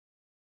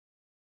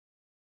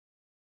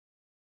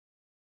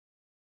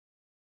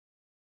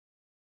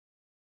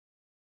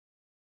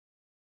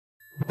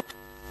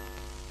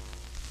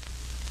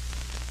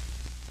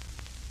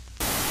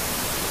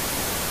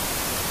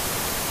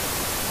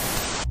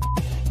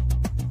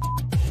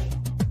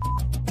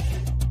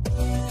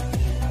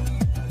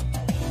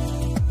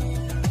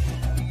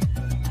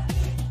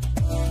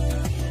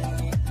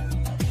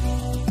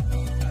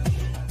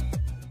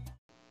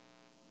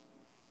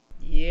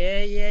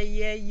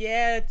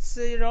Yeah. It's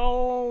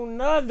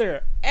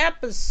another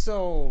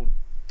episode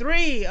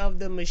 3 of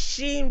the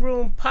Machine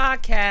Room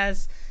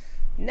Podcast.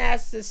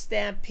 NASA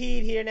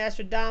Stampede here,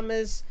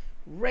 Nostradamus,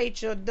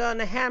 Rachel Dunn,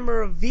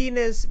 Hammer of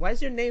Venus. Why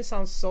does your name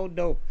sound so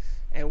dope?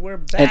 And we're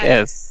back. It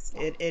is.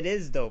 It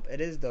is dope.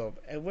 It is dope.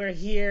 And we're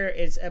here.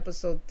 It's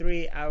episode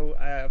 3. I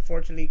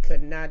unfortunately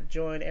could not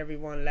join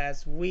everyone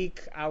last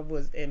week. I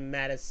was in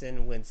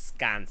Madison,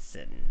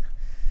 Wisconsin,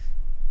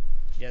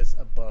 just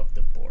above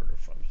the border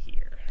from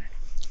here.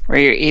 Where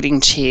you're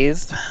eating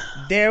cheese.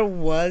 There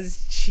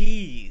was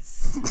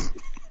cheese.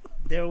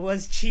 There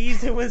was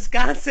cheese in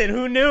Wisconsin.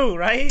 Who knew,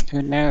 right?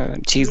 Who knew?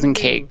 Cheese and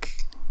cake.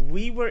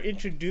 We were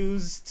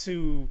introduced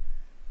to,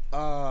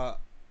 what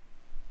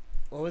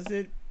was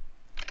it?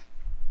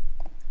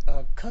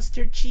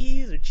 Custard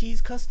cheese or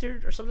cheese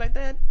custard or something like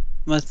that.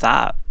 What's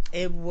that?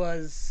 It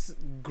was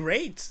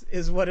great,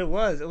 is what it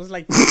was. It was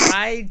like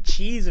fried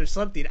cheese or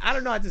something. I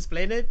don't know how to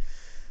explain it,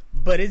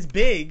 but it's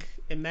big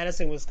in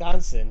Madison,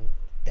 Wisconsin.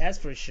 That's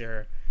for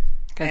sure.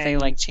 Because they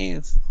like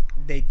cheese.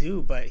 They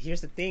do, but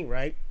here's the thing,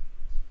 right?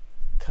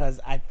 Because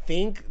I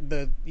think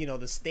the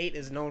state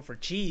is known for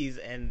cheese,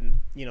 and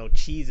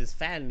cheese is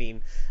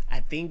fattening. I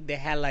think they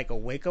had like a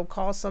wake up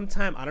call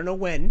sometime. I don't know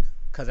when,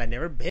 because I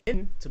never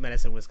been to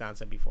Madison,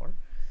 Wisconsin before.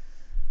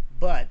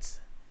 But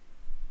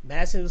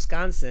Madison,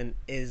 Wisconsin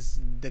is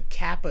the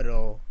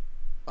capital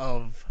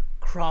of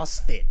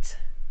CrossFit.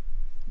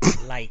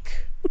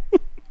 Like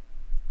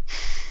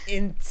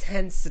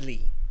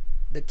intensely,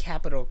 the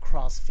capital of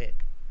CrossFit.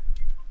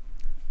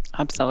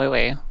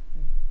 Absolutely.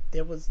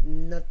 There was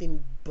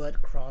nothing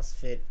but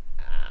CrossFit.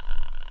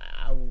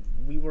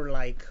 We were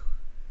like,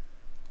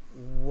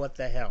 what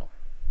the hell?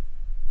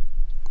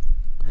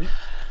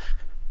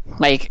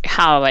 Like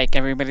how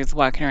everybody's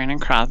walking around in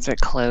CrossFit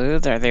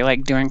clothes? Are they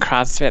like doing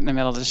CrossFit in the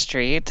middle of the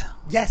street?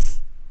 Yes,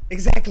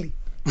 exactly.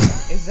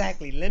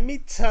 Exactly. Let me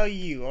tell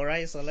you, all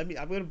right? So I'm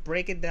going to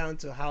break it down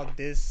to how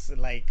this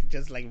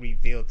just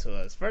revealed to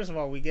us. First of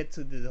all, we get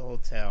to the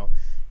hotel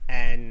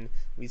and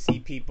we see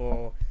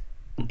people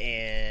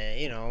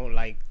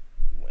and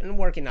and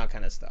working out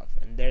kind of stuff.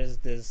 And there's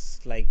this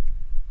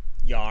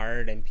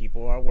yard and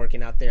people are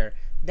working out there.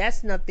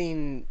 That's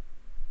nothing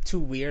too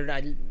weird.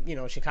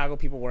 Chicago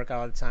people work out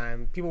all the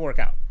time. People work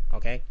out,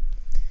 okay?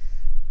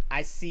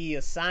 I see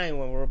a sign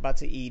when we're about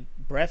to eat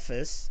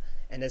breakfast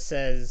and it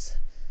says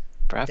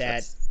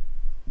Breakfast.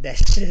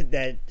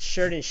 that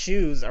shirt and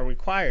shoes are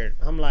required.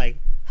 I'm like,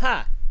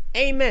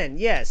 amen,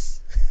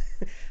 yes.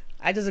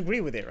 I just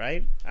agree with it,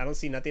 right? I don't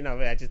see nothing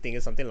of it. I just think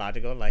it's something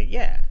logical. Like,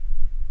 yeah,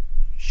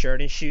 shirt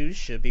and shoes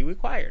should be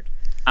required.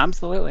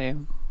 Absolutely.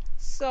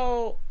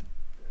 So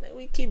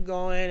we keep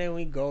going and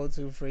we go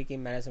to freaking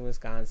Madison,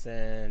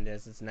 Wisconsin.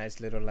 There's this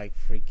nice little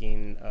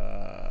freaking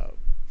a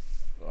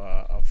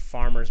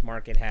farmer's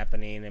market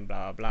happening and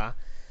blah blah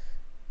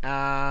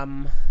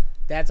blah.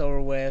 That's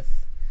over with.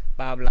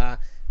 Blah blah.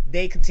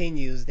 Day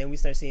continues. Then we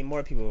start seeing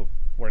more people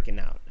working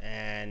out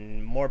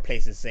and more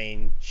places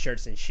saying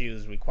shirts and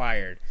shoes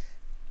required.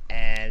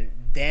 And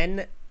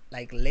then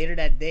later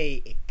that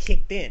day it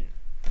kicked in,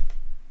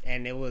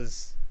 and it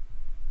was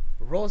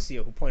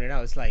Rocio who pointed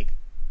out, it's like,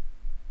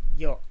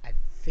 yo, I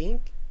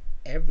think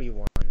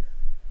everyone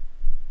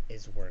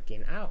is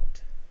working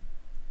out.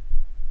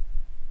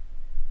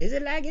 Is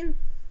it lagging?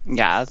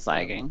 Yeah, it's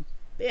lagging.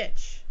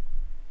 Bitch.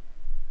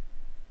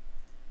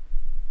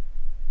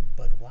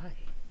 But why?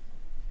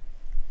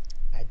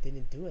 I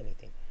didn't do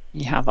anything.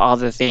 You have all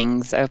the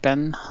things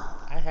open.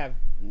 I have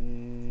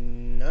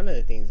none of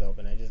the things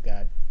open. I just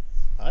got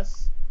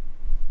us.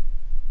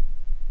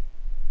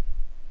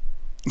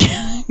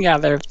 Yeah,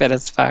 they're fit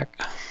as fuck.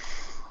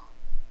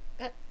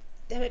 God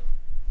damn it.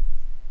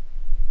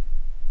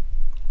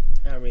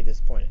 I'm really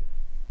disappointed.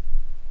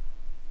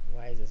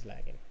 Why is this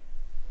lagging?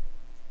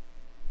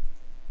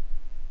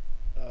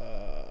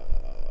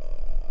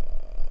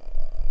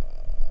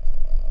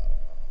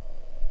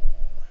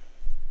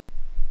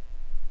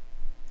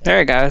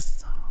 There it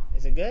goes.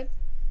 Is it good?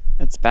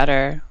 It's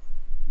better.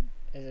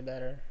 Is it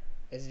better?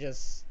 Is it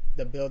just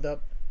the build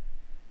up?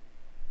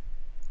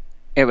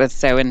 It was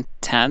so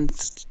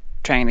intense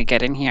trying to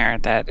get in here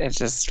that it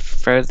just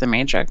froze the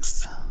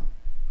matrix.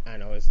 I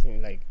know, it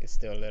seems like it's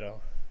still a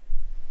little.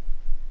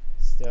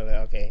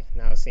 Okay,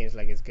 now it seems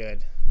like it's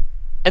good.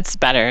 It's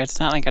better.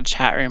 It's not like a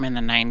chat room in the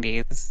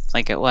 90s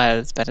like it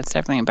was, but it's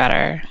definitely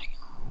better.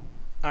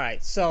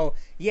 Alright, so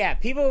yeah,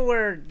 people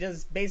were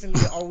just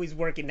basically always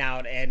working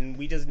out, and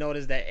we just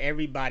noticed that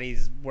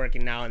everybody's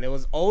working out, and there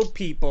was old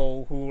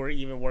people who were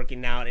even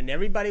working out, and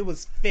everybody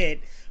was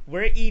fit.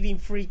 We're eating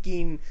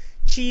freaking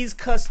cheese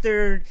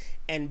custard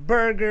and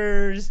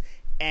burgers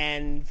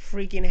and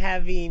freaking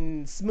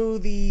having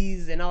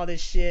smoothies and all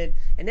this shit,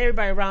 and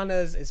everybody around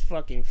us is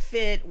fucking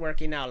fit,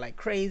 working out like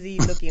crazy,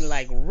 looking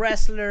like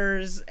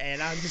wrestlers,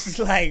 and I'm just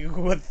like,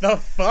 what the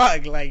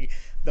fuck?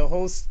 The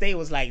whole state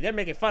was like, they're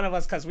making fun of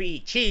us because we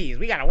eat cheese.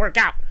 We gotta work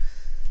out.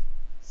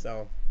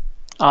 So.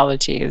 All the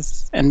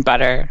cheese and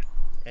butter.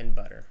 And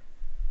butter.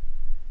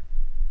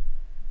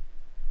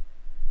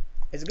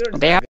 Is it good or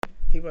They have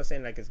People are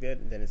saying like it's good,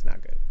 and then it's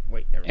not good.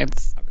 Wait, never mind.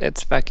 Okay.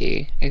 It's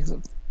fucky.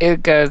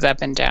 It goes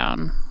up and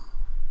down.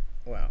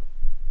 Well,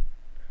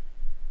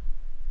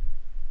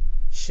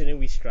 shouldn't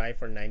we strive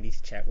for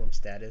 90s chat room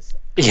status?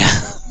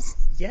 Yeah.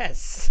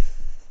 Yes.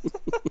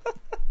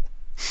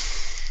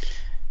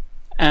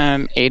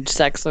 Age,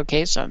 sex,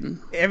 location.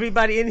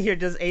 Everybody in here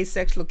does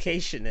sex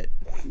location it.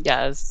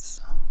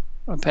 Yes.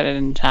 We'll put it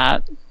in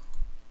chat.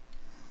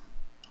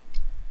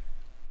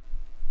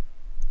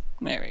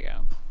 There we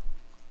go.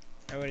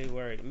 I'm already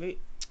worried. Maybe...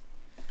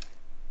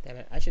 Damn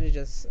it! I should have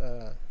just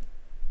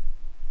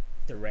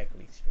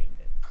directly streamed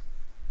it.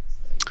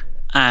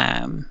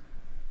 I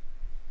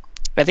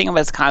think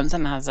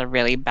Wisconsin has a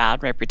really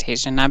bad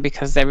reputation now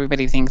because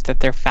everybody thinks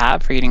that they're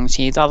fat for eating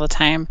cheese all the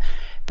time.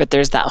 But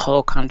there's that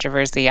whole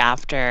controversy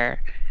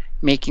after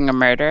Making a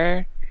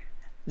Murder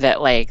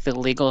that like the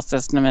legal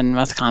system in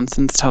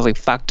Wisconsin's totally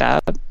fucked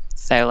up.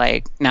 So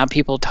like now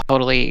people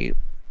totally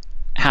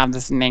have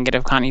this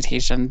negative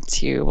connotation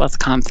to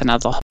Wisconsin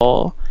as a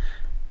whole.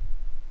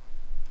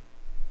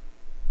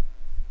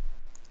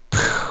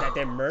 That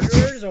they're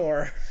murderers,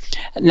 or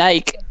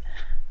like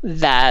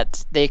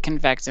that they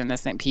convict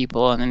innocent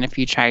people, and then if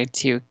you try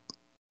to,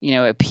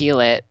 appeal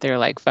it, they're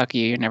like, "Fuck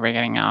you, you're never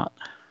getting out."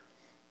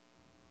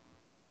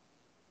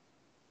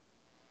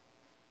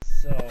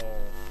 So,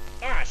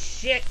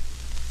 shit.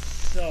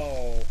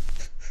 So,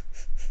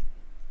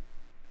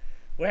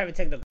 we're having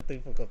technical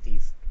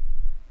difficulties.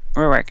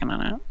 We're working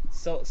on it.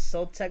 So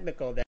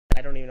technical that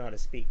I don't even know how to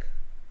speak.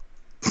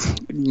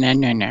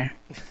 No.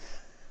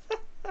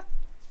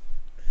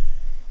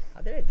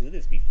 How did I do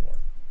this before?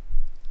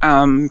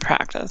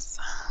 Practice.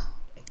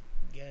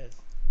 Yes.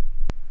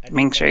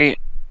 Make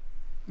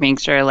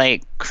sure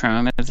like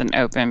Chrome isn't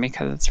open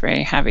because it's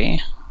very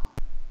heavy.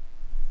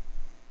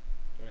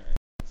 Alright,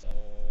 so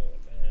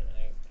then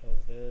I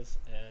close this,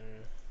 and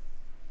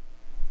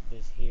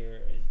this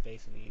here is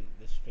basically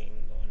the stream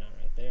going on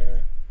right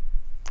there.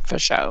 For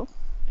sure.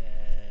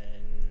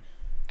 And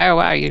oh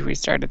wow, you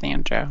restarted the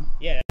intro.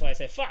 Yeah, that's why I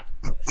said fuck.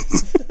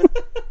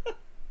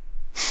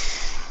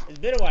 It's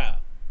been a while.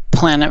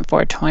 Planet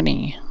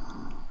 420.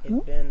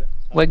 It's been a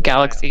what while.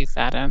 galaxy is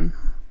that in?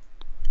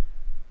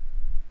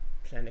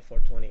 Planet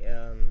 420.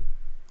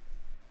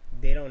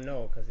 They don't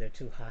know because they're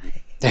too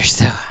high. They're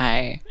so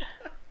high.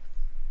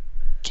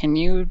 Can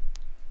you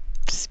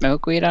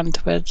smoke weed on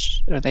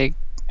Twitch? Or I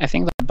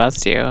think they'll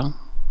bust you.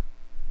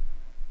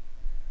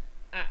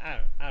 I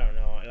don't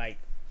know. Like,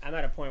 I'm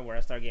at a point where I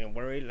start getting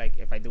worried. Like,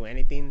 if I do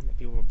anything,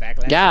 people will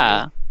backlash.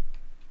 Yeah.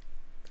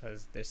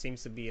 Because there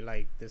seems to be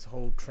like this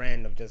whole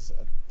trend of just,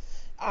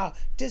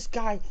 this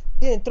guy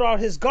didn't throw out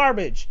his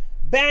garbage.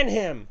 Ban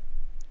him.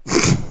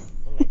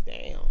 I'm like,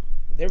 damn.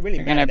 They're really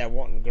mad at that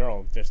one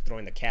girl just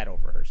throwing the cat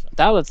over herself.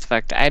 That was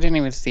fucked. I didn't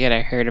even see it.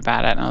 I heard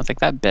about it, and I was like,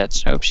 that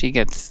bitch. I hope she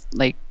gets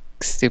like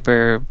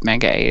super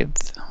mega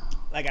AIDS.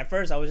 Like at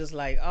first, I was just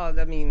like,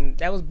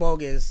 that was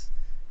bogus,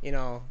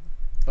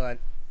 but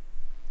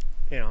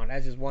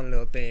that's just one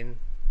little thing.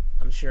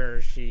 I'm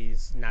sure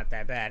she's not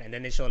that bad. And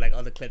then they show like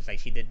other clips, like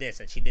she did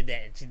this and she did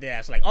that and she did that.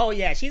 It's like, oh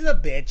yeah, she's a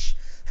bitch.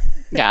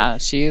 Yeah,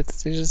 she's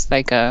just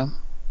like a.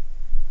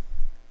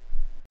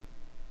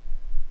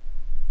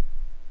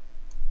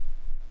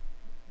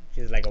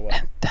 She's like a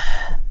what?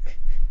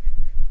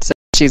 So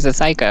she's a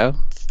psycho.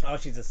 Oh,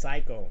 she's a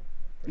psycho.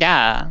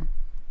 Yeah.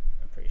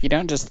 Sure you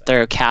don't just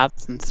throw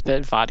cats and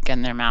spit vodka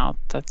in their mouth.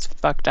 That's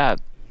fucked up.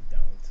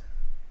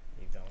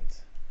 You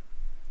don't.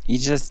 You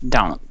just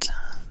don't.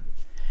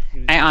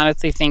 I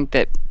honestly think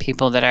that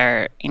people that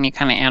are any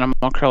kind of animal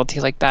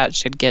cruelty like that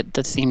should get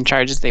the same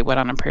charges they would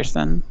on a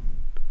person.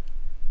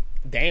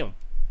 Damn.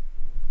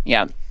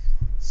 Yeah.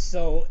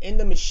 So in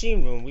the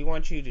machine room, we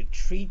want you to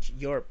treat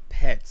your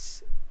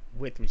pets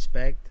with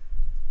respect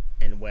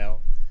and well.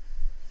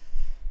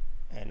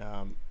 And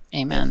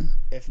amen.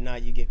 If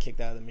not, you get kicked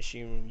out of the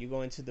machine room. You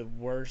go into the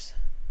worst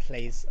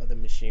place of the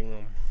machine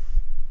room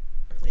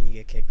and you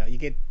get kicked out. You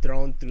get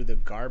thrown through the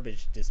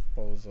garbage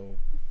disposal.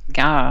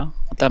 Yeah,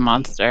 the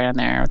monster in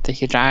there with the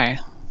huge eye.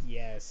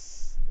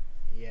 Yes,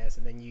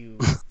 and then you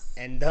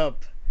end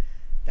up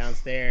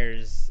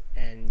downstairs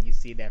and you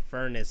see that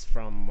furnace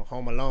from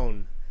Home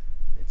Alone.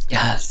 It's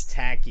gonna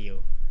attack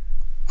you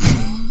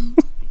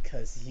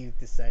because you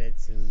decided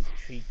to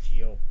treat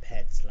your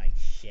pets like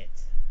shit.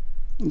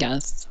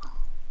 Yes,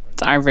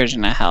 it's our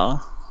version of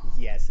hell.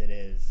 Yes, it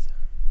is.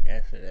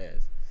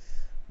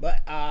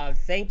 But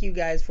thank you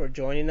guys for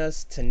joining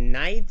us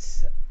tonight.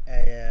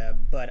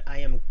 But I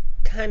am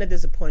kind of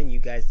disappointed you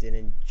guys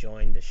didn't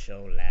join the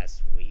show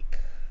last week.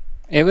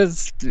 It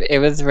was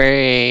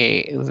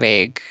very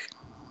vague.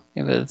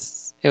 It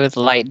was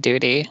light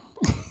duty.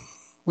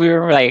 We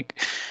were like,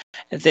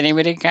 is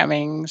anybody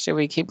coming? Should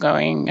we keep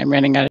going? I'm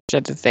running out of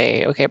shit to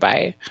say. Okay,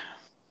 bye.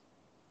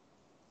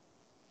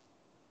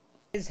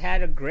 Just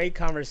had a great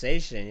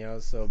conversation,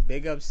 so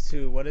big ups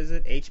to, what is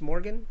it, H.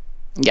 Morgan?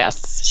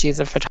 Yes, she's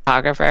a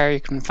photographer. You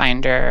can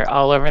find her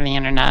all over the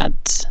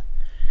internet.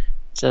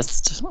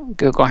 Just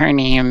Google her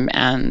name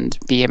and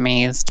be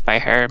amazed by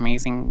her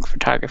amazing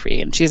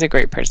photography. And she's a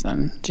great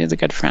person. She's a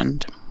good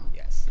friend.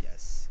 Yes.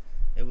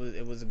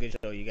 was a good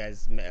show. You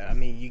guys, I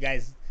mean, you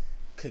guys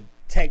could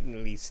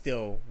technically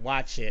still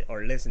watch it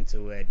or listen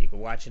to it. You can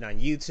watch it on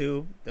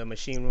YouTube, the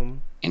Machine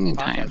Room podcast,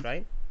 Anytime.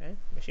 right? Right?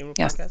 Machine Room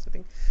Yes. podcast, I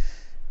think.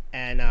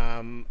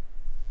 And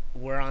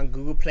we're on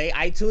Google Play,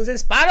 iTunes, and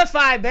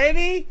Spotify,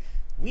 baby.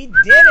 We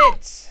did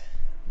it.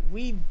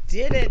 We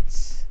did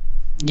it.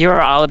 You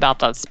were all about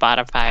that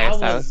Spotify,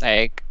 so I was- was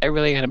like, I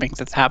really gotta make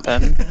this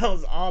happen. I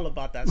was all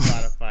about that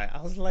Spotify. I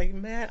was like,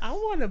 man, I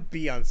want to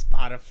be on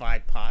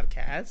Spotify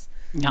podcast.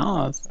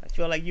 Yes. I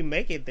feel like you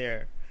make it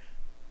there.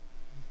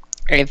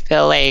 I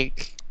feel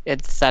like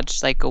it's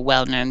such like a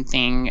well-known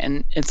thing,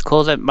 and it's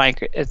cool that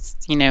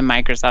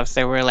Microsoft.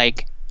 So we're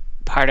like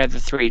part of the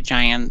three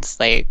giants,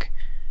 like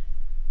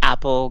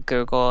Apple,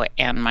 Google,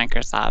 and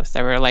Microsoft.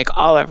 So we're like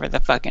all over the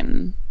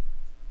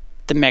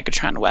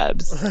Megatron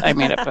webs. I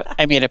made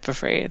up a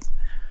phrase.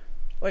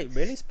 Wait,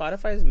 really?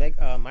 Spotify is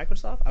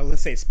Microsoft? I was gonna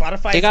say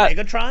Spotify is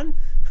Megatron.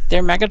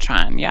 They're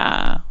Megatron,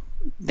 yeah.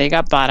 They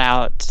got bought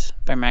out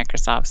by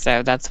Microsoft,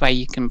 so that's why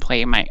you can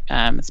play my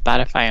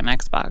Spotify and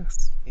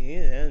Xbox.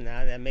 Yeah,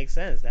 now that makes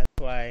sense. That's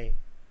why.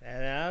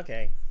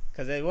 Okay,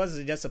 because it was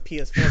just a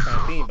PS4 kind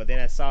of thing, but then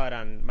I saw it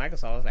on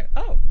Microsoft. I was like,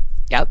 oh,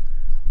 Yep.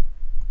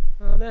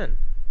 well then.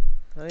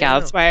 I didn't Yeah, know.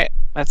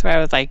 that's why I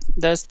was like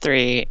those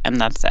three,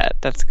 and that's it.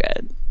 That's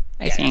good.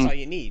 I Yeah, that's all think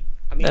you need.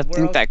 I mean,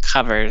 where else- that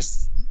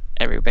covers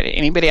everybody.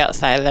 Anybody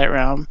outside of that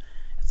realm,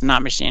 it's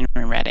not machine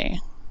room ready.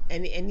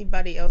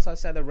 anybody else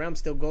outside the realm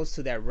still goes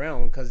to that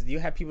realm, because you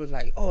have people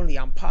like only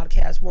on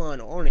Podcast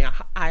One, or only on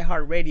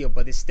iHeartRadio,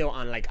 but it's still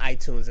on like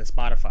iTunes and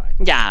Spotify.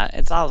 Yeah,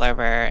 it's all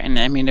over. And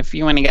I mean, if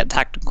you want to get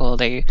technical,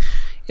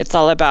 it's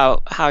all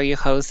about how you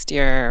host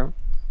your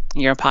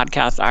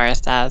podcast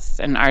RSS,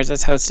 and ours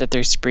is hosted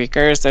through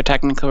Spreaker, so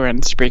technically we're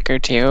in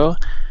Spreaker too.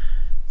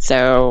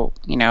 So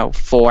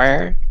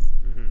 4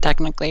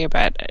 technically,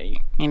 but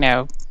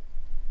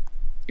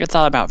it's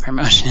all about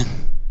promotion.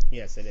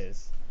 Yes, it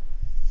is.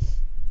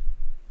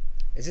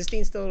 Is this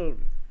thing still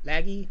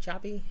laggy,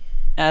 choppy?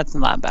 That's a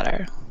lot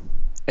better.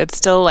 It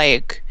still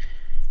like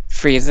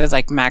freezes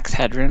like max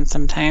headroom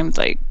sometimes,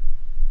 like,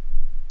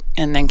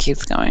 and then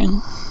keeps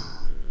going.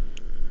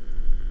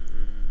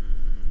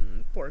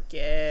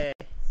 Porque.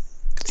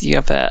 You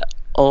have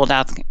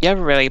you have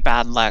really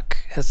bad luck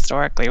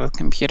historically with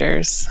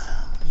computers.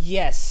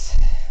 Yes.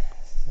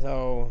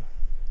 So,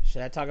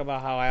 should I talk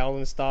about how I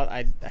always thought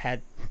I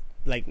had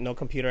like no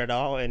computer at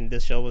all, and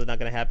this show was not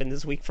going to happen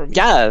this week for me?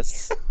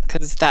 Yes,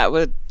 because that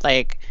would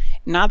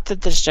not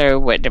that the show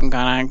wouldn't have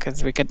gone on,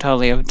 because we could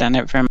totally have done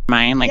it from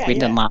mine like we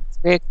did last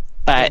week,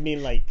 but I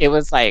mean, like, it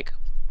was like,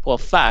 well,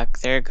 fuck,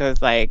 there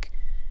goes like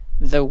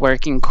the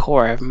working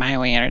core of My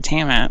Way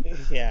Entertainment.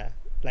 Yeah,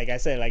 like I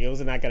said, like it was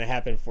not going to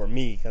happen for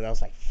me, because I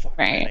was like, fuck,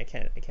 Right.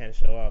 man, I can't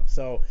show up.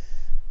 So,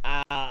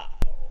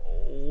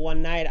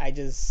 one night I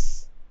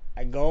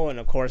go, and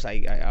of course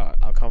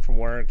I'll come from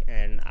work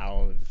and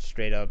I'll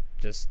straight up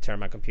just turn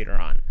my computer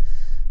on,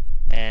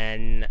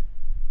 and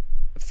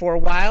for a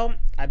while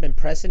I've been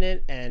pressing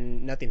it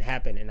and nothing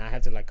happened, and I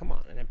have to like, come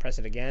on, and then press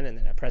it again, and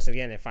then I press it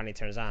again, and it finally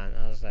turns on.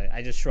 I was like,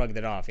 I just shrugged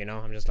it off,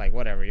 I'm just like,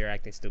 whatever, you're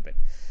acting stupid.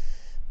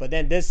 But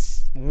then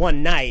this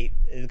one night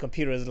the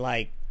computer is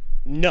like,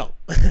 no,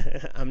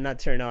 I'm not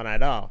turned on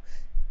at all,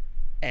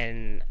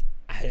 and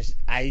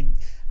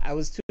I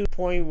was to the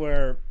point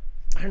where,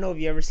 I don't know if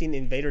you ever seen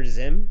Invader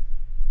Zim.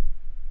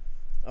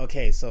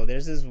 Okay, so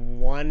there's this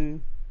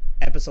one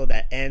episode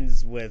that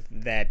ends with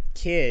that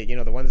kid,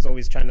 the one that's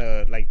always trying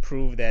to like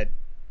prove that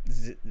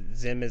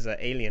Zim is an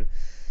alien.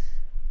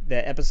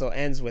 The episode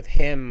ends with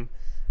him.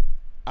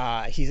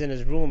 He's in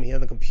his room, he's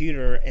on the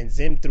computer, and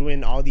Zim threw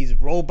in all these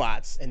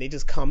robots, and they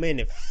just come in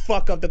and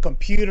fuck up the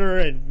computer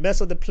and mess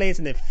with the place,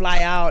 and they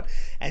fly out,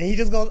 and he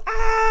just goes,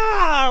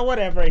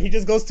 whatever, and he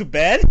just goes to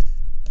bed.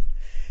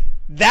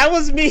 That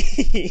was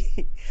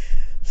me.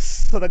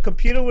 So the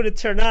computer would have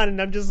turned on,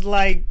 and I'm just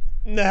like,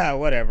 nah,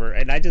 whatever.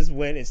 And I just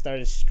went and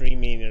started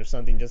streaming or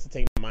something just to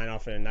take my mind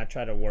off it and not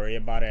try to worry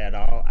about it at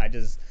all. I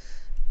just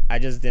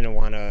didn't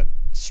want to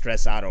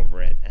stress out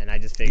over it, and I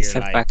just figured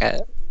like, fuck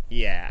it.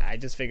 yeah, I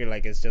just figured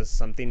like it's just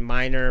something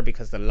minor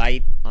because the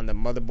light on the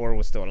motherboard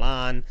was still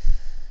on,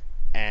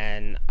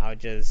 and I'll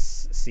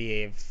just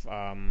see if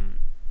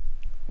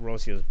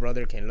Rocio's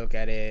brother can look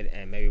at it,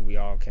 and maybe we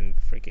all can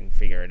freaking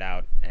figure it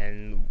out.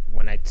 And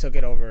when I took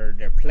it over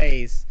their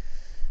place,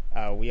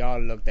 we all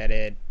looked at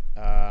it,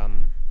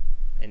 and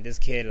this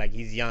kid, like,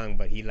 he's young,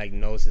 but he like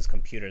knows his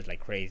computers like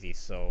crazy,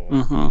 so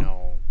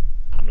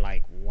I'm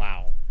like,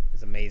 wow,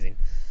 it's amazing.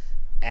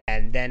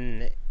 And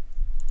then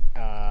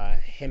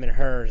him and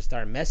her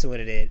started messing with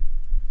it,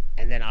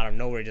 and then out of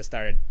nowhere it just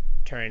started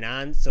turning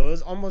on. So it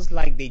was almost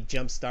like they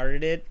jump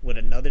started it with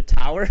another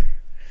tower,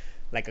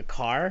 like a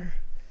car,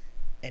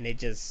 and it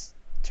just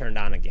turned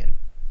on again.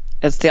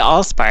 It's the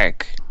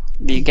Allspark.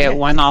 You get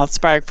one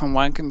Allspark from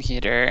one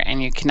computer,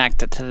 and you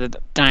connect it to the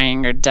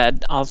dying or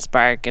dead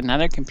Allspark,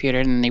 another computer,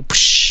 and then they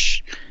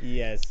whoosh,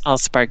 Yes,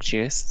 Allspark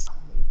juice.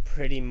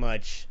 pretty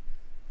much.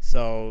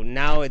 So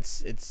now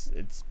it's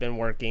been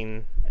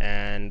working,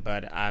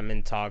 but I'm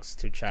in talks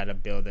to try to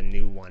build a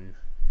new one,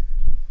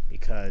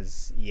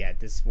 because yeah,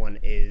 this one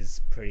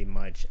is pretty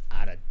much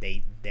out of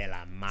date de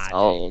la It's madre.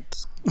 old.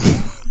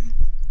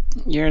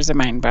 Yours and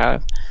mine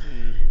both.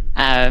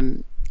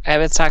 Hmm. I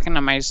was talking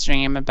on my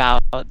stream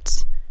about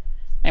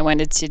I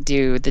wanted to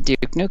do the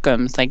Duke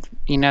Nukems, like,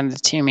 the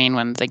two main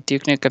ones, like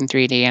Duke Nukem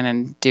 3D and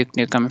then Duke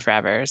Nukem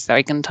Forever. So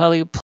I can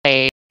totally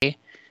play Duke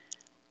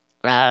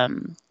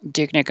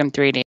Nukem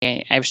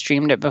 3D. I've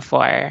streamed it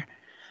before.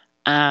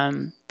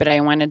 But I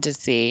wanted to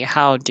see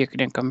how Duke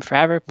Nukem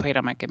Forever played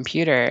on my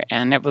computer.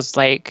 And it was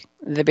like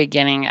the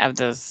beginning of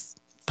this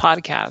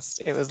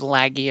podcast. It was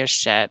laggy as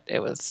shit.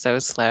 It was so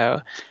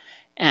slow.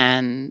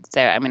 And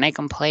so, I mean, I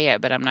can play it,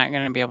 but I'm not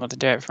going to be able to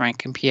do it for my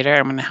computer.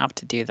 I'm going to have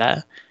to do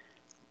the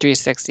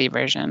 360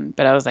 version.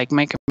 But I was like,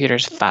 my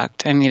computer's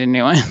fucked. I need a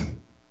new one.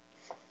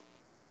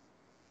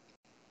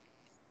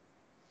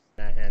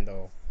 Not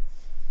handle.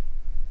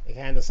 It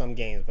can handle some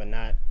games, but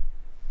not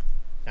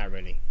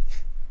really.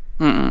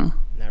 Mm-mm.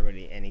 Not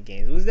really any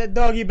games. Who's that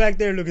doggy back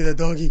there? Look at that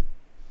doggy.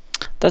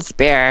 That's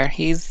Bear.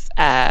 He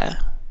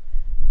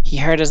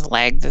hurt his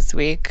leg this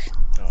week.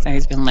 Oh, So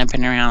he's been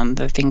limping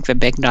around. I think the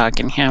big dog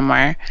and him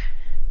were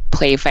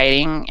play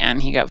fighting,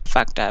 and he got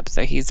fucked up.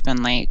 So he's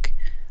been like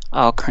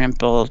all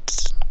crumpled.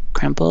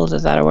 Crumpled,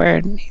 is that a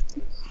word?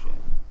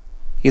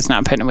 He's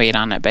not putting weight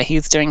on it, but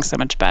he's doing so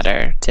much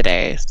better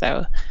today.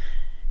 So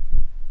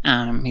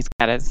he's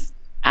got his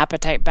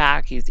appetite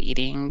back. He's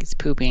eating. He's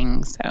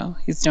pooping. So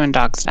he's doing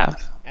dog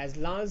stuff. As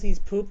long as he's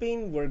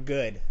pooping, we're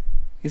good.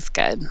 He's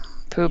good.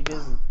 Poop.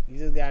 You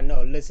just gotta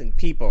know. Listen,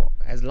 people.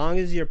 As long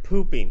as you're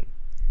pooping,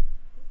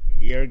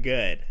 you're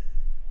good.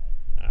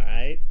 All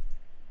right.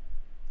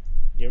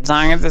 As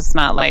long as it's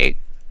not like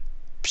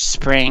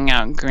spraying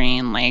out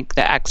green like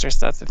The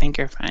Exorcist, I think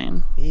you're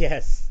fine.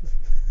 Yes.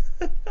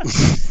 You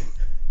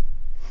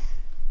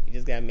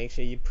just gotta make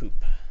sure you poop.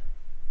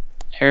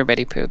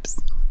 Everybody poops.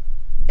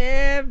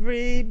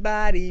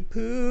 Everybody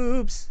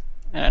poops.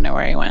 I don't know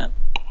where he went.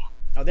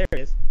 Oh, there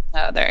he is.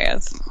 Oh, there he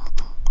is.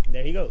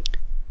 There he goes.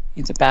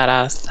 He's a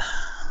badass.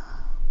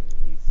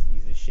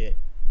 He's the shit.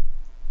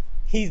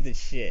 He's the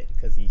shit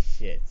because he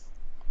shits.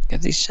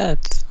 Because he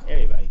shits.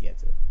 Everybody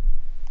gets it.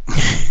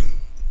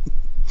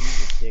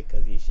 He's the shit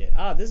because he shit.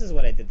 Oh, this is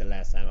what I did the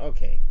last time.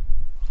 Okay.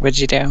 What'd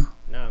you do?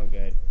 Now I'm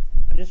good.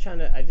 I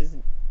just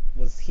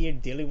was here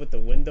dealing with the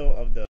window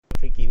of the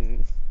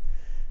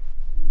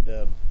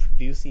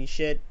producing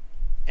shit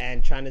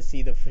and trying to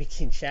see the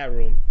freaking chat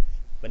room.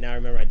 But now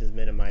remember, I just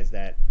minimized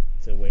that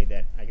to a way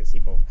that I can see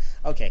both.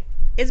 Okay.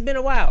 It's been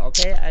a while,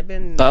 okay? I've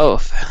been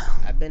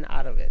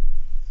out of it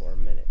for a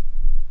minute.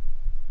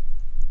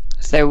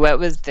 So what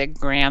was the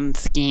grand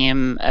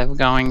scheme of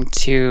going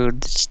to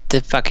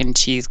the fucking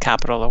cheese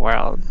capital of the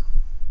world?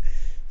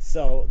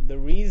 So the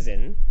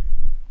reason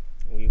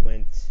we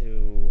went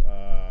to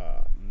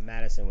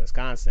Madison,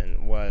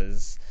 Wisconsin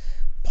was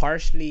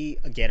partially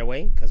a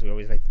getaway, because we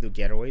always like to do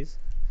getaways.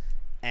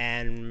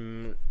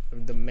 And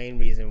the main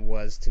reason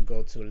was to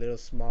go to a little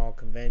small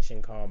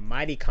convention called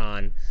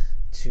MightyCon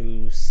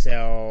to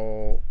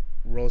sell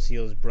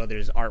Rocio's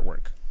brother's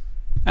artwork.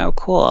 Oh,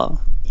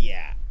 cool.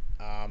 Yeah.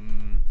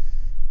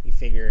 We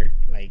figured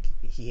like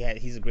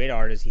he's a great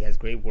artist, he has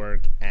great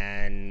work,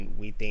 and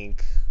we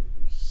think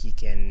he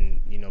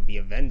can, be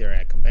a vendor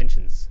at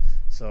conventions.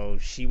 So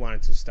she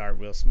wanted to start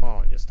real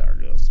small and just start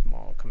a little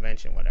small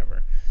convention,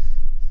 whatever.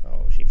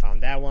 So she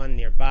found that one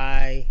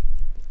nearby,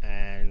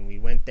 and we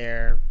went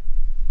there.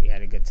 We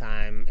had a good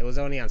time. It was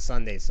only on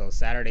Sunday, so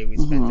Saturday we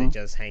spent it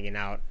just hanging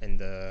out in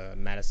the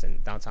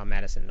downtown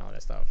Madison and all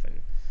that stuff, and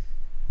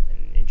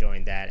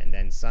enjoying that. And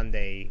then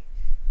Sunday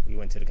we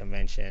went to the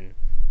convention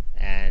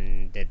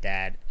and did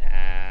that.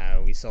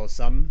 We sold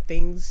some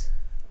things,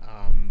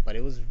 but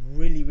it was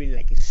really, really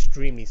like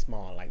extremely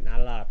small, like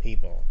not a lot of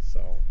people.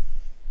 So,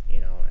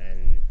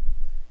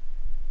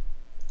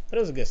 but it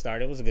was a good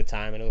start. It was a good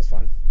time, and it was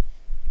fun.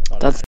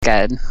 That's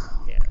good.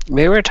 Yeah.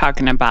 We were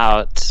talking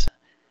about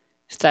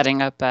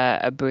setting up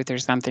a booth or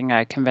something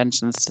at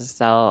conventions to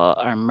sell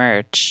our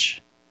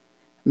merch,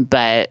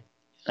 but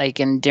like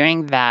in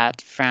doing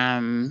that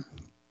from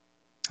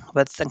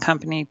what's the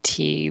company,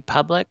 T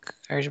Public,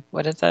 or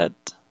what is it?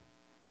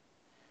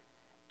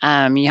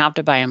 You have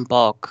to buy in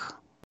bulk,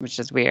 which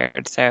is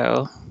weird.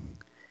 So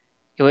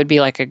it would be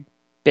like a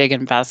big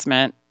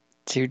investment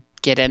to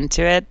get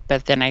into it,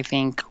 but then I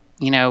think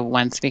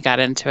once we got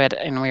into it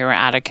and we were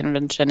at a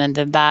convention and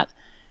did that,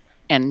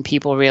 and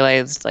people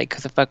realized like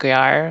who the fuck we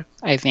are,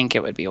 I think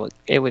it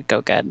would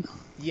go good.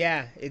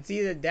 Yeah, it's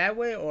either that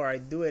way or I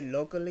do it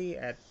locally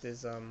at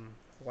this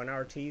 1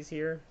 Hour Tees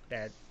here.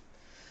 That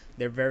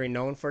they're very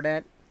known for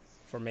that,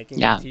 for making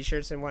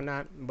t-shirts and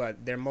whatnot.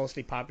 But they're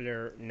mostly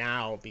popular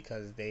now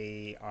because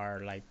they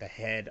are like the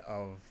head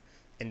of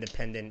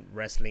independent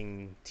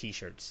wrestling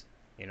t-shirts.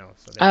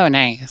 So oh,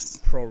 nice.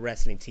 Pro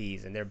wrestling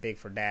tees, and they're big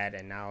for that.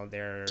 And now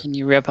they're Can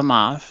you rip them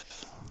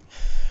off?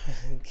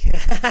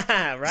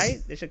 Right?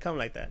 They should come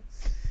like that.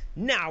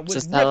 Now with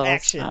Just rip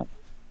action.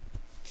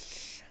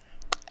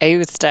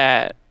 I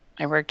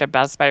worked at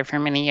Best Buy for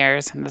many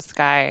years, and this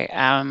guy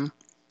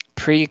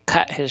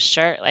pre-cut his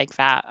shirt like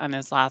that on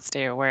his last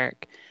day of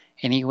work,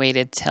 and he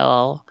waited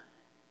till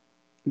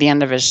the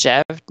end of his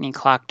shift, and he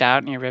clocked out,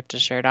 and he ripped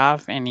his shirt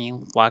off, and he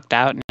walked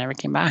out and never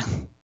came back.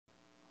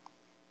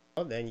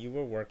 Well, then you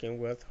were working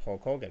with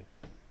Hulk Hogan.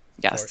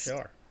 Yes. For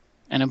sure.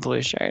 In a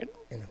blue shirt.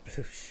 In a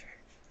blue shirt.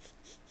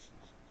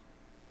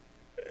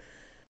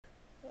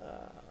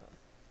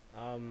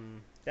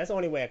 That's the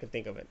only way I could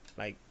think of it,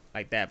 like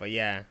that. But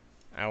yeah,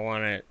 I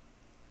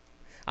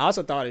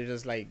also thought it was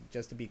just like,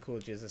 just to be cool,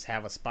 just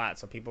have a spot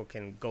so people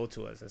can go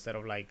to us instead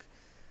of like,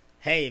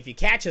 hey, if you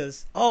catch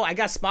us, oh, I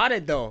got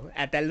spotted though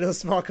at that little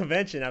small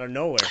convention out of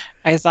nowhere.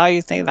 I saw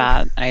you say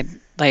that.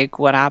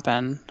 What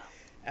happened?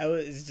 I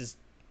was just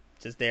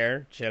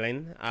there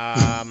chilling.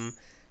 And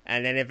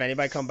then if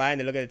anybody come by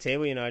and they look at the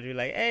table, I'd be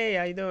like, hey,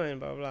 how you doing?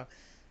 Blah, blah, blah.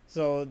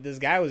 So this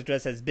guy was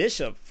dressed as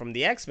Bishop from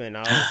the X-Men.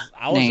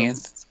 I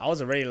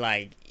was already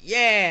like,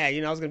 yeah,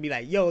 I was gonna be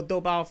like, yo,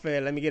 dope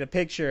outfit, let me get a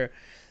picture.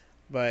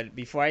 But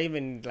before I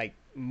even like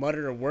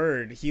muttered a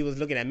word, he was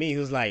looking at me. He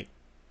was like,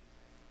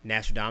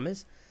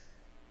 Nostradamus,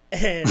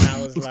 and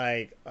I was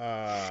like,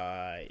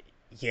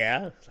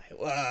 yeah, like,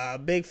 well,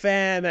 big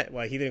fan.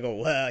 Well, he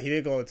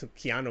didn't go to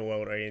Keanu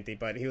World or anything,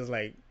 but he was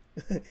like,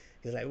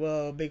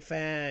 well, big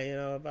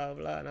fan, blah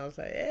blah. And I was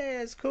like,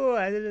 hey, it's cool.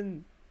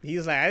 He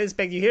was like, I didn't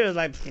expect you here. I was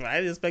like, I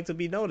didn't expect to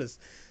be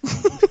noticed.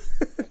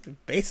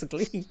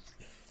 Basically.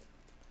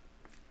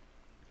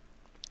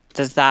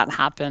 Does that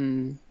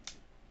happen?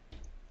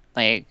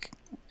 Like,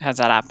 has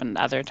that happened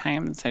other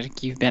times?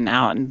 Like, you've been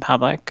out in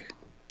public?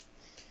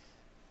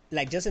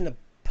 Like, just in the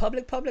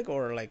public,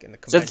 or like in the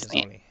conventions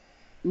only?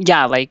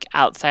 Yeah, like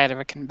outside of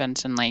a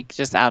convention, like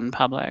just out in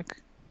public.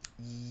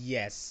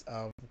 Yes,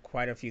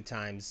 quite a few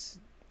times.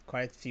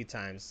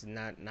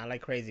 Not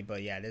like crazy,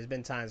 but yeah, there's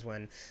been times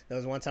when there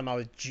was one time I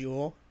was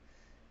Jewel,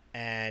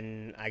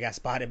 and I got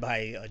spotted by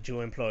a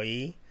Jewel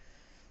employee.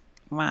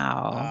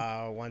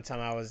 Wow. One time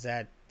I was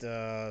at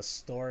the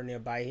store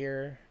nearby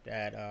here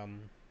that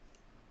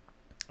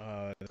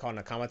it's called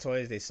Nakama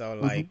Toys. They sell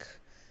like,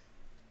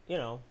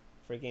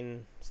 freaking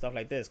stuff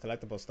like this,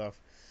 collectible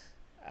stuff.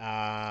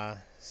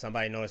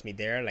 Somebody noticed me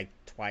there like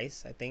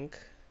twice, I think.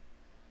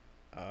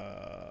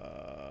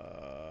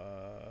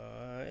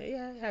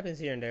 Yeah, it happens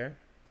here and there.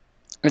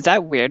 Is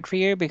that weird for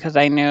you? Because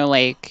I know,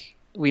 like,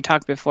 we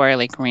talked before,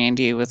 like,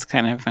 Randy was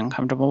kind of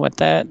uncomfortable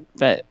with it,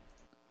 but,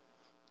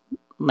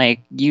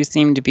 like, you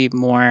seem to be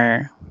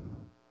more,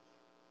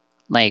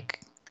 like,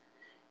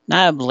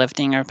 not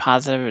uplifting or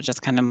positive, but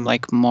just kind of,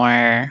 like,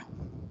 more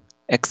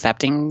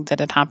accepting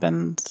that it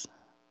happens.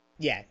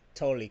 Yeah,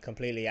 totally,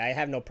 completely. I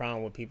have no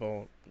problem with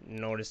people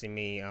noticing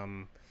me.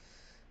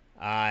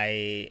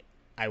 I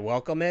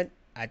welcome it.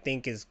 I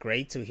think it's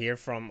great to hear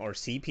from or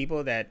see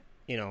people that,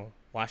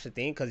 watch the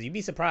thing, because you'd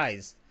be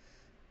surprised,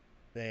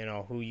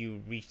 who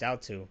you reached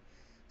out to.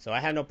 So I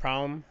have no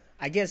problem.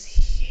 I guess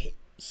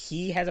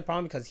he has a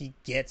problem because he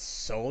gets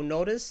so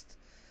noticed.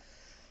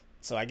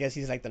 So I guess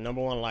he's like the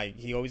number one, like,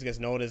 he always gets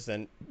noticed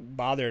and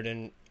bothered,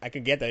 and I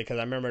could get that because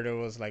I remember there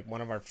was like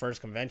one of our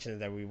first conventions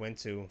that we went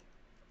to.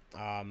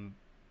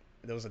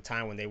 There was a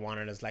time when they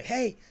wanted us like,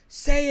 hey,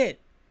 say it,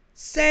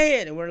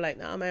 and we're like,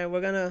 nah, man,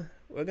 we're gonna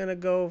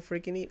go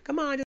freaking eat. Come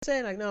on, just say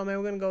it. Like, no, man,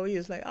 we're gonna go eat.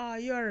 It's like, oh,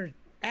 you're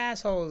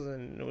assholes,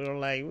 and we were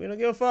like, we don't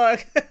give a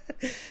fuck.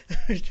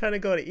 We're trying to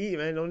go to eat,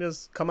 man. Don't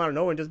just come out of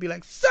nowhere and just be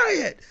like,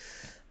 say it.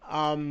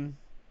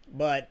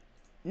 But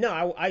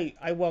no,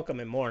 I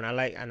welcome it more, and I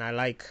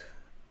like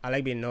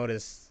being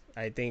noticed.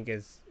 I think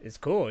it's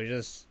cool. It's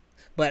just,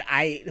 but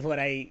what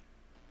I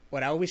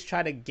always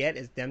try to get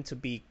is them to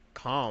be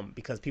calm,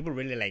 because people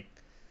really like,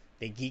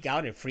 they geek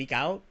out and freak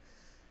out.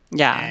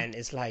 Yeah. And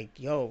it's like,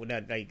 yo,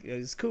 that, like,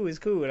 it's cool.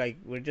 Like,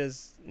 we're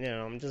just,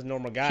 I'm just a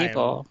normal guy.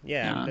 People.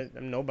 I'm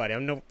nobody.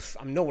 I'm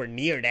nowhere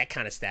near that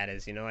kind of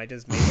status. I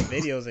just make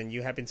videos, and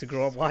you happen to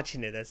grow up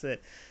watching it. That's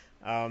it.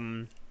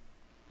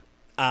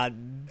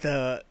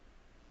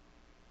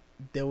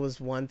 There was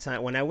one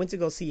time when I went to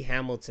go see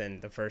Hamilton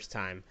the first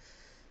time,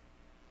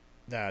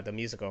 the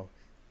musical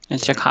in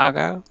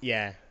Chicago.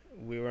 Yeah,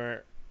 we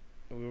were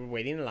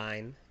waiting in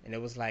line, and it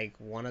was like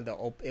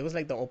it was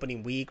like the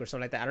opening week or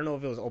something like that. I don't know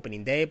if it was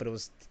opening day, but it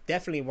was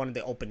definitely one of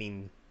the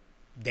opening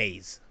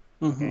days.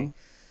 Okay.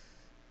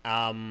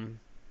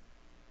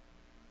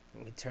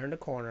 We turned the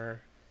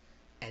corner,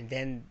 and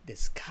then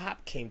this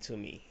cop came to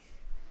me,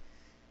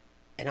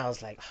 and I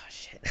was like, oh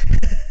shit.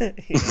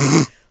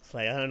 It's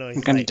like, I don't know. He's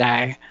I'm gonna like,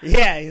 die.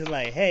 Yeah, he's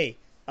like, hey,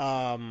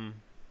 are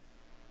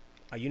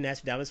you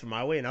Nostradamus from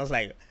my way? And I was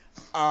like,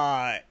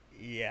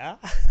 yeah.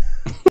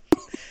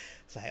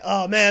 It's like,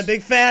 oh man,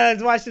 big fan.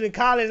 I watched it in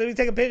college. Let me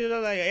take a picture. I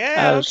was like,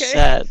 yeah,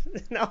 okay. Shit.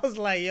 And I was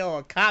like, yo,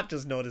 a cop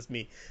just noticed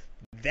me.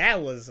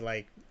 That was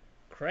like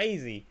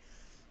crazy.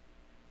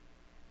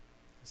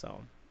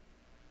 So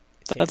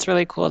that's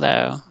really cool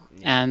though.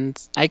 Yeah.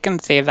 And I can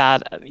say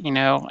that,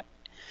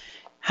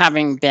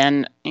 having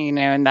been,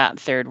 in that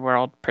third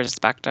world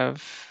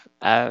perspective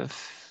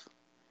of,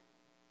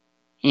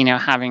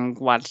 having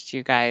watched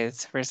you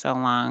guys for so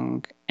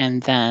long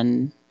and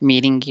then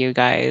meeting you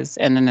guys,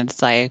 and then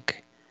it's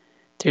like,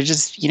 they're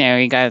just,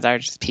 you guys are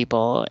just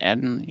people,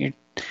 and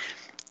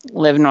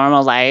live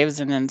normal lives,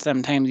 and then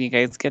sometimes you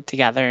guys get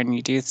together and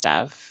you do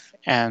stuff.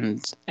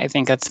 And I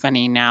think it's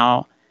funny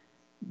now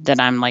that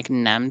I'm like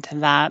numb to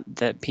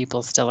that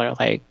people still are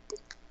like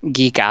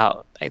geek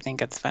out. I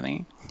think it's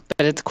funny,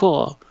 but it's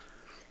cool.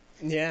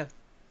 Yeah.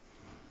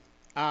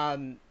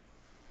 Um,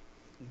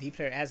 D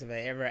player asked if I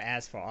ever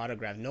asked for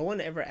autograph. No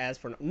one ever asked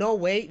for. No,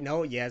 wait,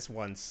 no, yes,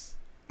 once,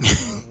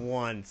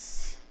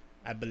 once,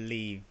 I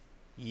believe.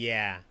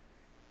 Yeah,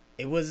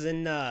 it was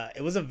in.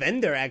 It was a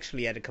vendor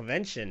actually at a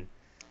convention.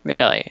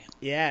 Really?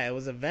 Yeah, it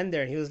was a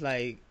vendor, and he was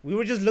like, we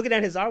were just looking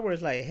at his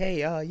artwork, like, hey,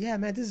 yeah,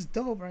 man, this is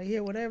dope right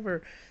here,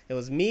 whatever. It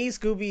was me,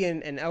 Scooby,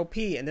 and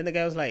LP, and then the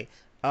guy was like,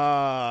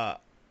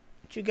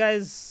 you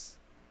guys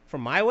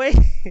from my way?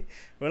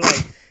 We're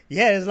like,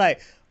 yeah. It's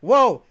like,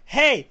 whoa,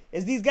 hey,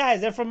 it's these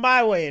guys. They're from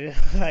my way. And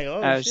like,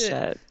 oh, Oh shit.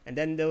 shit. And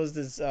then there was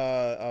this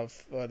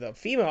the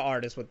female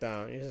artist with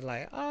them. He was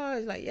like, oh,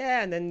 it's like,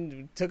 yeah. And then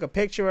we took a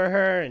picture of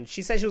her, and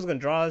she said she was gonna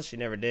draw us. She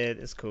never did.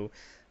 It's cool.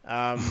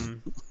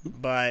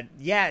 But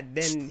yeah,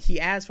 then he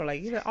asked for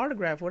like,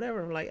 autograph,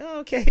 whatever. I'm like, oh,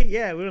 okay,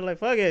 yeah. We were like,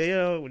 fuck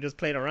it, we just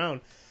played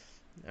around.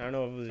 I don't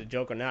know if it was a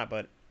joke or not,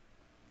 but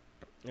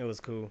it was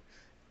cool.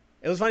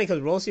 It was funny because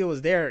Rocio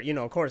was there,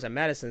 of course, at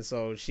Madison,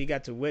 so she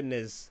got to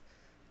witness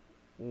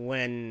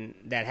when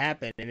that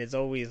happened, and it's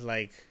always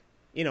like,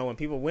 when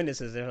people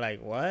witnesses, they're like,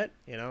 what?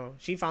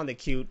 She found it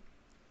cute,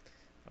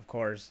 of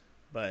course,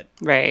 but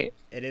Right.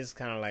 it is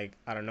kind of like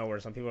out of nowhere.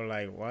 Some people are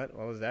like, what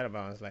was that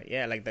about? It's like,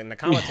 yeah, like the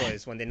Nakama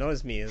toys, when they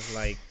notice me, it's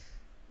like,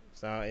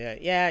 so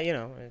yeah,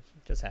 it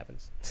just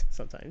happens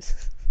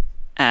sometimes.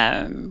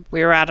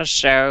 We were at a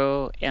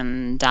show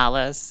in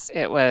Dallas.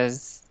 It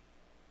was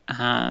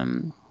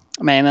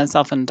Mindless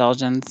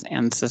Self-Indulgence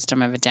and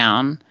System of a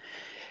Down.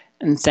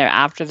 And so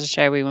after the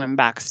show, we went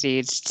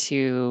backstage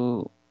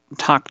to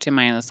talk to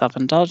Mindless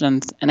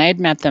Self-Indulgence. And I had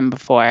met them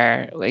before.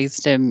 I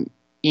used to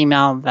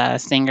email the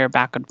singer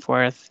back and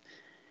forth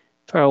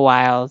for a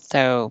while.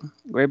 So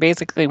we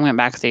basically went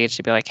backstage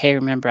to be like, hey,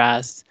 remember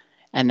us?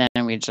 And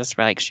then we just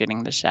were like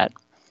shooting the shit.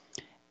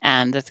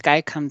 And this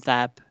guy comes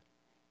up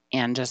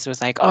and just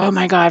was like, oh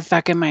my God,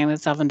 fucking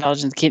Mindless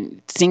Self-Indulgence.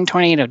 Sing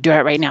Tornado. Do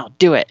it right now.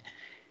 Do it.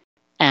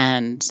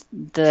 And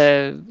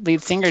the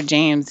lead singer,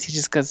 James, he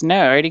just goes, no,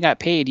 I already got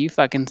paid. You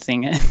fucking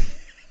sing it.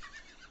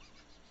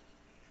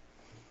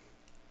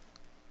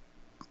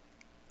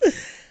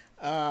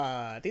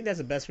 I think that's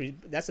the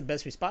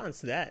best response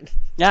to that.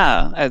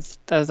 Yeah, I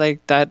was like,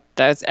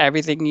 that's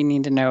everything you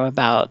need to know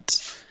about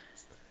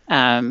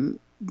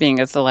being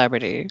a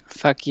celebrity.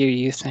 Fuck you,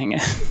 you sing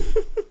it.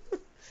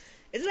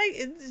 It's like,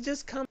 it's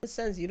just common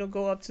sense. You don't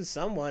go up to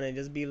someone and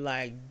just be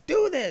like,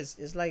 do this.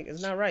 It's like,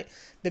 it's not right.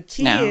 The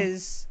key No.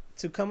 is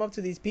to come up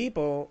to these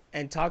people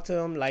and talk to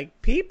them like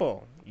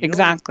people.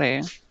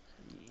 Exactly.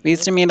 We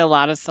used to meet a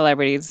lot of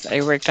celebrities.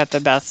 I worked at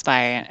the Best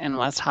Buy in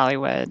West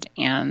Hollywood,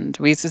 and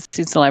we used to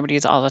see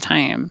celebrities all the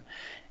time.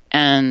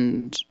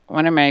 And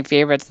one of my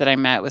favorites that I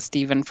met was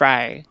Stephen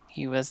Fry.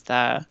 He was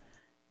the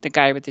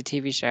guy with the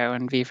TV show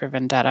in V for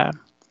Vendetta.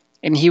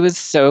 And he was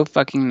so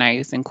fucking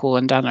nice and cool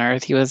and down to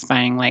earth. He was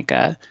buying like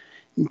a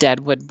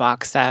Deadwood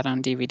box set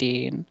on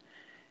DVD, and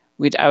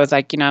I was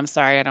like, I'm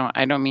sorry,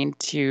 I don't mean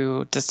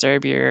to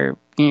disturb your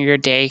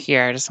day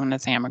here. I just want to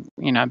say I'm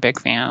a big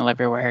fan. I love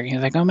your work. He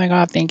was like, oh my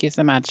God, thank you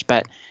so much,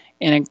 but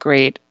in a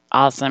great,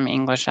 awesome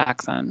English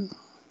accent.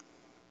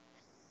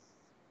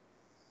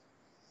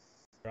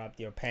 Dropped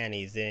your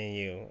panties, didn't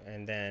you?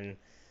 And then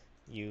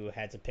you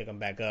had to pick them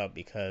back up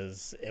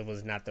because it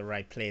was not the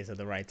right place at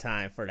the right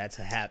time for that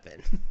to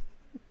happen.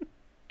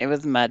 It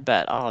was mud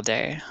butt all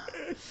day.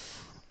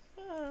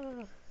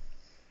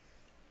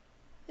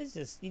 It's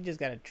just, you just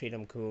gotta treat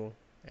them cool.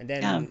 And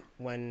then Yeah.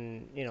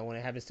 when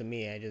it happens to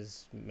me, I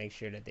just make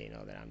sure that they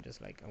know that I'm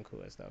just like, I'm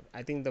cool and stuff.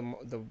 I think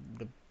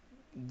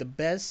the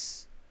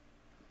best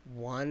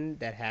one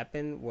that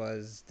happened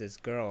was this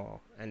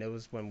girl, and it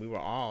was when we were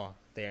all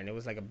there, and it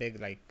was like a big,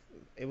 like,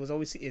 it was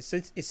always, it's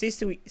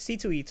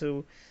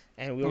C2E2,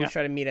 and we always Yeah.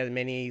 try to meet as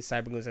many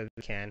cybergoons as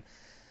we can,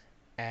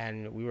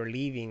 and we were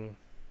leaving,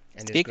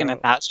 and this Speaking girl,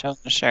 of that, show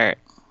the shirt.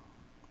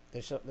 the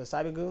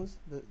cybergoons,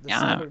 the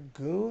Yeah.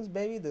 cybergoons,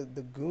 baby, the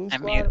goon I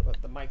squad. made, Oh,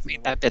 the mic's in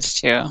made the way. that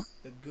bitch too.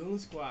 The goon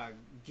squad,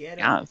 get it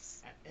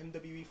Yes. at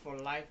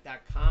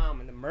mweforlife.com,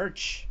 and the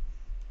merch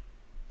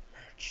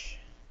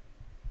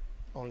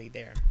only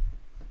there.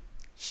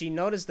 She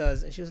noticed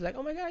us, and she was like,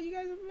 "Oh my God, you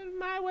guys are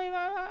my way!"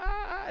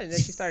 And then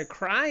she started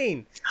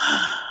crying,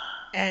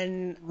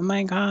 and Oh my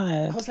I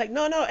God. was like,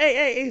 "No,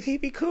 hey,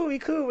 be cool,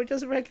 We're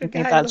just regular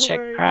Made guys. that Don't chick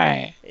worry."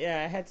 cry.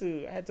 Yeah, I had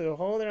to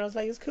hold her. I was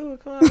like, "It's cool,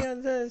 come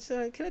on, yeah." She's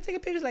like, "Can I take a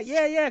picture?" She's like,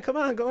 "Yeah, come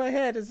on, go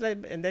ahead." It's like,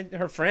 and then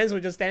her friends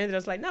were just standing there. I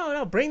was like,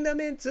 "No, bring them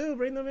in too,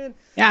 bring them in."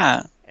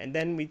 Yeah. And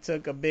then we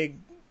took a big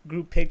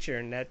group picture,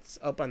 and that's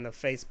up on the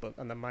Facebook,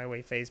 on the My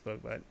Way Facebook.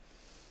 But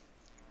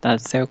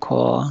That's so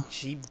cool.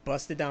 she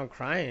busted down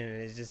crying,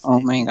 and it's just, Oh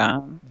my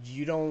God.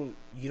 you don't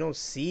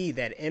see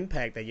that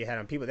impact that you had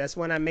on people. That's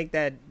when I make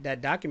that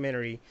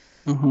documentary,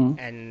 Hmm.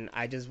 and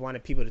I just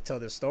wanted people to tell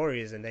their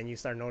stories, and then you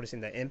start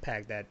noticing the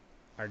impact that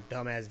our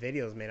dumbass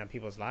videos made on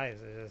people's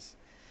lives. It's just,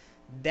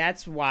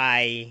 that's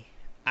why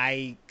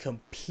I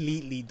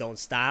completely don't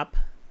stop,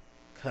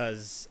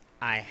 because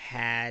I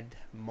had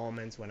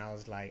moments when I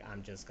was like,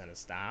 I'm just gonna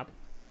stop.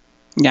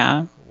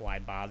 Yeah. Why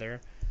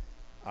bother?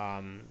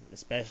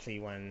 Especially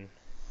when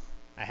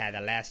I had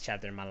the last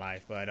chapter in my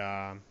life. But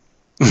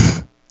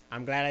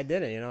I'm glad I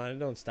did it. I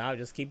don't stop.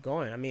 Just keep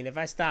going. I mean, if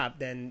I stopped,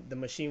 then the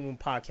Machine Room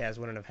podcast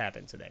wouldn't have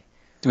happened today.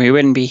 We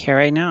wouldn't be here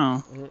right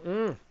now.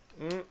 Mm-mm.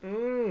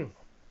 Mm-mm.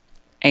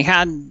 I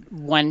had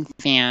one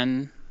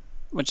fan,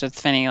 which is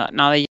funny. In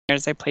all the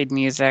years I played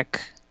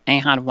music, I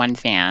had one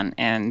fan,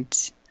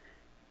 and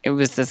it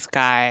was this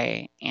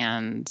guy,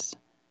 and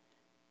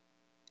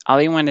all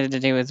he wanted to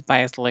do was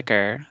buy us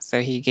liquor.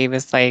 So he gave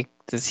us like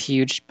this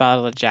huge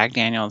bottle of Jack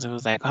Daniels. It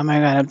was like, oh my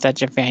God, I'm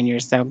such a fan. You're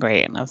so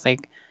great. And I was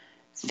like,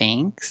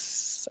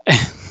 thanks.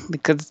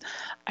 Because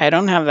I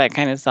don't have that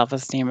kind of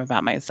self-esteem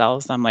about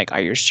myself. So I'm like,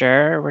 are you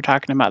sure we're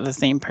talking about the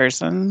same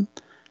person?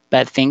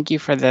 But thank you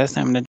for this.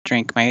 I'm going to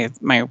drink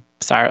my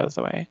sorrows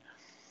away.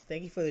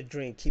 Thank you for the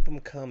drink. Keep them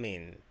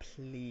coming,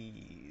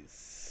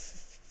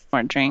 please.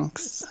 More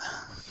drinks.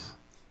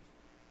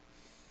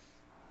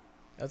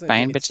 I was gonna take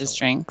Fine it bitches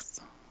somewhere. drinks.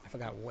 I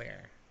forgot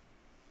where.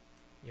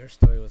 Your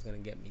story was gonna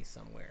get me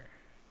somewhere.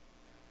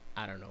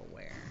 I don't know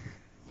where.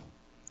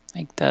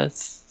 Like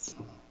this.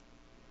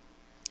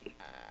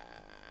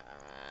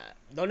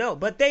 Don't know.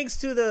 But thanks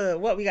to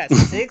what we got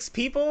 6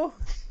 people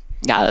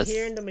Yes.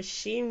 here in the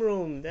Machine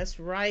Room. That's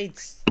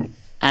right.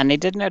 And I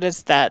did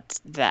notice that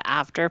the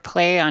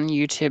afterplay on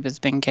YouTube has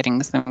been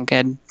getting some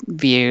good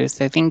views.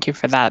 So thank you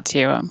for that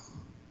too.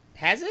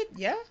 Has it?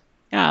 Yeah.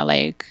 Yeah,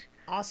 like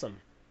Awesome.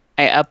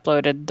 I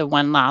uploaded the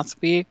one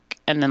last week,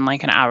 and then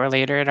like an hour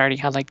later, it already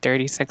had like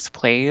 36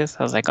 plays.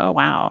 I was like, oh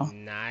wow.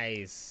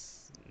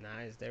 Nice.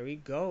 Nice. There we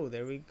go.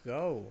 There we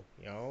go.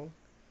 Yo.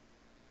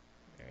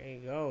 There you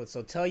go.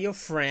 So tell your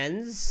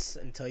friends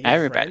and tell your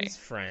Everybody.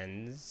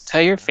 friends.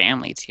 Tell your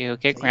family too.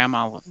 Get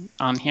grandma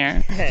on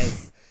here.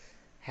 Yes.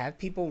 Have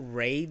people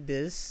raid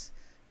this.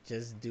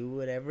 Just do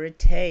whatever it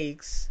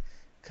takes.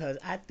 Because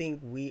I think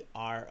we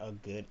are a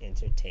good,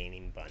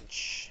 entertaining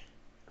bunch.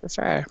 For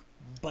sure.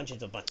 Bunch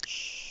is a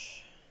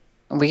bunch.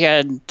 We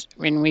had,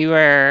 when we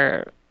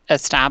were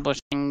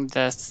establishing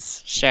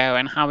this show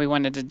and how we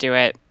wanted to do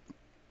it,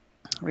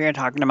 we were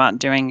talking about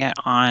doing it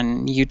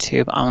on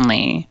YouTube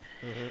only.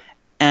 Mm-hmm.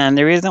 And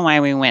the reason why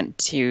we went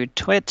to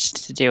Twitch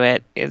to do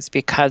it is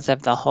because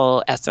of the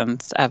whole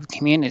essence of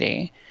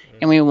community. Mm-hmm.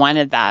 And we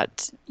wanted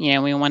that,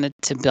 we wanted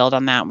to build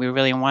on that. We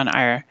really want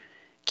our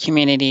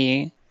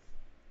community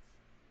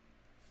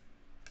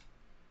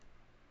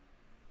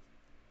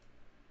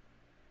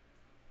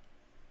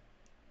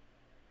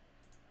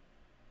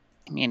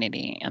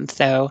And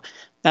so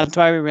that's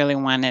why we really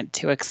wanted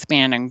to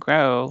expand and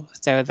grow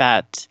so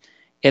that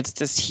it's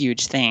this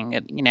huge thing.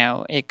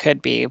 It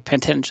could be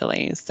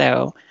potentially.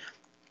 So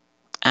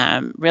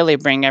really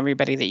bring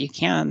everybody that you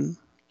can.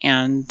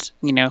 And,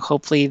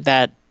 hopefully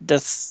that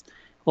this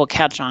will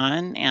catch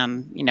on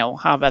and,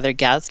 have other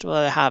guests,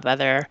 we'll have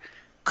other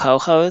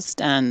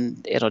co-hosts,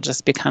 and it'll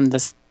just become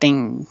this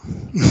thing.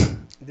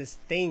 This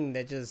thing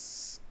that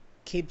just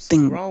keeps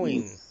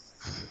growing.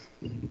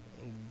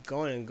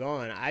 Going and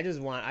going. I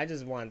just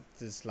want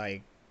this,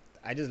 like,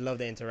 I just love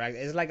the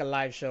interaction. It's like a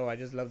live show. I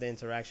just love the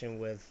interaction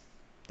with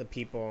the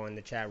people in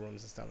the chat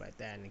rooms and stuff like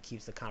that, and it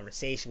keeps the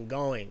conversation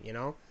going,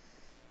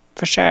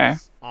 For sure.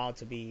 It's all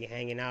to be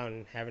hanging out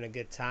and having a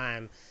good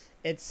time.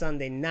 It's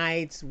Sunday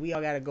nights. We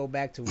all got to go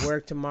back to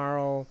work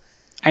tomorrow.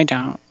 I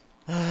don't.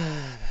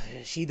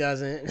 She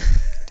doesn't.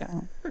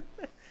 Don't.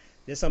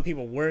 There's some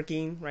people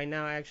working right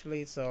now,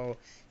 actually, so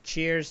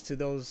cheers to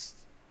those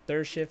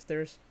third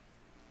shifters.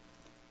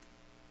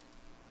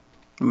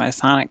 My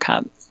Sonic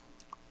cup.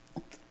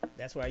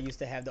 That's where I used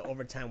to have the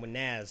overtime with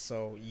Naz,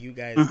 so you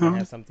guys can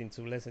have something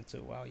to listen to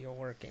while you're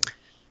working.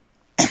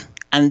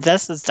 And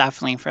this is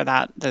definitely for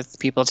those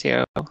people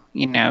too.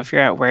 If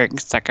you're at work,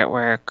 stuck at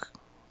work,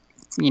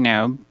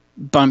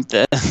 bump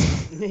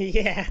this.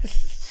 Yeah.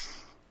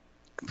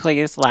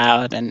 Play this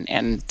loud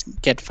and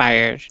get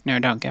fired. No,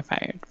 don't get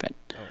fired, but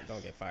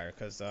don't get fired,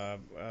 because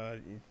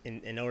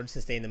in order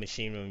to stay in the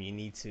Machine Room, you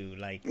need to,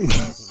 like,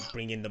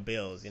 bring in the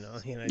bills,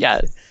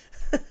 Yes.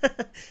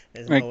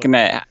 We're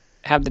gonna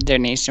have the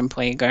donation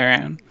play go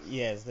around.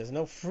 Yes, there's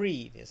no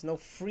free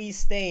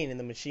staying in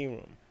the Machine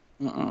Room.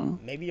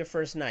 Mm-mm. Maybe your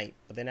first night,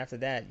 but then after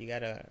that, you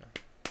gotta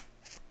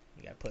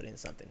put in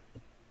something.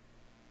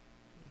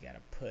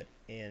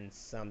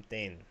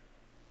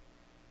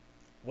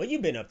 What you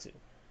been up to?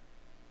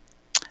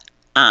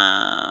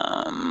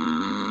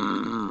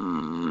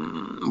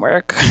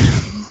 Work.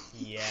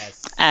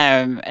 Yes.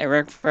 I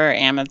work for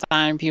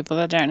Amazon, people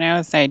that don't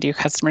know, so I do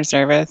customer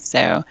service.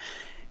 So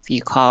if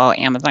you call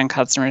Amazon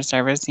customer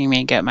service, you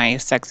may get my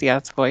sexy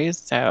ass voice.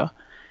 So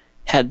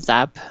heads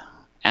up.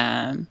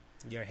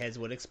 Your heads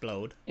would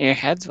explode. Your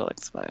heads will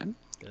explode.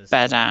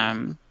 But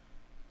I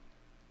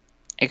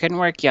couldn't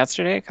work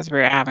yesterday because we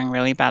were having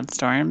really bad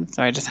storms.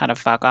 So I just had a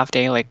fuck off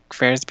day, like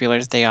Ferris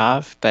Bueller's Day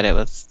Off, but it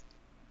was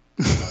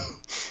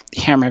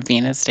Hammer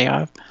Venus Day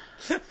Off.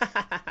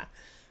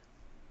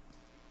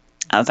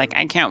 I was like,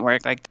 I can't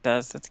work like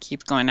this. It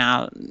keeps going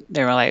out.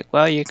 They were like,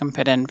 well, you can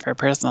put in for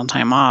personal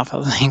time off. I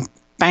was like,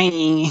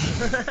 bye.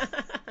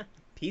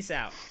 Peace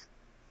out.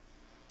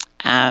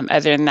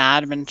 Other than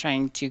that, I've been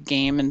trying to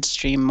game and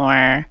stream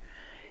more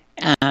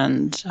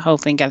and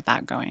hopefully get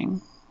that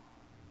going.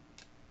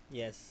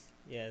 Yes,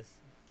 yes.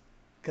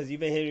 Because you've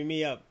been hitting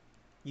me up.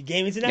 You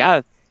gaming tonight?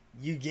 Yeah.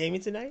 You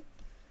gaming tonight?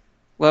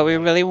 Well, we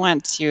Like, really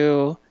want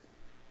to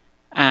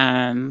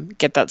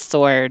get that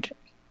sword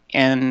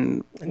in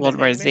in the World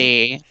War anime?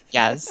 Z.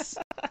 Yes.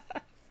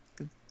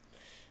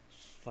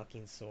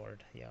 Fucking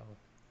sword, yo.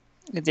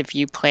 Because if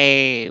you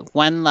play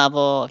one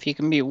level, if you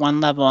can beat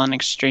one level in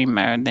extreme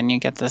mode, then you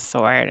get the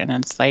sword, and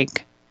it's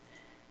like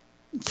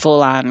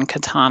full on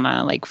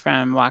katana, like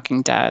from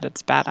Walking Dead.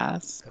 It's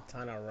badass.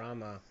 Katana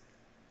Rama.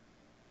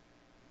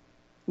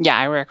 Yeah,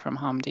 I work from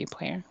home. Do you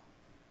play?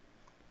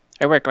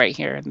 I work right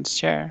here in this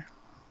chair.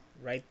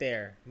 Right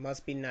there.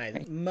 Must be nice.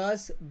 Right.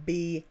 Must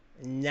be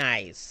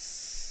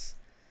nice.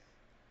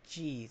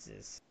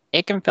 Jesus.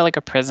 It can feel like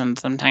a prison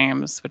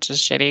sometimes, which is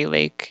shitty.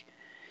 Like,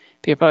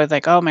 people are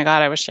like, oh my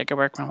God, I wish I could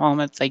work from home.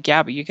 It's like,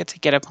 yeah, but you get to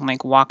get up and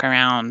like walk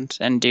around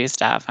and do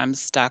stuff. I'm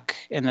stuck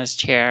in this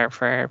chair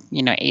for,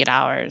 8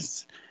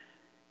 hours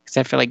because I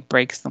have to like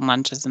breaks and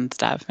lunches and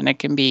stuff. And it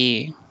can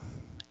be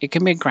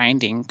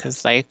grinding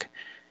because like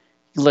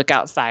you look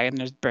outside and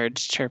there's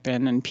birds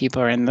chirping and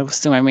people are in the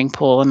swimming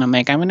pool. And I'm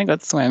like, I'm going to go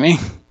swimming.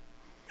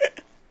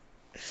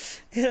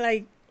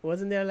 Like,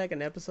 wasn't there like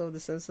an episode of The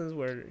Simpsons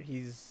where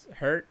he's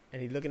hurt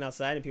and he's looking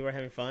outside and people are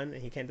having fun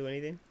and he can't do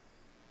anything?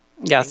 I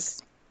think.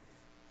 Yes.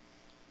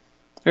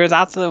 There was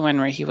also the one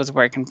where he was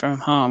working from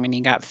home and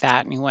he got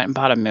fat and he went and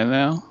bought a moo.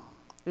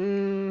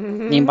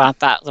 And he Mm-hmm. bought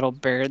that little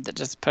bird that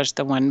just pushed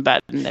the one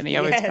button that he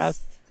always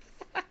pressed.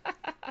 Yes.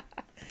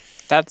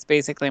 That's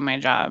basically my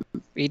job.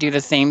 We do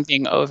the same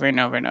thing over and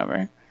over and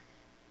over.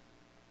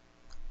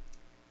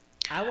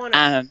 I wanna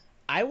Um,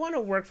 I wanna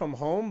work from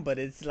home, but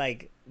it's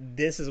like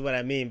this is what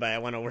I mean by I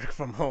wanna work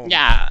from home.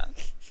 yeah.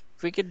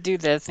 If we could do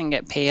this and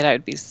get paid, I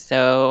would be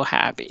so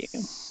happy.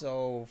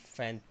 So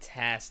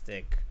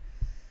fantastic.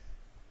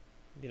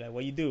 Be like,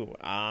 what you do?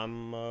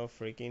 I'm a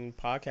freaking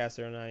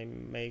podcaster and I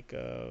make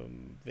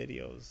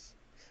videos.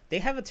 They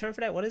have a term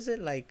for that. What is it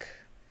like?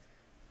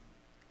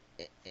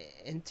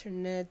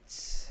 Internet.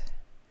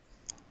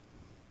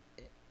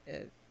 Uh,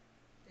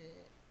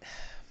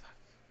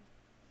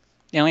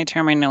 The only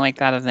term I know like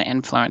that is an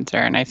influencer,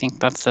 and I think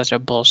that's such a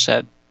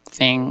bullshit there you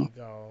thing.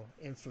 go,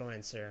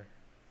 influencer.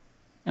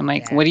 I'm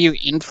like, what do you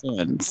That's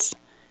influence?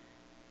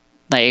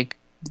 Like,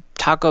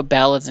 Taco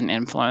Bell is an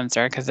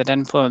influencer because it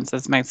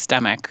influences my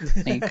stomach.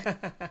 Like,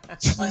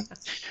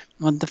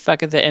 what the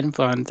fuck is an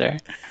influencer?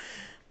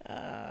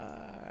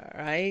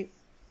 right.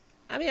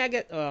 I mean, I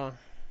get.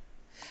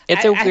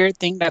 It's a I weird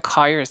thing to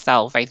call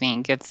yourself, I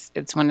think. It's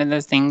one of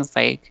those things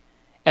like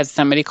if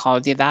somebody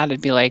calls you that,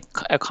 it'd be like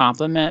a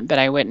compliment, but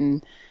I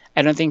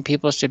don't think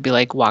people should be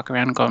like walk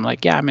around going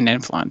like, yeah, I'm an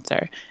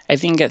influencer. I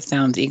think it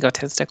sounds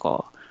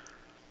egotistical.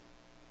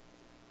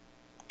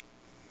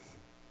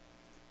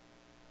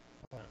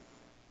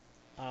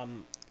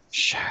 um.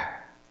 Sure.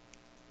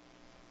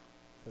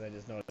 Because I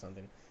just noticed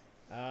something.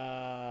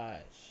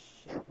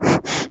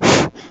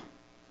 Shit.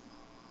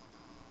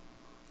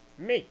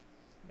 Me.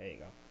 There you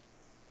go.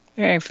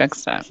 Very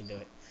fixed That up. should do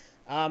it.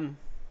 Um.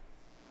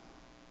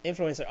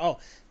 Influencer. Oh,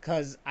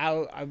 cause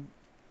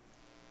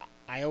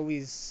I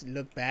always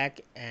look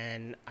back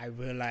and I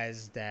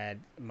realize that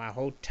my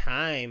whole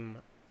time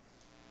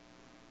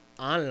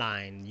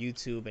online,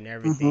 YouTube and Hmm.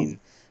 everything,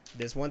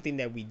 there's one thing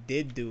that we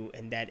did do,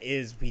 and that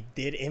is we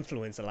did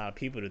influence a lot of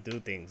people to do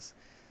things.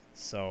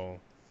 So,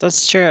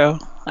 That's true.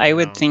 I you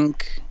would know,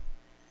 think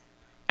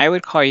I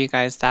would call you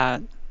guys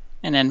that,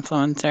 an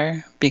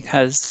influencer,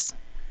 because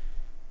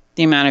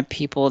the amount of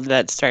people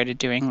that started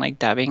doing like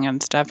dubbing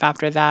and stuff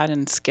after that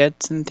and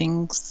skits and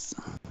things.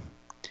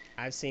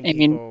 I've seen I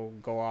mean, people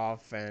go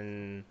off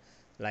and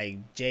like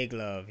Jay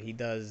Glove, he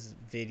does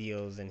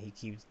videos and he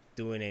keeps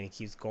doing it, he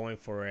keeps going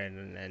for it,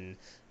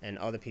 and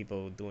other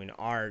people doing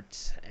art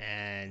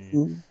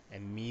mm,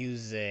 and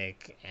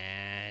music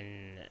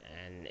and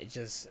it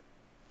just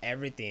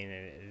everything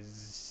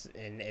is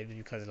and it's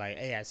because like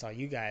hey I saw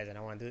you guys and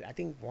I want to do it. I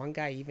think one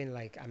guy even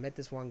like I met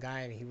this one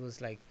guy and he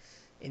was like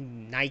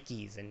in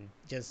Nikes and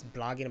just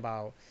blogging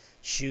about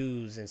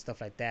shoes and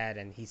stuff like that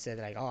and he said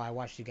like oh I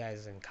watched you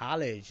guys in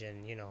college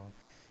and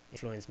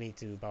influenced me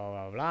to blah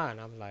blah blah and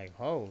I'm like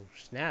oh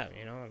snap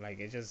like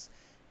it's just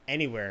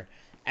anywhere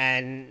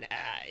and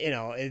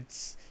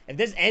it's if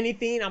there's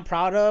anything I'm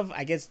proud of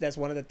I guess that's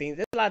one of the things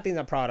there's a lot of things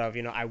I'm proud of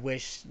I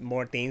wish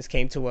more things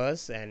came to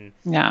us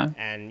yeah.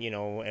 and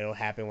it'll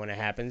happen when it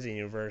happens. The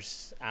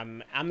universe,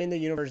 I'm in the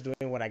universe doing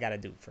what I gotta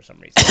do for some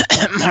reason.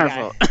 I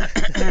Marvel.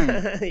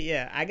 got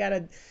yeah, I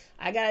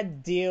gotta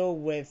deal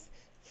with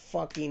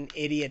fucking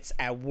idiots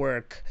at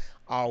work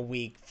all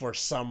week for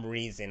some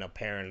reason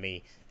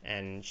apparently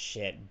and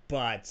shit.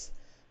 But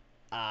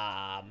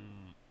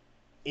um,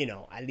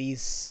 at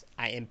least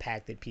I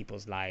impacted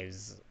people's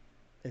lives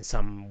in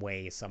some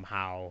way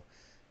somehow,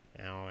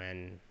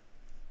 and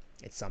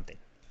it's something.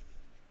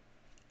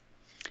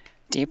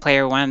 D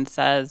Player One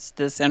says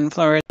this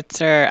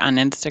influencer on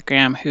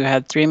Instagram who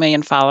had 3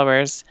 million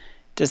followers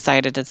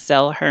decided to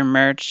sell her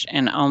merch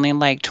and only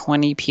like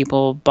 20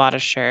 people bought a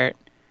shirt.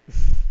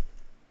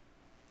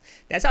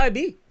 That's how it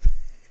be.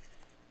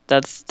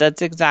 That's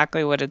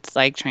exactly what it's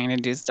like trying to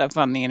do stuff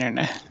on the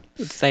internet.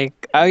 It's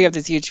like, oh, you have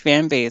this huge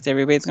fan base.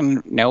 Everybody's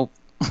gonna nope.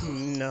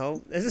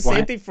 No, it's the same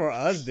What? thing for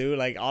us, dude.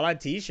 Like all our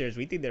T-shirts,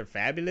 we think they're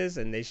fabulous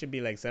and they should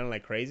be like selling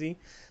like crazy.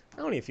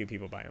 Only a few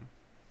people buy them.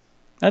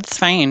 That's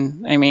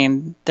fine. I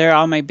mean, they're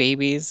all my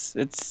babies.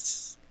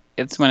 It's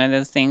one of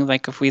those things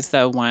like if we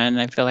sell one,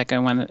 I feel like I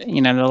won,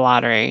 the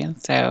lottery.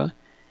 So I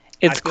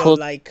it's feel cool.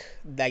 like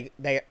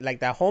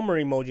that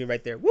Homer emoji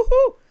right there.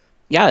 Woohoo!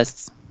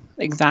 Yes,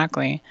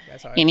 exactly.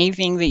 That's how I feel.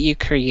 Anything that you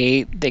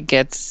create that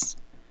gets,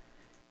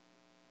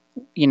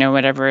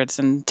 whatever its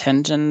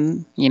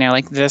intention,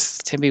 like this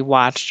to be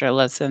watched or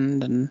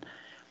listened, and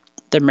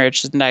the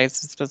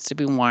merchandise is supposed to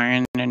be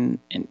worn, and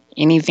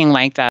anything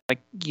like that.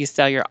 Like you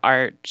sell your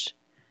art,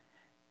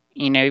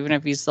 even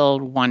if you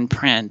sold one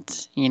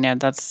print,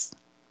 it's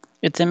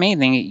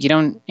amazing. You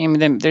don't, I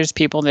mean, there's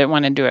people that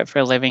want to do it for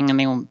a living,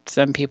 and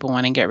some people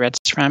want to get rich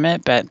from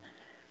it, but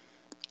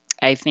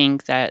I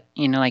think that,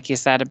 like you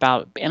said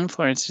about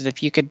influencers,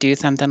 if you could do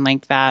something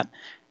like that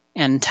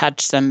and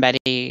touch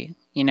somebody,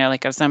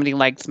 like if somebody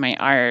likes my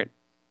art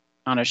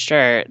on a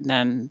shirt,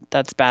 then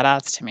that's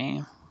badass to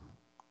me.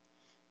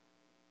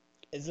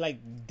 It's like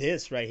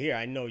this right here.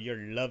 I know you're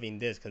loving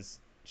this because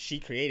she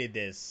created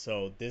this,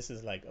 so this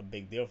is like a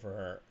big deal for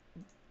her.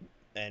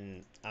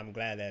 And I'm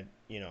glad that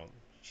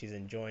she's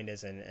enjoying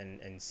this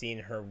and seeing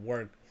her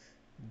work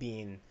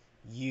being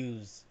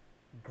used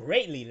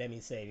greatly. Let me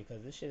say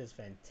because this shit is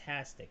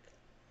fantastic.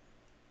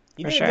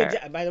 You For did a good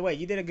sure. job. By the way,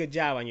 you did a good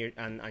job on your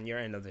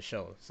end of the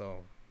show.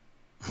 So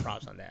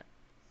props on that.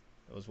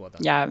 It was well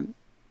done. Yeah.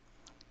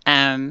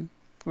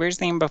 We were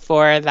saying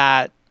before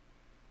that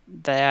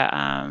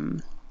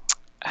the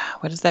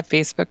what is that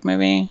Facebook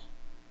movie?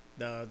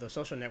 The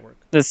social network.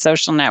 The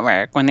Social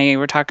Network, when they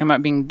were talking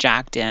about being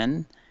jacked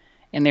in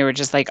and they were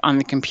just like on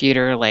the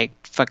computer, like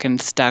fucking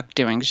stuck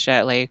doing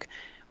shit. Like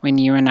when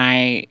you and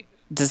I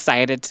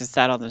decided to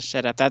set all this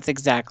shit up, that's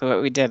exactly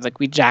what we did. Like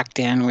we jacked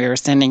in, we were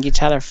sending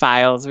each other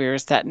files, we were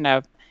setting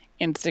up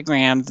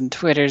Instagrams and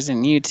Twitters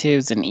and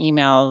YouTubes and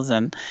emails,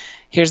 and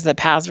here's the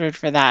password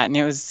for that. And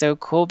it was so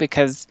cool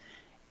because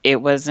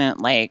it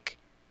wasn't like,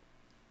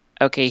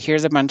 okay,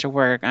 here's a bunch of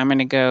work. I'm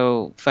gonna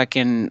go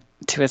fucking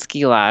to a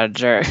ski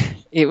lodge, or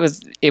it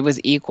was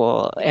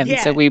equal, and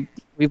so Yeah,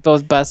 we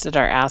both busted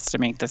our ass to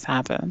make this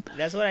happen.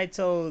 that's what I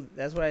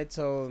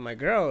told my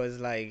girl is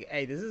like,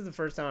 hey, this is the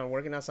first time I'm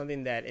working on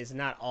something that is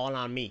not all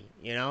on me,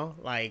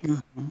 like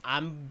Mhm.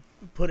 I'm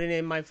putting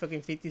in my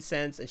fucking 50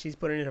 cents and she's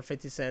putting in her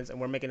 50 cents and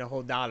we're making a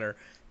whole dollar.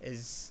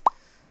 Is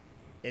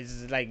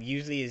like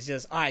usually it's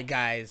just, all right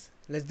guys,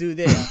 let's do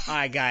this. All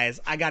right guys,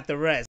 I got the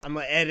rest. I'm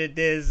gonna edit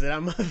this and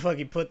I'm gonna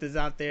fucking put this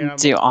out there. I'm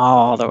Do gonna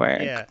all the fucking,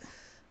 work. yeah,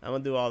 I'm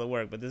gonna do all the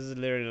work. But this is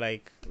literally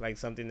like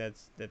something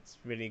that's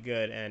really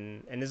good,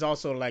 and it's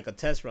also like a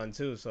test run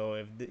too. So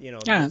if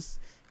Yeah. this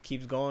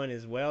keeps going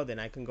as well, then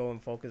I can go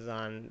and focus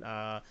on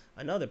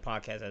another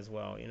podcast as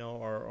well,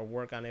 or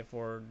work on it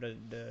for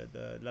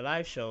the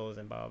live shows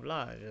and blah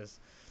blah blah.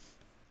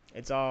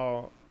 It's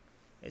all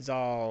it's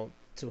all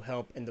to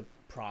help in the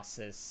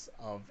process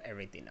of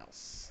everything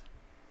else.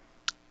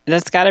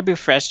 That's got to be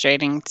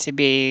frustrating to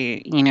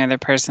be, the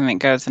person that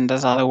goes and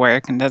does all the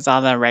work and does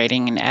all the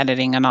writing and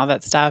editing and all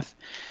that stuff,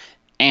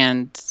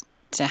 and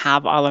to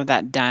have all of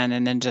that done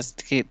and then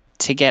just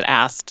to get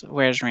asked,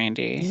 "Where's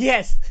Randy?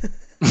 Yes.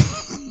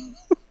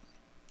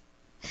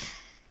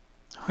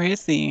 Where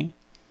is he?"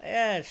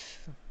 Yes.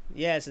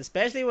 Yes,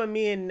 especially when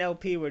me and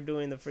LP were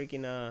doing the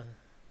freaking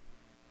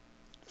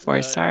Four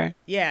the star.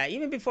 yeah,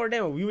 even before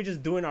then we were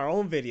just doing our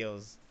own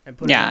videos and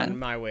putting it Yeah. on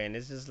my way, and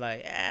it's just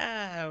like,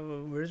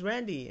 where's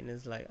Randy? And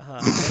it's like,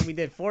 and then we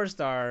did 4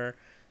 star,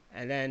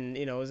 and then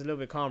it was a little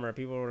bit calmer.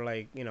 People were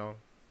like,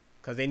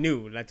 because they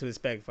knew not to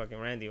expect fucking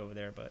Randy over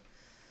there, but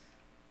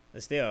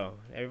still,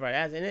 everybody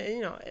asked,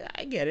 and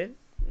I get it.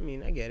 I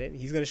mean, I get it.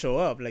 He's gonna show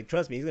up. Like,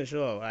 trust me, he's gonna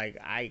show up. Like,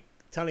 I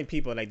telling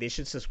people like they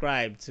should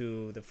subscribe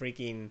to the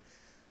freaking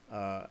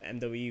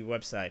MWE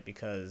website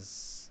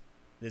because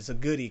there's a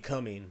goodie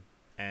coming,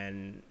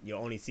 and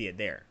you'll only see it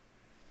there.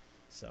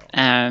 So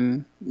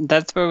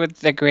That's where with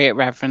the great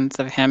reference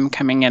of him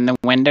coming in the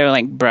window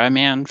like Bruh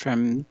Man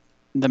from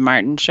the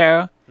Martin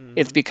show.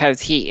 It's hmm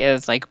because he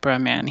is like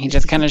Bruh Man. He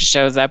just kind of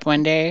shows up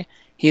one day,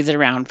 he's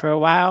around for a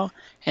while,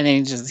 and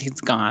then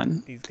he's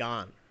gone. he's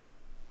gone,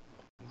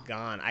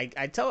 gone.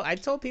 I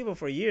told people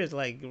for years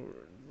like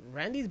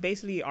Randy's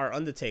basically our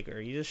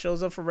Undertaker. He just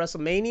shows up for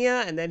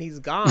WrestleMania and then he's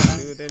gone,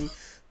 dude. And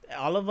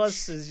all of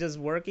us is just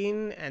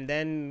working, and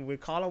then we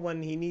call him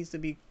when he needs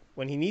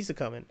to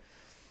come in.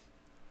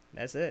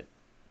 That's it.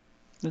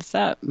 That's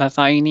that. That's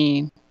all you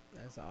need.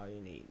 That's all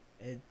you need.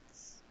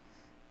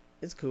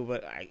 It's cool,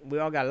 but we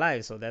all got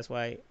lives, so that's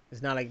why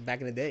it's not like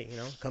back in the day.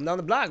 Come down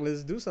the block,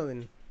 let's do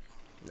something.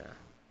 Nah,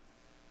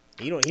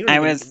 you don't. He don't I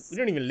even. We was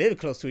don't even live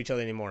close to each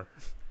other anymore.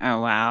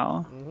 Oh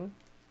wow. hmm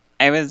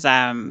I was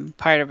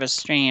part of a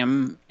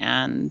stream,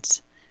 and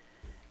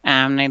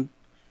I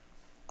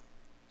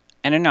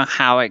don't know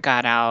how it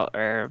got out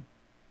or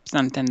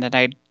something that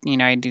I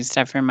do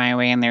stuff for My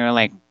Way, and they were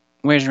like,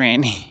 "Where's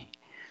Randy?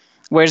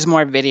 Where's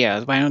more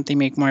videos? Why don't they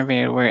make more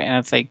videos?" And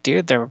it's like,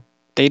 dude,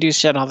 they do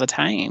shit all the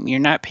time. You're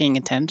not paying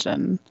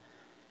attention.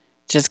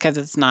 Just because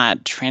it's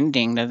not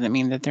trending doesn't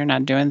mean that they're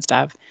not doing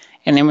stuff.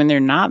 And then when they're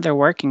not, they're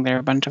working. They're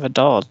a bunch of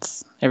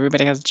adults.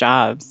 Everybody has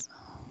jobs.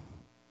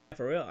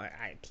 For real, I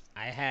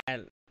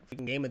had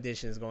freaking game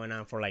editions going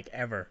on for like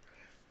ever,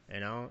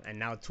 and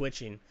now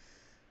twitching,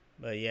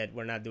 but yet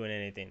we're not doing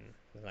anything.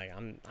 Like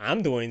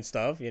I'm doing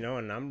stuff,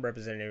 and I'm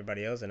representing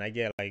everybody else, and I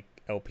get like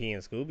LP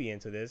and Scooby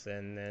into this,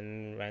 and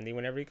then Randy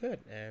whenever he could.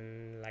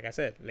 And like I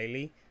said,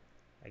 lately,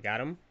 I got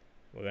him.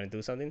 We're gonna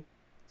do something.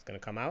 It's gonna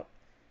come out.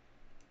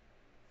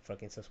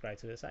 Fucking subscribe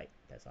to the site.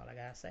 That's all I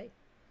gotta say.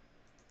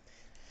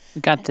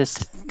 We got this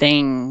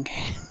thing.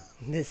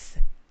 This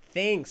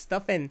thing,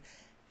 stuff and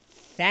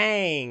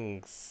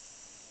thanks.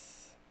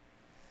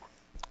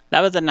 That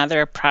was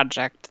another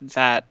project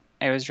that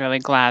I was really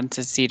glad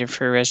to see to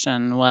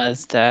fruition,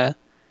 was the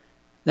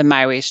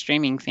My Way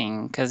streaming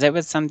thing, because it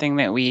was something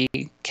that we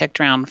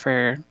kicked around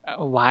for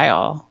a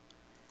while.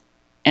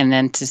 And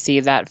then to see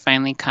that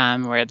finally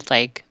come where it's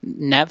like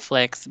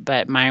Netflix,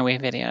 but My Way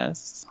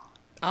videos.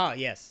 Oh,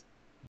 yes.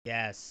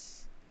 It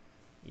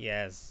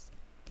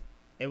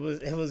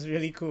was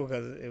really cool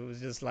because it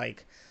was just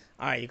like,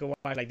 all right, you can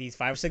watch like these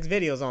 5 or 6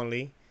 videos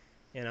only,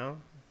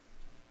 and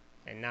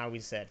now we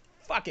said,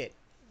 fuck it.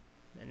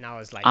 And now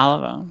it's like, all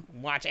of them.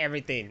 Watch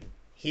everything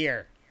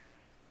here.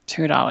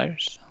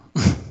 $2.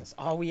 That's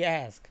all we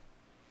ask.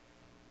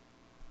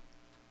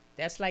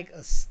 That's like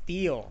a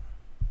steal.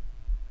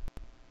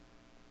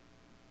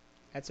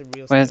 That's a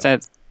real steal. What is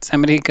that?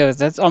 Somebody goes,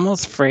 that's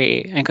almost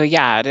free. I go,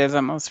 yeah, it is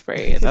almost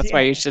free. That's Yeah.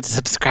 why you should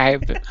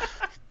subscribe.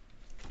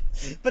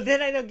 But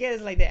then I don't get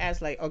it. Like they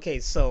ask, like, okay,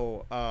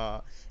 so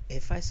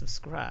if I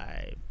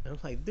subscribe, I'm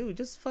like, dude,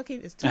 just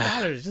fucking, it's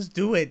 $2. Just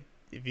do it.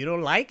 If you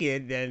don't like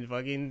it, then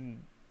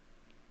fucking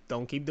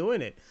don't keep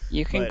doing it.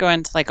 You can go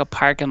into like a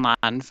parking lot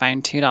and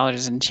find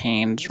 $2 and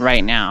change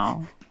right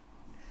now.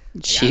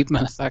 Cheap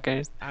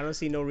motherfuckers. I don't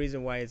see no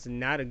reason why it's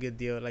not a good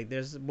deal. Like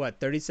there's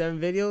 37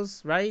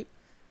 videos, right?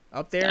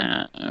 Up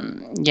there.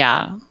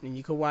 Yeah. And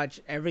you can watch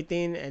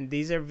everything, and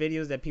these are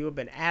videos that people have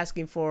been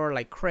asking for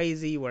like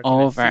crazy. Where can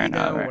Over I see and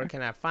them? over. Where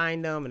can I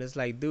find them? And it's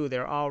like, dude,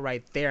 they're all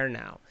right there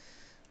now.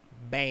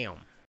 Bam.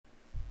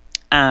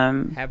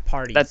 Have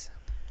parties.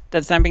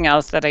 That's something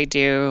else that I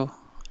do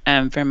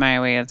for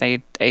My Way, is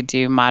I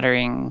do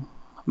moderating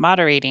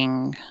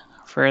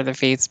for the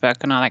Facebook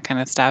and all that kind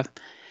of stuff.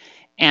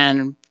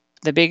 And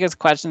the biggest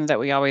questions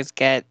that we always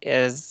get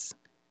is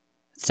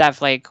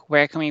stuff like,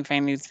 where can we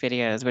find these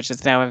videos, which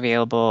is now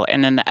available.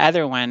 And then the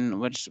other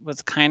one, which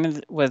was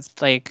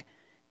like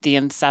the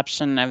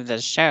inception of the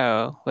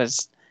show,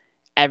 was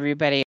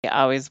everybody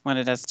always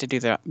wanted us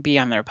to be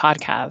on their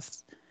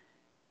podcast.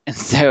 And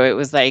so it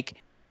was like,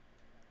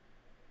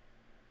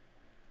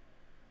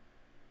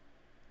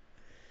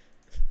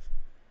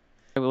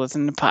 I will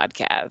listen to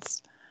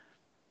podcasts.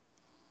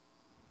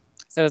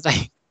 So it's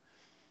like,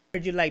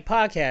 heard you like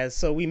podcasts,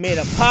 so we made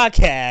a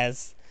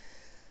podcast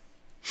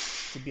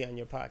to be on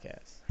your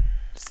podcast.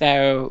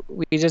 so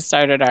we just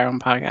started our own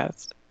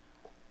podcast.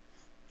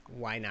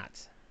 Why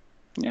not?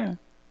 Yeah.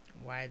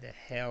 Why the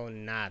hell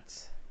not?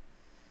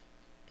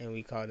 And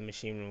we call it the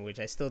Machine Room, which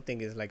I still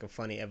think is like a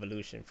funny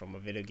evolution from a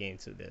video game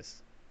to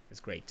this. It's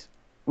great.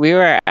 We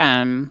were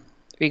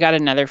we got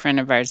another friend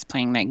of ours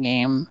playing that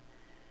game,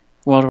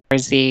 World War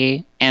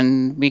Z,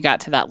 and we got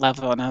to that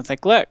level, and I was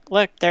like, look,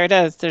 there it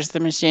is. There's the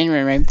Machine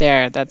Room right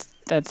there. That's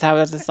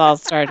how this all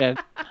started.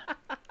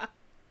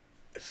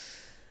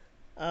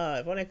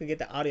 If only I could get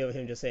the audio of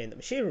him just saying the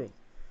Machine Room.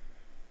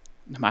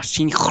 The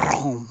Machine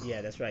Room.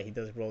 Yeah, that's right. He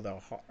does roll the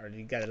hard.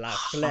 He got a lot of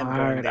phlegm going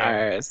Hard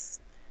there. R's.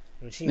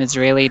 Machine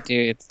Israeli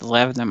dudes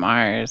love them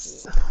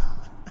R's.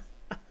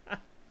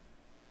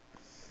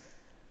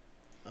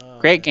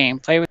 Great game.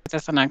 Play with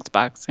this on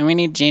Xbox. And we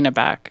need Gina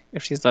back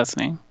if she's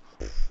listening.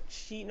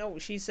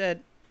 She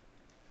said.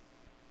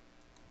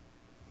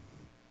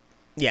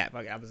 Yeah,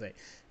 I was like,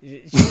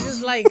 she's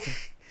just like,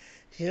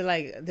 she's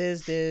like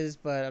this,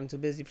 but I'm too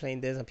busy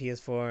playing this on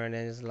PS4, and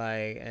then it's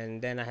like,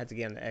 and then I had to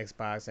get on the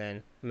Xbox,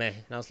 and man,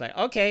 and I was like,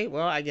 okay,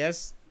 well, I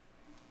guess,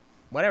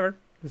 whatever.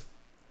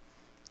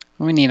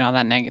 We need all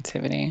that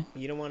negativity.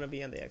 You don't want to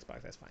be on the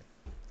Xbox, that's fine.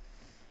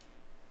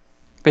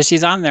 But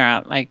she's on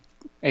there, like,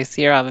 I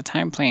see her all the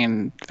time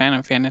playing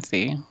Final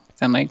Fantasy.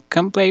 So I'm like,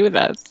 come play with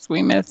us.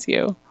 We miss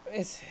you.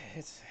 It's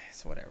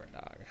whatever,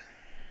 dog.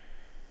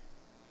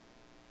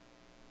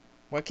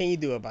 What can you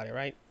do about it,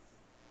 right?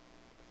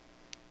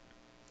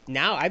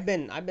 Now I've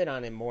been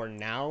on it more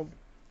now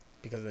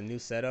because of the new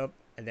setup,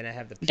 and then I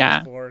have the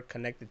PS4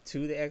 connected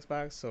to the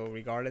Xbox, so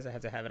regardless, I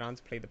have to have it on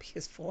to play the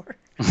PS4.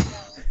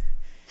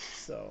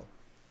 So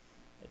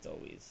it's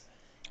always.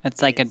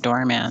 It's like a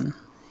doorman.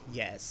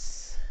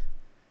 Yes,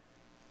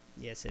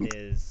 it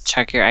is.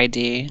 Check your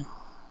ID.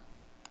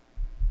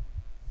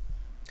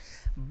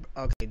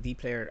 Okay, D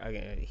player.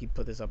 Okay, he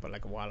put this up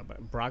like a while ago.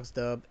 Brock's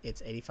dub.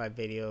 It's 85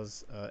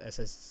 videos.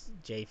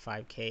 SSJ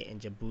 5K and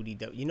Djibouti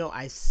dub. You know,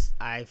 I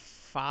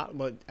fought.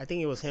 Well, I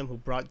think it was him who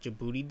brought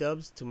Djibouti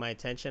dubs to my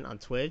attention on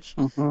Twitch.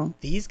 Hmm.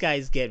 These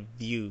guys get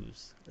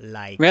views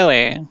like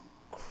Really?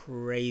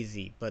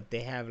 crazy, but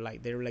they have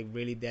like they're like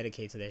really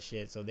dedicated to that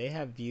shit. So they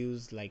have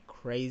views like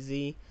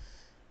crazy.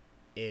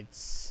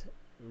 It's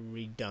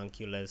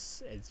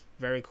redunculous. It's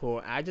very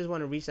cool. I just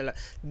want to reach that.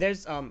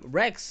 There's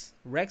Rex.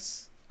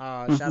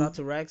 Shout Hmm. out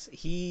to Rex.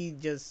 He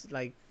just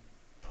like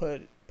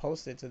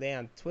posted today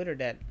on Twitter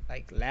that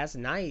like last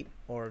night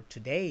or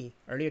today,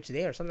 earlier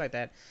today or something like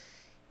that,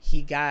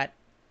 he got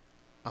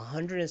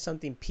 100 and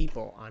something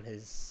people on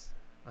his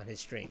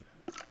stream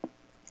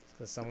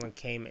because someone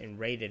came and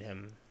raided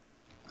him.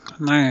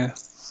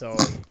 Nice. So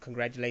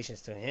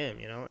congratulations to him,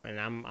 and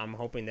I'm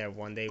hoping that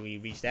one day we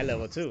reach that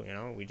level too.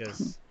 We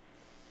just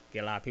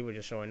get a lot of people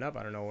just showing up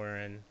out of nowhere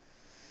and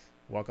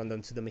welcome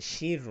them to the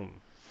machine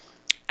room.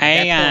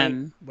 At I that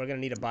point, we're gonna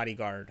need a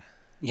bodyguard at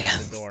the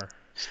yes, door.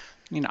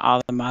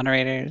 all the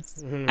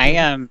moderators.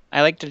 Mm-hmm.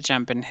 I like to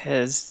jump in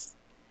his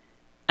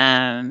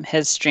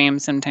stream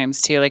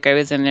sometimes too. Like I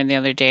was in there the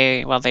other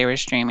day while they were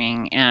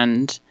streaming,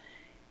 and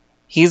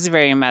he's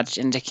very much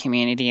into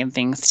community and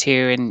things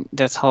too, and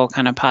this whole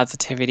kind of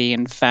positivity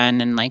and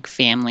fun and like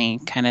family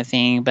kind of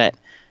thing. But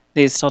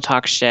they still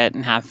talk shit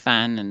and have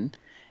fun, and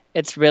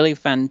it's really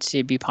fun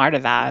to be part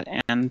of that.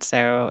 And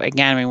so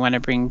again, we want to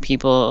bring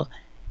people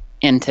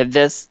into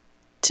this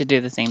to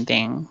do the same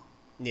thing.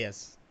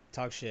 Yes,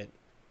 talk shit,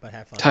 but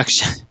have fun. Talk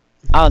shit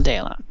all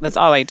day long. That's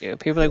all I do.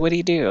 People are like, what do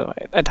you do?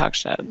 I talk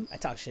shit. I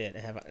talk shit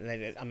and have.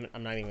 Like, I'm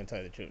not even gonna tell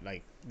you the truth.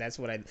 Like that's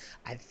what I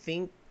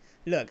think.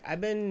 Look, I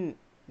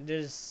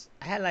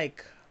had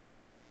like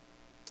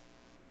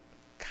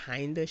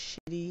kind of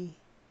shitty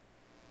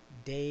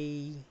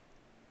day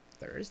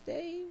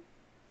Thursday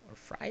or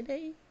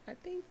Friday, I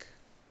think.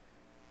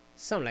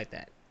 Something like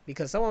that.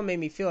 Because someone made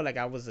me feel like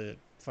I was a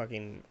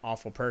fucking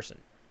awful person.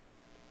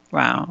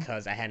 Wow.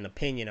 Because I had an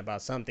opinion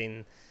about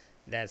something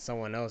that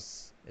someone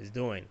else is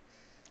doing.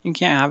 You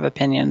can't have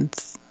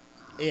opinions.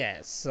 Yeah,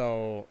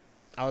 so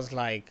I was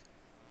like,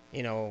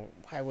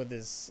 why would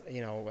this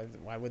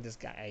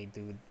guy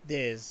do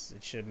this?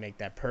 It should make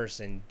that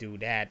person do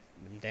that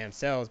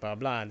themselves, blah,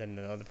 blah. And then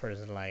the other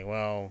person's like,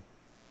 well,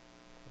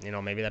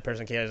 maybe that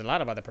person cares a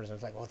lot about that person.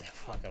 It's like, well,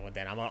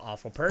 then I'm an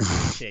awful person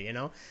and shit,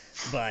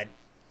 But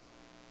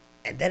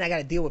and then I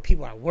gotta deal with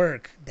people at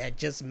work that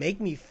just make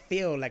me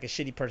feel like a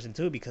shitty person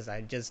too, because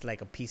I'm just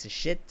like a piece of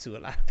shit to a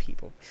lot of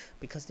people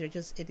because they're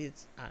just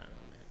idiots. I don't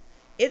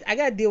know, man. I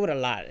gotta deal with a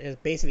lot. Is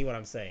basically what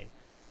I'm saying.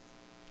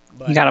 You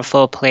But got a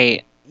full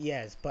plate.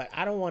 yes, but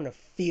I don't want to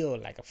feel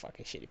like a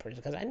fucking shitty person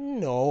because I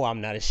know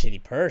I'm not a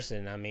shitty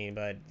person. I mean,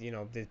 but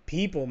the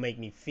people make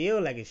me feel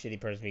like a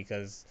shitty person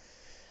because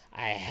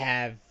I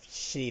have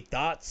shitty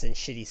thoughts and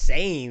shitty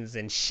sayings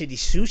and shitty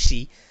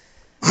sushi.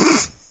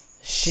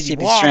 Shitty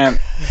Shitty walk, shrimp.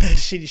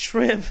 shitty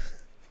shrimp,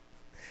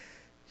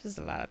 just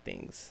a lot of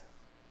things.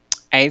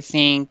 I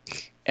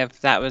think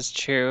if that was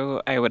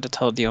true, I would have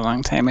told you a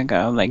long time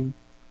ago. Like,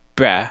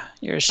 bruh,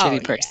 you're a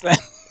shitty person.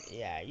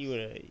 Yeah, you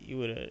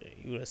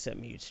would have set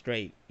me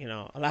straight. A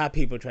lot of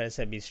people try to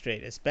set me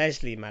straight,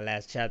 especially in my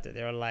last chapter.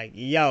 They were like,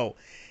 "Yo,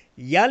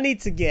 y'all need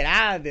to get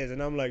out of this,"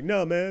 and I'm like,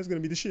 "No, man, it's gonna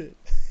be the shit."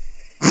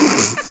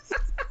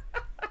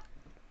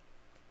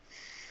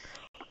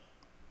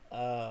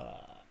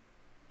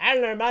 I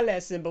learned my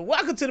lesson, but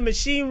welcome to the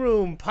Machine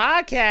Room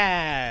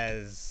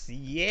Podcast.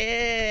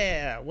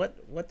 Yeah.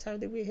 What time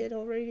did we hit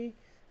already?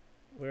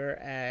 We're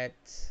at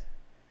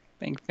I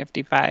think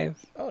 55.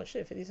 oh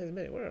shit, 56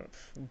 minutes. We're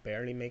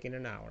barely making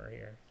an hour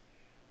here.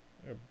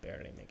 We're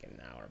barely making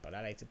an hour, but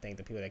I like to thank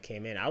the people that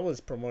came in. I was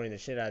promoting the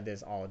shit out of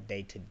this all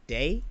day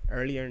today.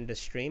 Earlier in the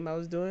stream I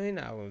was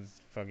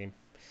fucking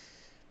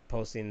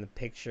posting the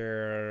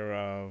picture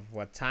of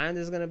what time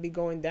this is gonna be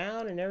going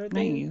down and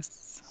everything.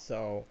 Nice.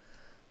 So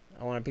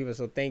I want people.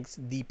 So thanks,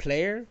 D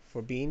Player,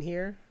 for being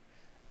here.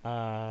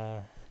 I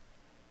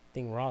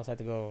think Ross had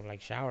to go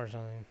like shower or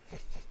something.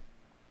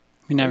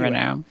 You never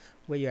know.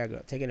 Where you at?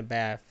 Go taking a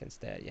bath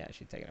instead. Yeah,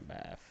 she's taking a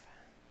bath.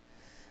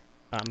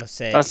 I'm gonna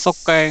say That's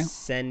okay.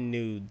 send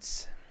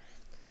nudes.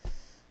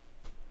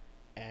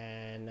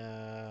 And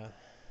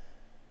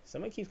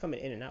somebody keeps coming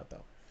in and out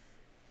though.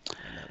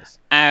 I noticed.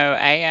 Oh,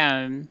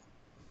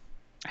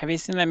 have you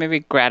seen that movie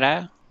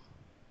Greta?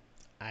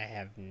 I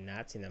have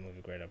not seen that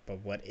movie Greta, but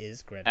what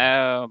is Greta?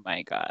 Oh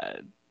my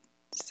god.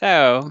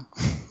 So,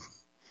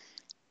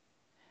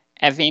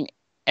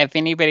 if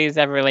anybody's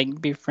ever like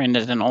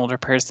befriended an older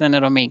person,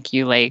 it'll make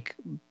you like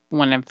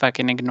want to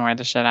fucking ignore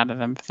the shit out of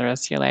them for the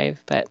rest of your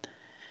life. But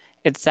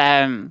it's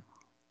a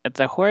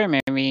horror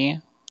movie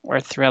or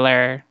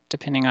thriller,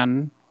 depending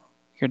on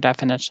your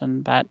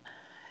definition. But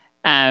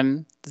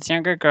this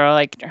younger girl,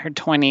 like her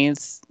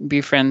 20s,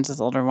 befriends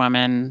this older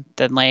woman.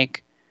 Then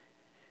like,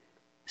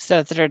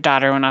 so that her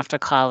daughter went off to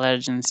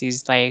college, and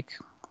she's like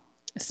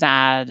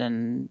sad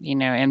and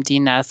empty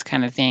nest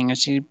kind of thing. And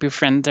she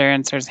befriends her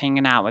and starts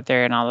hanging out with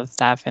her and all this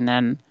stuff. And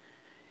then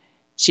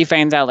she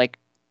finds out like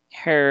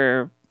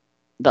her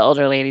the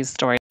older lady's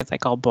story is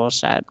like all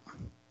bullshit.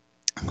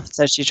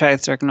 So she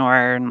tries to ignore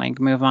her and like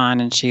move on,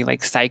 and she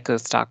like psycho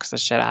stalks the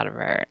shit out of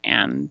her.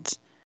 And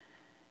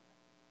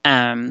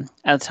I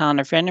was telling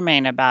a friend of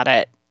mine about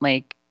it.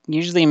 Like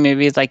usually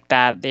movies like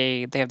that,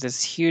 they have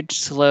this huge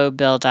slow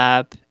build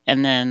up,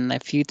 and then a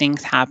few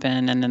things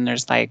happen, and then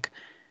there's like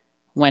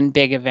one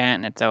big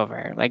event and it's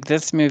over. Like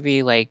this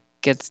movie like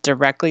gets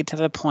directly to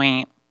the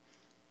point,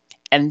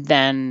 and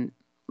then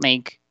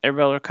like a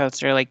roller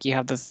coaster, like you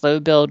have the slow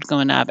build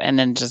going up, and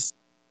then just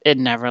it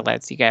never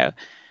lets you go.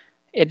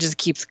 It just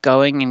keeps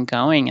going and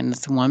going, and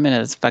this woman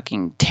is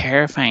fucking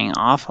terrifying,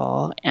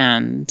 awful,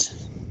 and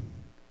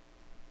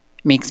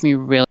makes me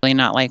really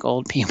not like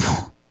old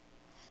people.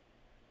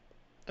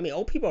 I mean,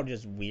 old people are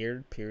just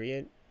weird.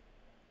 Period.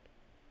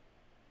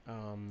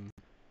 Um,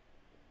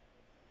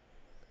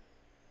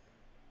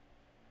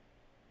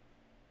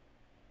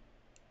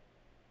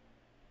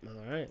 all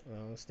right.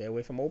 Well, stay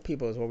away from old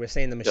people is what we're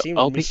saying. The The machine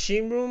room. old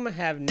Machine room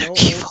have the no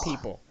people. old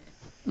people.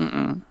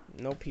 Mm-mm.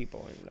 No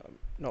people and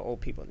no old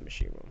people in the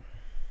machine room.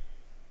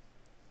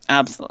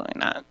 Absolutely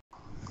not.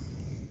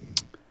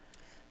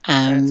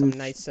 Phantom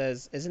Knight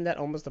says, "Isn't that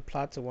almost the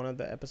plot to one of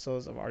the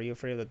episodes of Are You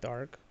Afraid of the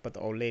Dark? But the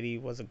old lady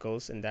was a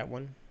ghost in that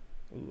one."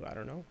 Ooh, I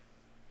don't know.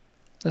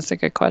 That's a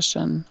good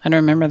question. I don't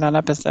remember that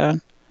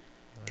episode.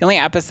 The only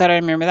episode I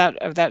remember that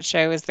of that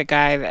show is the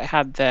guy that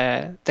had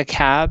the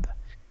cab.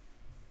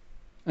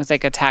 It was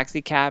like a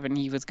taxi cab, and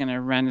he was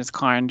gonna run his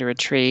car into a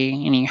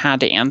tree, and he had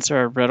to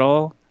answer a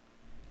riddle,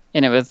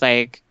 and it was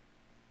like,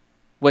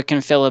 what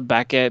can fill a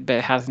bucket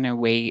but has no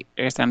weight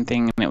or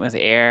something, and it was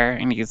air,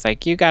 and he's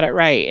like, you got it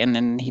right, and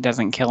then he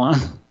doesn't kill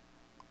him.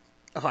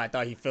 Oh, I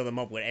thought he filled them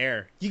up with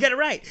air. You got it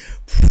right.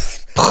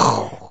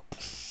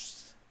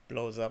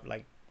 Blows up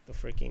like the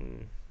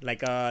freaking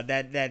like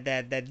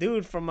that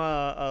dude from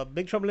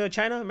Big Trouble in Little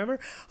China. Remember?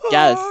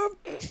 Yes.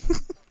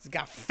 He's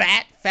got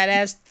fat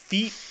ass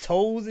feet,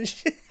 toes, and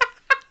shit.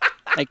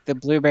 Like the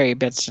blueberry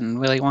bitch in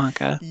Willy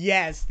Wonka.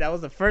 Yes, that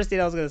was the first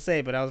thing I was gonna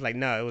say, but I was like,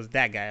 no, it was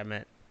that guy I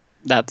meant.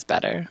 That's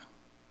better.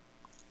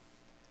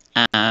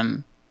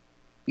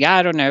 Yeah,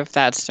 I don't know if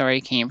that story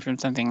came from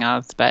something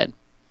else, but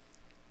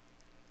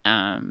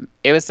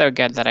it was so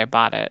good that I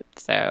bought it.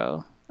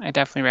 So I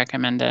definitely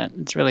recommend it.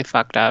 It's really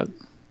fucked up.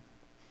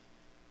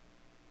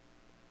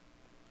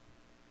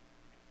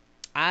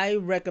 I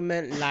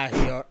recommend La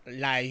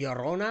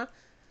Llorona.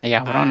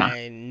 Yeah, Rona.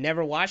 I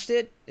never watched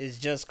it. It's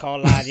just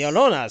called La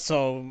Llorona,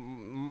 so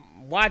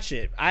watch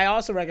it. I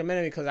also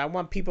recommend it because I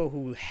want people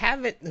who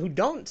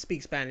don't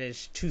speak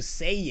Spanish to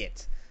say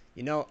it.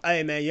 You know,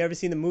 hey man, you ever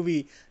seen the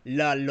movie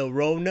La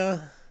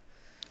Llorona?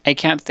 I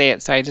can't say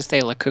it, so I just say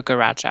La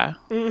Cucaracha.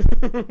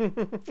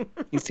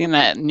 You seen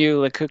that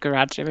new La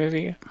Cucaracha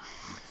movie?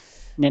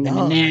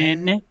 No,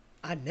 man.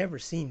 I've never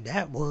seen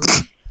that one.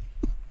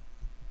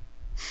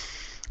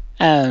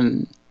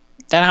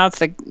 That has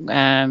the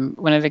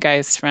one of the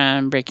guys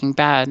from Breaking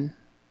Bad,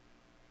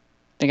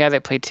 the guy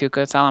that played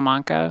Tuco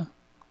Salamanca.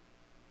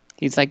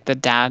 He's like the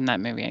dad in that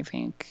movie, I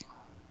think.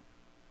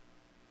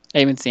 I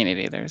haven't seen it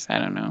either, so I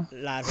don't know.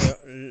 La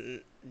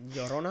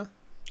Llorona?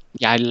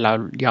 Yeah, La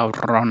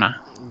Llorona.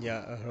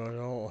 Yeah,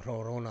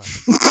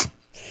 Llorona.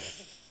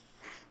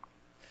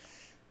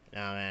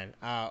 Nah, man.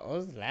 What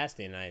was the last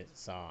thing I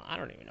saw? I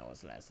don't even know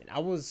what's the last thing. I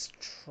was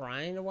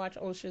trying to watch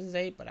Ocean's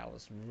 8, but I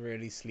was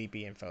really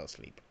sleepy and fell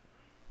asleep.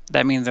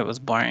 That means it was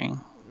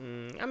boring.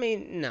 I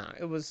mean, no,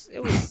 it was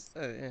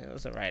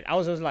alright. I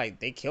was just like,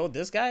 they killed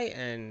this guy,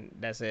 and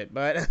that's it.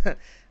 But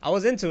I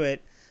was into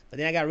it, but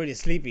then I got really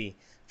sleepy.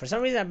 For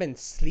some reason, I've been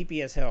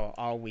sleepy as hell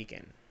all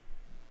weekend.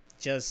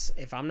 Just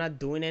if I'm not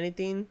doing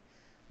anything,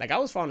 like I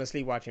was falling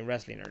asleep watching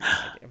wrestling earlier.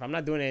 Like, if I'm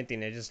not doing anything,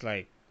 they're just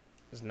like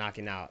just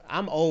knocking out.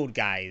 I'm old,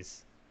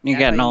 guys. You're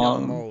That's how getting you know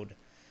old. I'm old.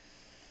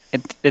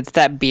 It's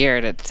that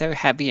beard. It's so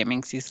heavy it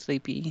makes you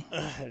sleepy.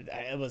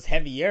 It was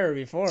heavier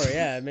before,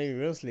 yeah. It made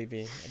me real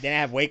sleepy. Then I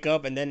have wake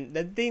up, and then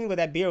the thing with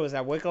that beer was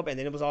I wake up, and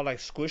then it was all like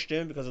squished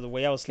in because of the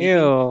way I was sleeping.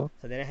 Ew.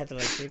 So then I had to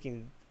like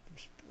freaking.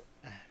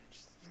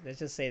 Let's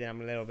just say that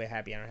I'm a little bit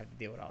happy. I don't have to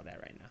deal with all that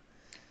right now.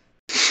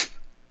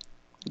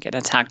 Get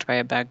attacked by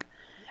a bug.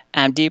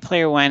 D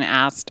Player One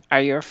asked, "Are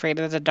you afraid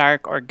of the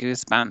dark or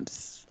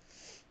Goosebumps?"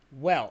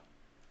 Well,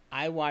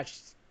 I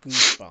watched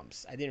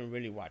Goosebumps. I didn't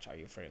really watch Are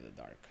You Afraid of the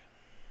Dark?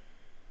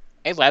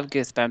 I love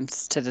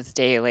Goosebumps to this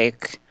day.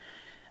 Like,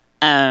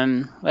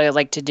 what I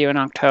like to do in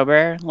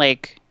October,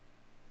 like,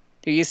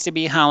 there used to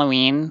be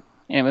Halloween,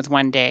 and it was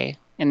one day,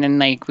 and then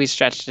like we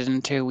stretched it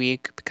into a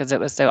week because it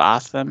was so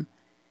awesome.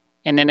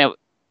 And then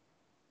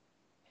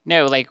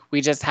no, like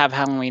we just have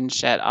Halloween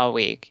shit all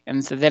week,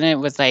 and so then it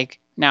was like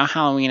now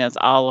Halloween is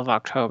all of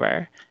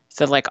October.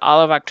 So like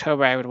all of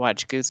October, I would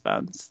watch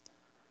Goosebumps.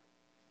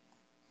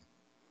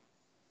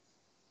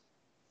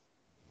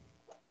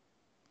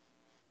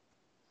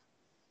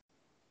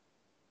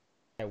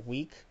 That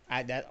week,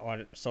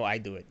 so I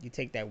do it. You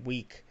take that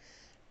week,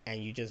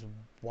 and you just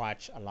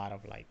watch a lot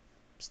of like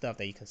stuff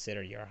that you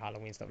consider your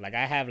Halloween stuff. Like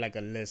I have like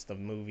a list of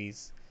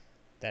movies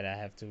that I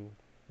have to.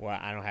 Well,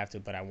 I don't have to,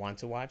 but I want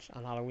to watch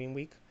on Halloween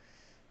week.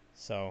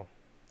 So,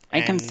 I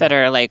and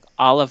consider like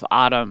all of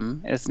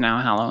autumn is now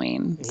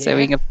Halloween. So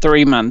we yeah, get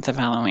 3 months of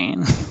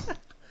Halloween.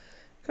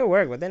 could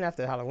work. But then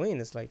after Halloween,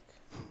 it's like,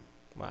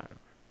 wow.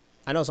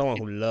 I know someone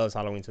who loves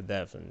Halloween to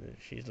death, and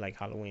she's like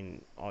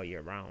Halloween all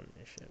year round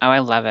and shit. Oh, I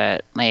love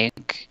it.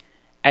 Like,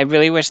 I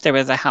really wish there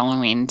was a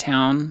Halloween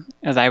town,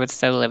 as I would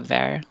so live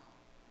there.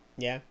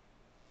 Yeah,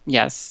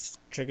 Yes.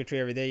 trick or treat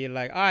every day. You're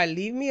like, all right,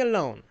 leave me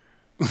alone.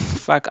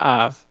 Fuck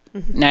off.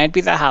 No, I'd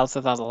be the house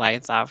with all the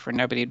lights off where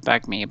nobody'd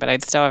bug me, but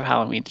I'd still have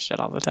Halloween shit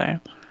all the time.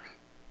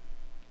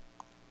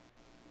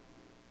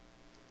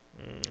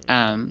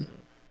 Um,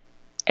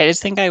 I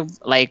just think I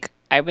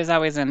was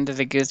always into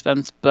the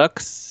Goosebumps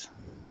books,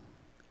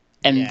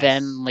 and Yes.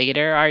 then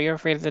later Are You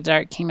Afraid of the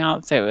Dark came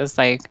out, so it was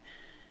like,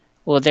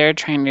 well, they're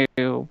trying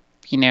to,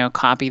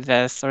 copy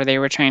this, or they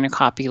were trying to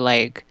copy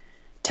like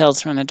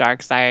Tales from the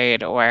Dark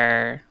Side,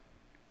 or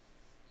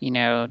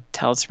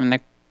Tales from the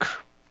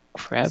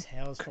Crypt,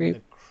 Tales from Creep,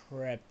 the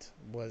Crypt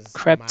was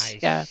Crypt, my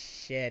yeah.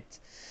 shit,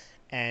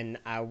 and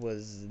I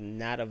was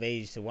not of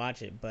age to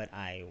watch it, but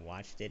I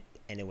watched it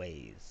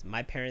anyways.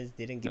 My parents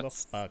didn't give a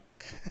That's, fuck.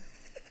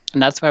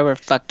 and that's why we're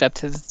fucked up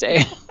to this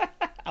day.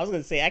 I was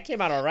gonna say I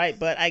came out all right,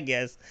 but I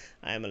guess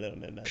I am a little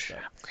bit messed up.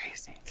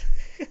 Crazy.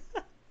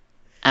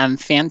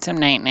 Phantom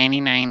Knight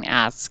 99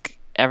 asks,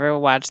 ever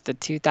watched the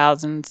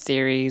 2000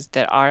 series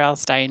that R.L.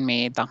 Stein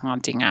made, The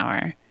Haunting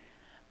Hour?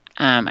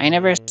 I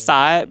never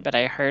saw it, but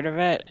I heard of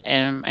it,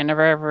 and I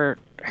never ever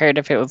heard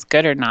if it was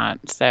good or not,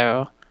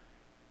 so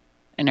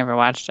I never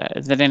watched it.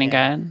 Is it any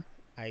Yeah, good?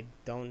 I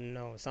don't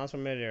know. It sounds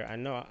familiar. I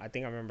know. I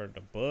think I remember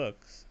the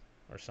books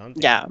or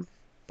something, Yeah,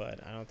 but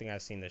I don't think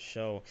I've seen the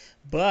show.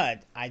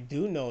 But I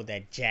do know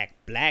that Jack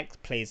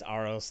Black plays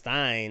R.L.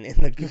 Stein in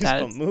the he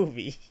Goosebump does.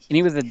 movie. And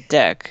he was a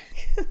dick.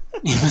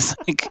 He was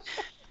like,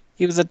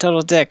 he was a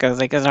total dick. I was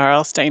like, is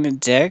R.L. Stein a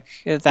dick?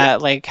 Is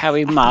that like how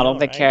we I know, modeled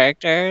the right?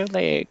 character?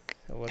 Like,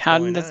 What's how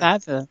going does on?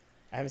 that happen?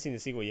 I haven't seen the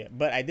sequel yet,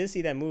 but I did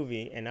see that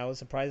movie, and I was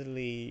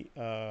surprisingly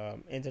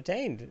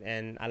entertained.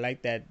 And I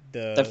like that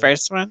The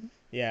first one?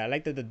 I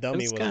like that the It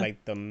dummy was was good.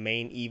 like the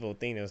main evil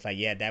thing. It was like,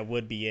 yeah, that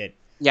would be it.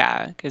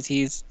 Yeah, because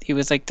he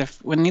was like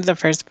wasn't he the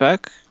first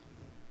book?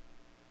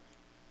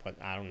 But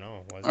I don't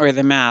know, was Or he?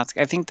 The Mask?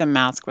 I think The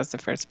Mask was the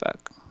first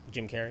book.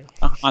 Jim Carrey?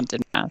 A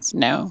haunted mask.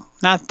 No,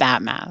 not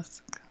that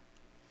mask.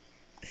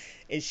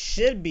 It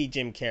should be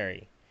Jim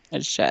Carrey.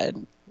 It should.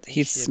 It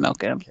He's should be Jim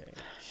smoking. Carrey.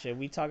 Should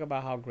we talk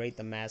about how great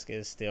The Mask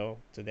is still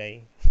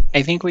today?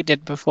 I think we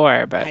did before,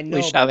 I but we know,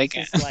 but shall it's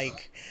again. just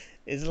like,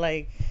 it's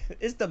like,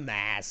 it's The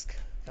Mask.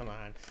 Come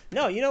on.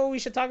 No, you know what we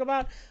should talk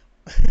about?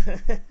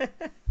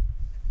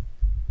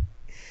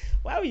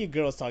 Why were you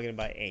girls talking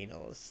about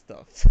anal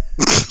stuff?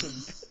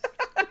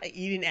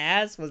 Eating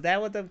ass? Was that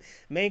what the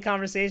main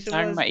conversation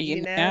Talking was? about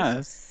Eating eating ass?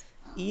 ass.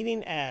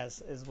 Eating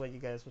ass is what you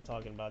guys were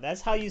talking about.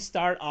 That's how you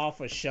start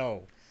off a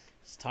show.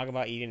 Just talk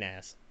about eating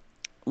ass.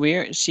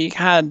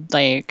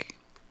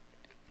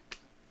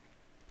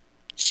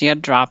 She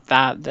had dropped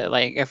that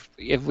like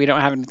if we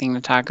don't have anything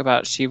to talk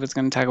about, she was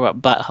going to talk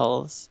about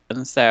buttholes.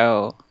 And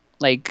so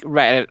like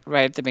right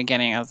at the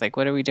beginning, I was like,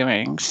 "What are we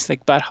doing?" She's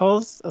like,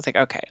 "Buttholes." I was like,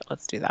 "Okay,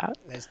 let's do that."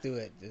 Let's do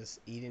it. Just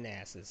eating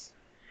asses.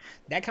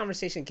 That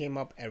conversation came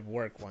up at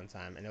work one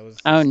time, and it was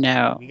Oh just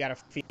no. we got a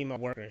female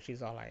worker, and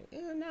she's all like,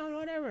 "Yeah, no,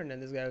 whatever." And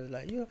then this guy was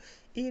like, "You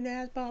eating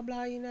ass, blah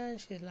blah, eating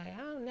ass." She's like, "I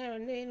don't never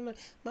need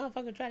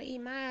motherfucker try to eat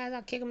my ass.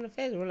 I'll kick him in the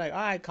face." We're like, "All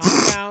right, calm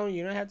down.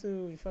 You don't have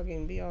to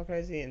fucking be all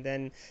crazy." And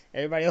then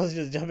everybody else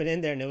just jumping in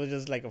there, and it was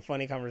just like a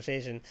funny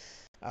conversation.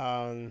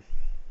 Um,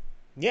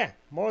 yeah.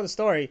 More of the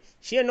story.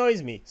 She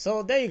annoys me.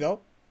 So there you go.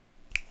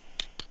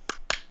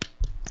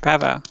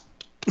 Bravo.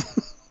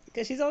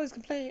 Because she's always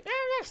complaining.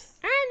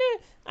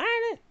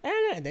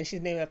 And then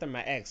she's named after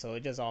my ex, so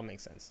it just all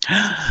makes sense.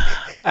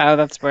 Oh,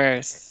 that's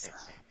worse.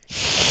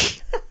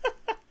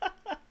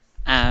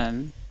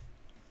 Um,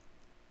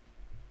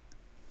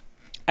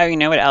 oh, you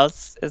know what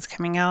else is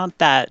coming out?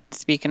 That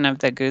speaking of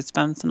the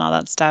Goosebumps and all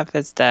that stuff,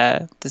 is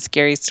the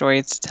Scary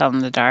Stories to Tell in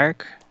the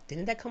Dark.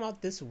 Didn't that come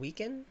out this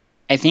weekend?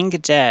 I think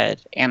it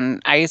did,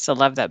 and I used to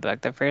love that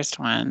book, the first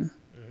one.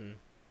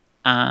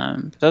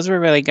 Those were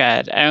really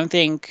good. I don't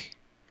think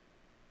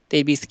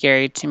they'd be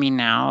scary to me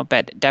now,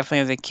 but definitely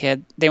as a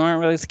kid, they weren't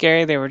really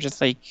scary. They were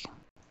just like,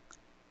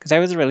 because I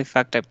was a really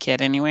fucked up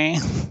kid anyway.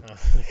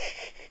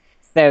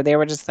 So they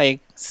were just like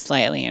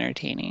slightly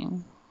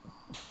entertaining.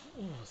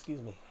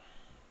 Excuse me.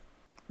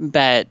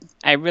 But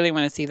I really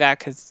want to see that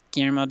because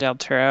Guillermo del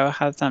Toro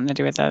has something to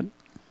do with it.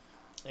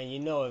 And you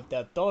know, if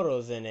Del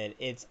Toro's in it,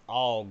 it's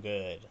all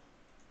good.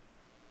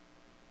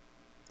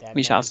 That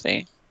We shall man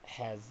see.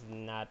 has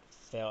not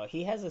failed.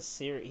 He has a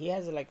series. He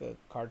has like a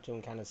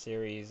cartoon kind of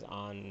series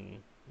on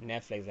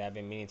Netflix that I've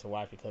been meaning to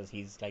watch because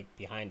he's like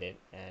behind it,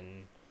 and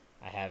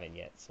I haven't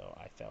yet. So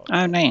I felt Oh,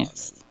 bad about it.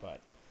 nice. But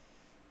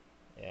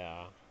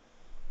yeah,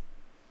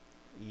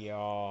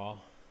 y'all.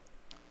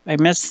 I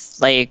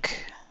miss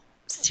like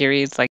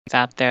series like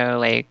that though.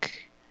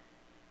 Like,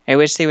 I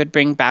wish they would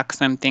bring back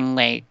something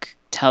like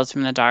Tales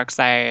from the Dark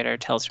Side or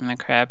Tales from the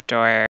Crypt,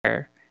 or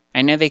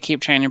I know they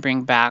keep trying to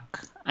bring back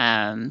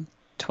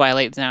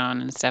Twilight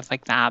Zone and stuff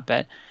like that,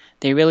 but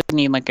they really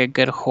need like a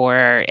good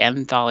horror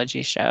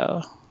anthology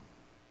show.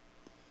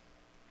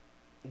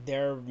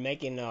 They're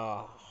making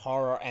a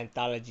horror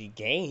anthology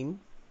game.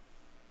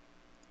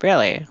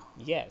 Really?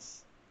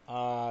 Yes.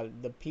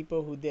 The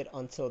people who did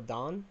Until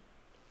Dawn.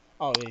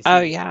 Oh, you Oh,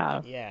 see,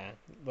 yeah. yeah,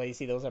 but you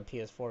see, those are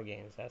PS4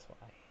 games. That's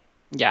why.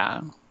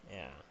 Yeah.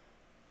 Yeah,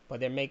 but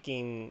they're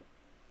making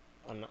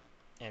an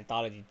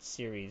anthology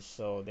series,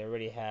 so they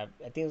already have.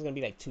 I think it's gonna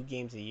be like 2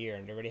 games a year,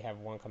 and they already have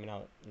one coming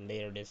out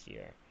later this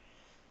year.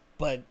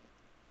 But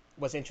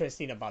what's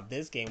interesting about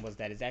this game was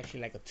that it's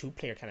actually like a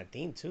two-player kind of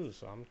theme too.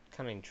 So I'm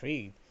kind of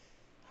intrigued.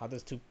 How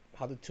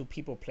do two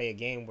people play a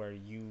game where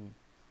you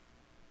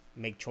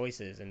make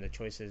choices and the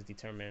choices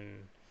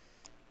determine?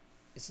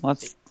 It's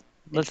Let's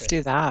do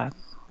interesting. that.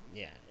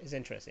 Yeah, it's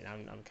interesting.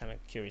 I'm kind of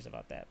curious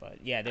about that. But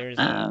yeah, there's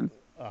Um,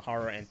 a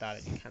horror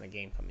anthology kind of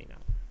game coming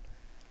out.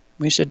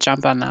 we should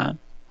jump on that.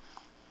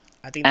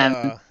 I think And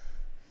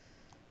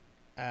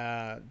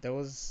there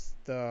was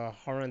the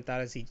horror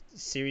anthology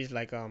series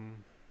like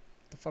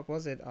the fuck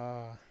was it?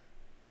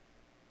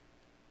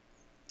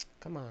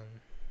 Come on,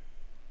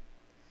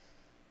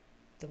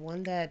 the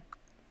one that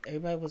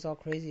everybody was all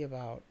crazy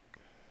about,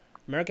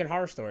 American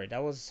Horror Story.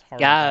 That was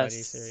horror anthology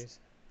yes, series.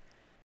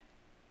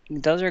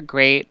 those are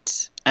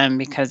great.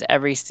 Because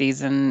every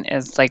season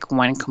is like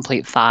one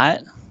complete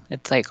thought.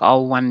 It's like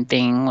all one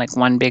thing, like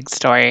one big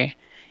story,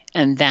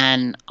 and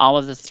then all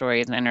of the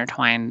stories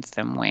intertwine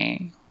some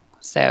way.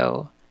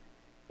 So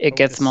it But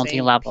with the gets same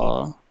multi-level.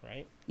 people,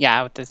 right?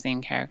 Yeah, with the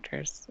same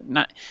characters.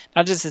 Not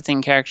just the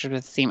same characters,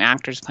 but the same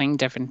actors playing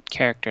different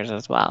characters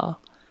as well.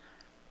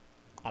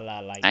 A la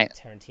like I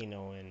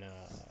Tarantino and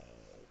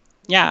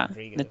yeah,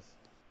 Rodriguez.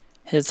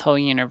 his whole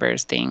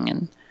universe thing,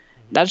 and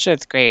Hmm. that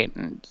show's great.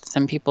 And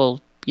some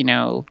people,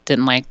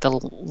 didn't like the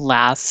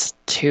last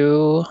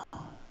two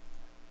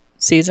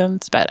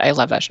seasons, but I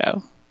love that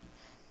show.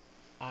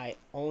 I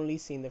only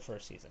seen the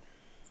first season.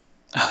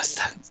 Oh,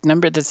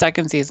 number the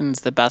second season is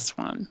the best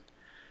one.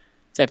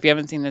 So if you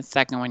haven't seen the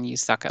second one, you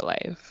suck at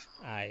life.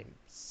 I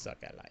suck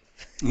at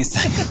life. You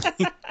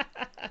suck.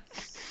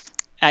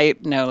 I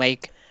know,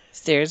 like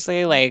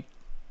seriously, like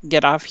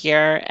get off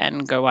here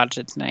and go watch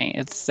it tonight.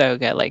 It's so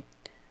good. Like,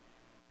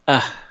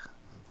 ugh,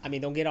 I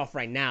mean, don't get off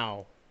right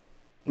now.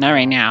 not Get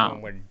right off when now,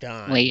 we're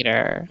done.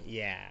 later,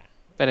 Yeah,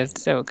 but and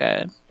it's so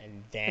good.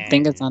 and I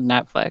think it's then on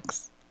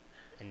Netflix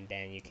and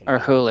then you can or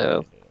do what you Hulu.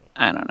 gotta do.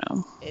 I don't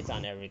know. It's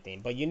on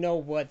everything. But you know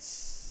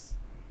what's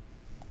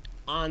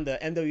on the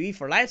MWE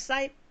for Life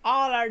site?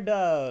 All our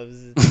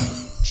doves.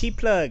 Cheap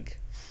plug.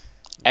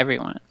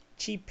 Everyone.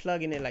 Cheap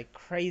plugging it like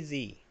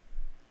crazy.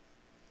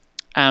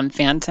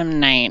 Phantom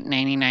Knight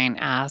 99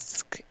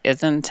 asks,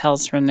 isn't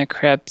Tales from the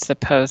Crypt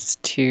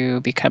supposed to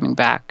be coming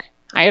back?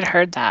 I had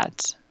heard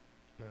that,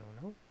 I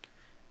don't know.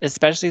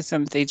 especially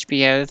since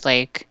HBO's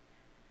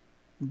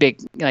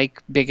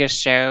biggest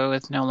show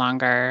is no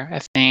longer a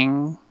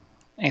thing.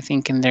 I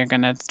think, and they're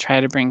gonna try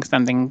to bring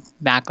something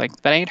back.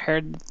 But I'd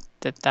heard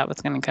that that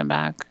was gonna come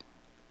back.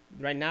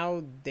 Right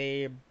now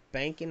they're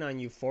banking on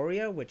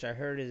Euphoria, which I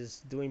heard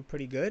is doing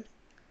pretty good.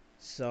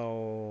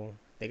 So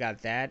they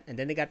got that, and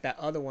then they got that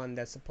other one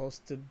that's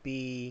supposed to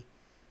be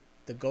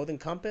the Golden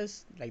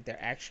Compass. Like they're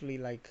actually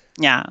like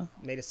Yeah.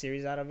 made a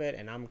series out of it,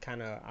 and I'm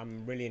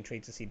really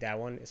intrigued to see that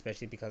one,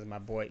 especially because my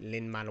boy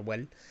Lin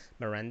Manuel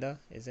Miranda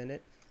is in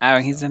it. Oh,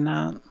 he's So in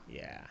that.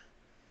 yeah,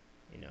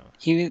 you know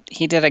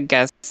He did a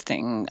guest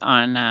thing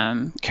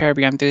on Curb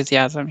Your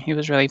Enthusiasm. He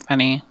was really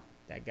funny.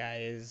 that guy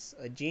is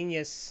a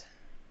genius,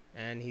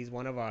 and he's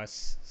one of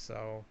us.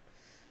 So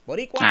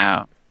Boricua.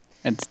 Oh,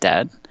 it's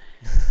dead.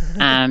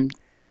 Um,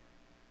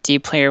 D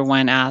Player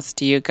One asked,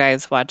 "Do you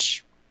guys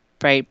watch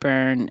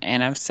Brightburn?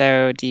 And if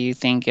so, do you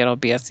think it'll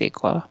be a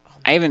sequel?" Oh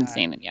I my haven't god,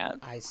 seen it yet.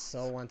 I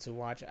so want to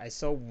watch it. I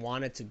so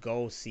wanted to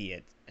go see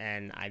it,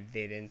 and I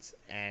didn't.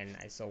 And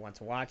I so want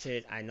to watch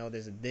it. I know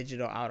there's a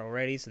digital out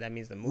already, so that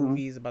means the Mhm.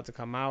 movie is about to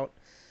come out.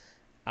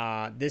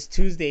 This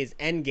Tuesday is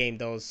Endgame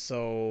though,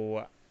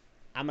 so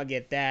I'm gonna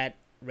get that.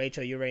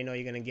 Rachel, you already know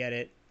you're gonna get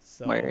it.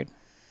 So, Word.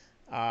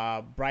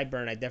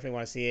 Brightburn, I definitely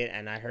want to see it,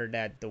 and I heard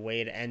that the way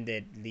it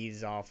ended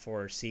leads off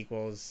for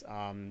sequels.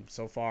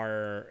 So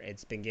far,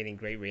 it's been getting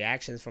great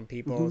reactions from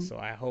people, Hmm. so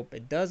I hope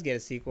it does get a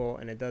sequel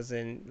and it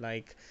doesn't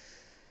like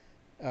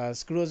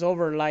screw us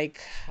over like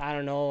I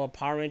don't know, a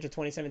Power Ranger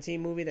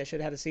 2017 movie that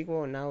should have had a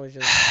sequel and now it's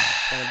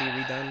just gonna be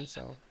redone.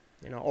 So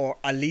or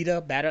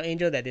Alita Battle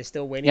Angel that they're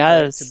still waiting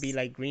for it to be Yes,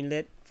 like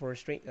greenlit for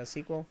a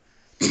sequel.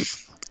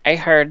 I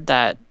heard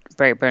that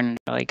Brightburn is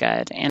really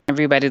good, and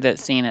everybody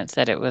that's seen it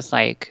said it was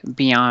like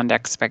beyond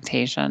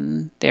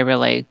expectation. They were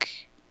like,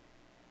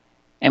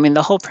 I mean,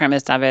 the whole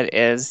premise of it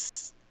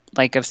is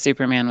like if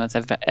Superman was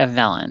a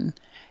villain,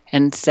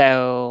 and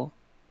so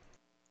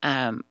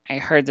I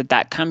heard that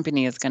that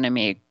company is going to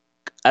make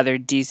other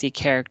DC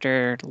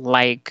character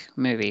like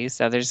movies.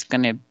 So there's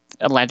going to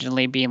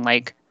allegedly be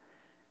like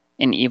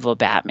an evil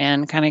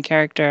Batman kind of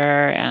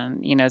character,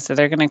 and so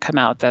they're going to come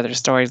out with other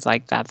stories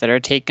like that that are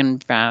taken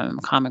from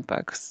comic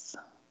books.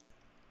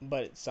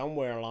 but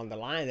somewhere along the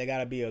line, there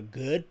gotta be a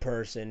good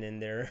person in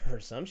there or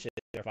some shit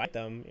to fight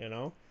them.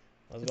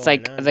 What's It's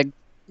going like on?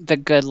 the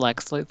good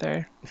Lex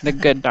Luthor, the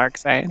good dark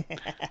side.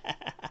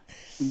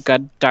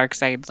 Good dark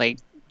side like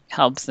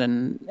helps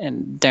and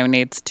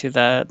donates to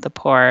the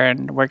poor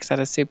and works at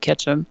a soup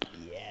kitchen.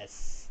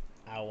 Yes,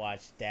 I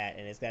watched that,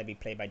 and it's gotta be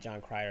played by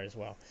John Cryer as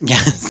well.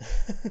 Yes.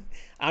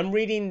 I'm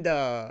reading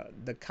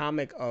the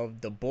comic of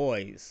The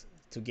Boys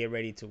to get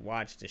ready to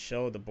watch the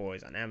show The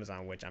Boys on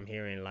Amazon, which I'm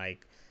hearing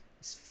like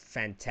it's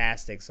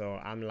fantastic. So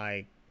I'm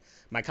like,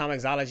 my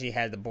Comixology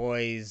has The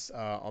Boys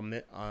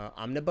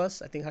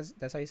Omnibus. I think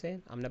that's how you say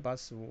it.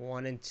 Omnibus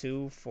 1 and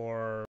 2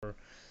 for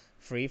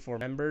free for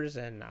members,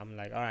 and I'm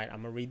like, all right, I'm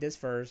gonna read this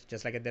first,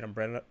 just like I did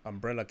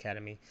Umbrella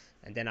Academy,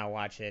 and then I'll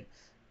watch it.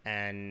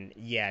 And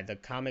yeah, the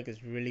comic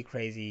is really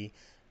crazy,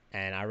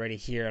 and I already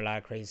hear a lot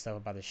of crazy stuff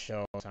about the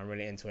show, so I'm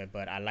really into it.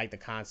 But I like the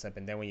concept.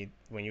 And then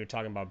when you were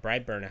talking about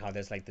Brightburn and how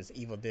there's like this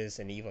evil this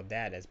and evil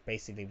that, that's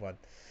basically what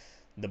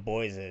the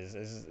boys is.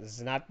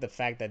 It's not the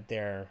fact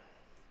that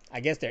I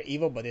guess they're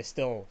evil, but they're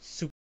still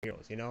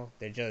superheroes.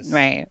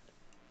 Right.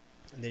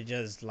 They're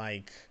just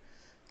like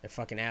they're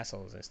fucking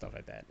assholes and stuff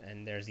like that.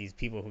 And there's these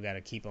people who got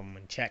to keep them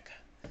in check.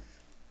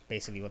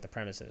 Basically, what the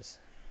premise is.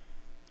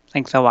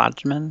 Like the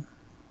Watchmen.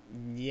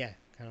 Yeah,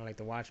 kind of like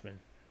the Watchmen.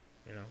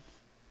 You know,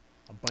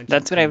 a bunch of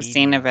That's what I've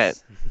seen of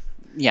it. comedians.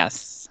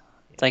 Yes.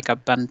 It's Yeah. like a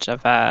bunch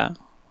of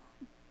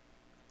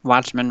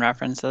Watchmen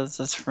references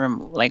is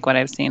from like what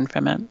I've seen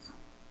from it.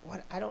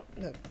 What I don't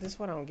look. This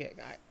one I don't get.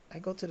 I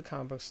go to the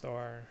comic book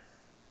store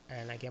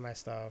and I get my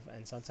stuff,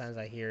 and sometimes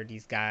I hear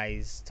these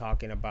guys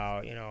talking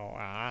about,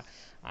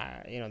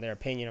 their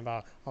opinion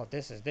about, oh,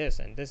 this is this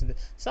and this is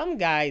this. Some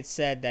guy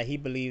said that he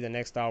believed the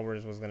next Star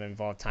Wars was gonna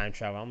involve time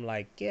travel. I'm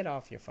like, get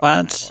off your fucking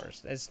high What?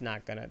 horse. It's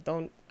not gonna.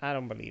 I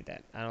don't believe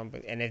that.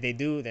 And if they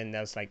do, then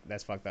that's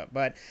fucked up.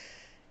 But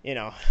you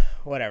know,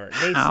 whatever.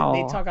 They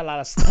How? talk a lot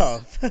of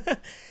stuff.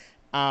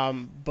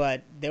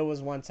 But there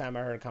was one time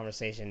I heard a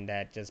conversation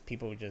that just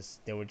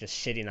they were just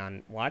shitting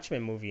on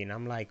Watchmen movie, and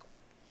I'm like,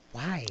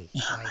 why?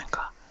 Oh my Like,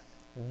 god.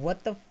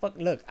 what the fuck?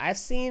 Look, I've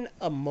seen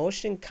a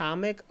motion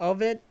comic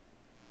of it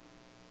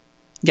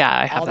Yeah,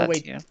 I have all the that way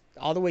too.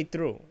 all the way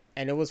through,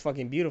 and it was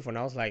fucking beautiful. And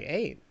I was like,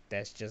 hey,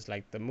 that's just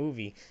like the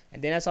movie.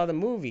 And then I saw the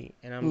movie,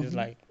 and I'm just Hmm.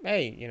 like,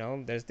 hey,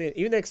 there's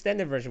even the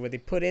extended version where they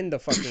put in the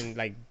fucking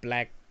like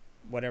black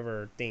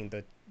whatever thing,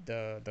 the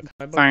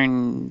comic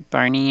book,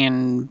 Barney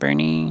and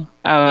Bernie.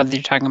 Oh,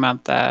 they're talking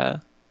about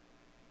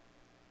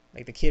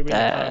like the kid reading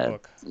the comic the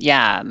book.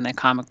 yeah, and the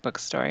comic book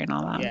story and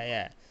all that. Yeah,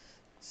 yeah.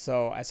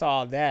 So I saw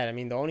all that. I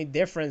mean, the only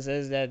difference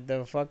is that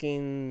there's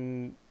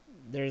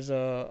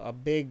a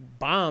big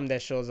bomb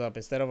that shows up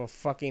instead of a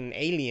fucking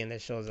alien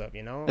that shows up.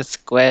 The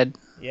squid.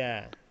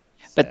 Yeah.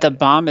 But the So,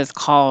 bomb is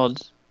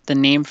called the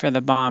name for the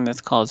bomb is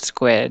called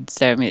Squid.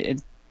 So I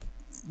mean,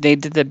 they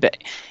did the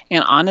bit,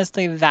 and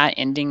honestly, that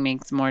ending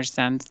makes more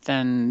sense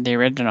than the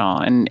original.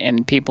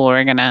 And people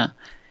are gonna,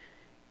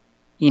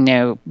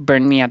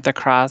 burn me at the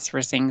cross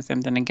for saying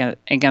something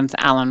against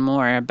Alan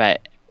Moore,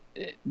 but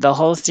the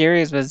whole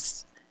series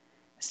was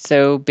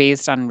so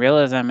based on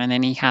realism, and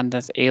then he had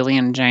this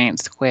alien giant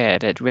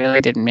squid. It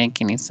really didn't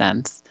make any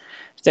sense.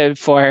 So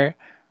for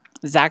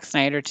Zack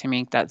Snyder to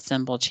make that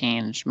simple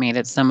change made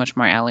it so much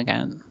more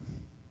elegant.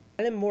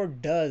 Alan Moore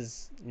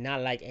does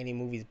not like any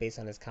movies based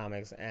on his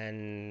comics,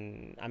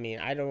 and I mean,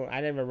 I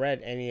never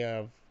read any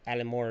of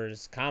Alan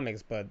Moore's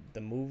comics, but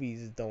the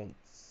movies don't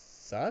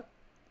suck.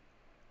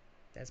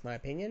 That's my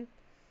opinion.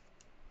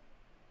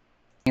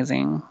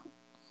 Amazing.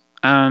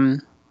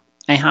 Um,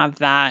 I have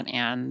that,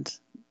 and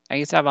I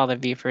used to have all the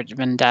V for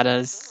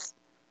Vendettas.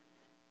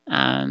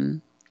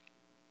 Um,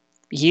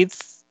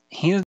 he's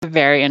a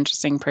very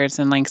interesting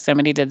person. Like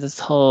somebody did this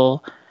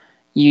whole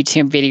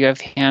YouTube video of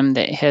him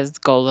that his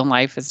goal in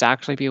life is to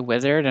actually be a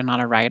wizard and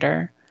not a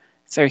writer.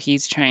 So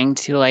he's trying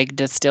to like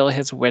distill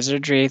his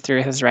wizardry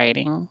through his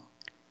writing.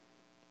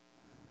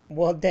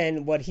 Well,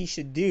 then what he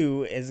should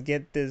do is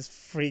get this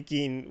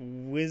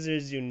freaking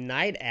Wizards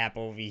Unite app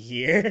over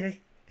here,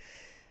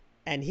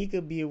 and he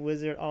could be a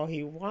wizard all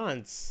he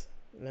wants.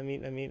 Let me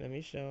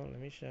show.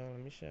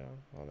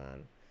 Hold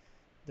on.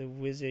 The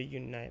Wizard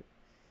Unite.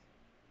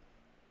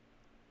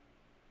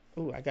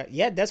 Ooh,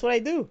 yeah, that's what I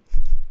do.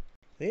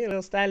 See, a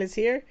little stylus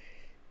here.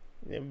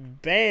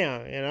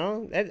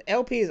 Bam, That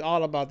LP is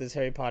all about this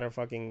Harry Potter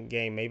fucking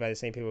game made by the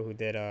same people who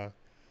did the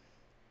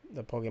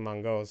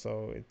Pokemon Go.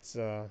 So it's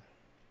now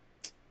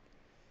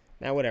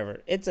whatever.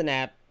 It's an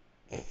app.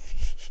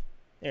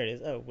 There it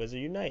is. Oh, Wizard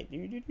Unite.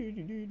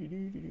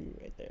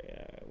 Right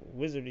there.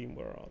 Wizarding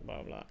World.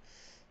 Blah blah.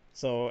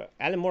 So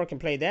Alan Moore can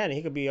play that, and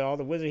he could be all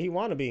the wizard he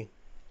want to be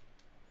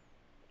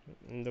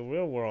in the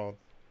real world.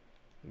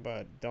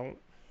 But don't.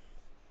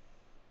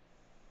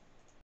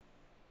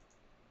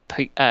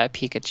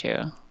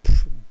 Pikachu.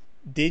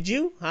 Did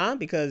you? Huh?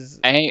 Because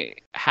I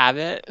have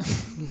it.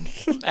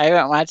 I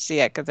haven't watched it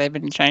yet because I've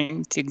been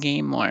trying to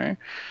game more.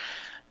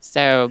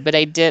 So, but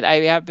I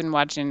have been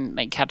watching,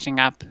 like catching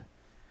up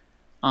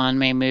on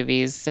my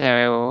movies.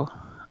 So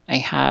I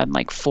had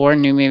like 4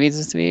 new movies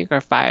this week,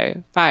 or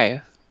five.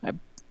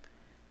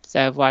 So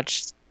I've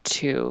watched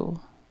 2.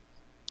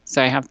 So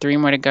I have 3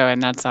 more to go,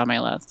 and that's on my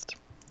list.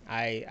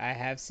 I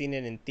have seen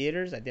it in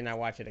theaters. I did not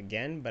watch it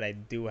again, but I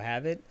do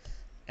have it,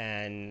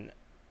 and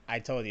I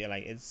told you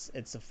like it's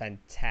a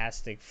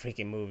fantastic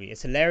freaking movie.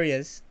 It's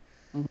hilarious,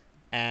 Mhm.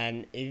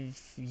 and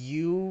if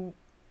you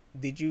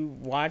did you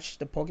watch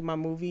the Pokemon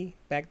movie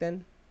back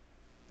then,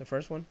 the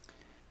first one?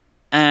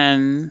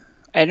 Um,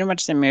 I didn't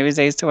watch the movies.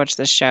 I used to watch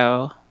the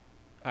show. All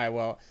right,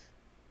 well,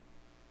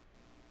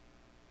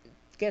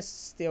 guess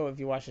still if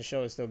you watch the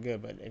show it's still good,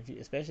 but if you,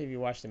 especially if you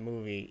watch the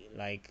movie,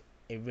 like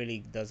it really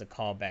does a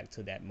callback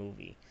to that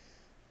movie.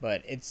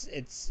 But it's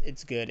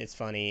good, it's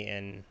funny,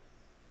 and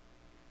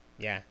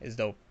yeah, it's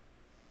dope.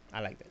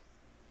 I liked it.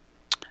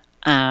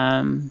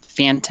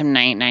 Phantom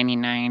Knight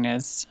 99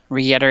 is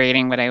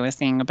reiterating what I was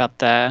saying about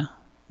the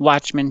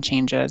Watchmen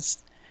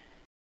changes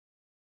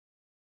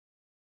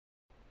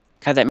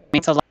because it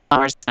makes a lot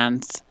more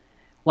sense.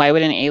 Why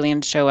would an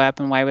alien show up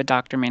and why would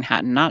Dr.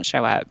 Manhattan not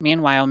show up?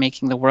 Meanwhile,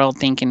 making the world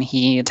thinking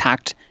he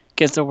attacked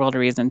gives the world a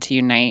reason to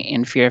unite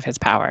in fear of his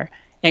power.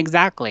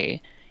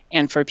 Exactly.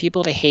 And for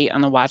people to hate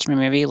on the Watchmen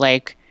movie,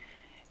 like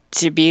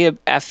to be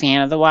a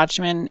fan of the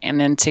Watchmen and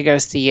then to go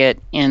see it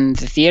in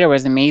the theater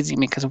was amazing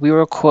because we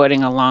were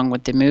quoting along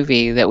with the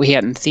movie that we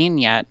hadn't seen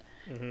yet.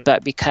 Hmm.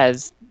 But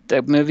because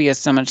the movie is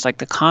so much like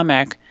the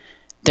comic,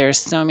 there's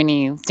so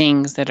many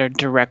things that are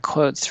direct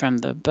quotes from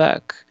the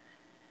book.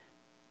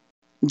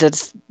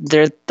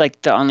 They're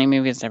like the only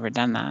movie that's ever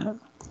done that.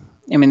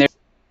 I mean,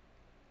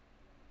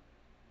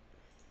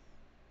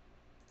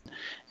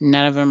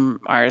 none of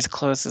them are as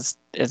close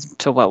as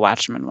to what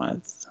Watchmen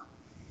was.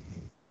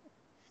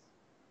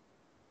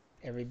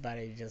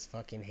 Everybody just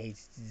fucking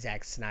hates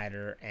Zack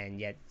Snyder, and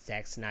yet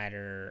Zack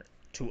Snyder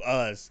to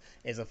us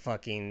is a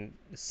fucking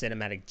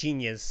cinematic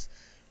genius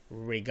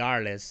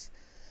regardless.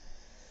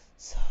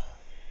 So,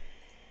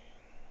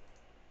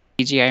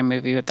 CGI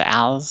movie with the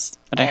owls,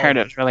 but I oh, heard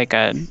it was really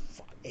good.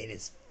 it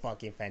is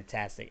fucking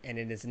fantastic, and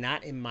it is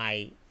not in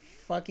my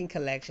fucking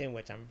collection,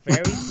 which I'm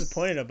very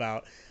disappointed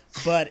about.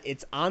 But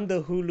it's on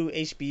the Hulu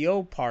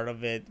HBO part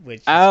of it,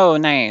 which is Oh,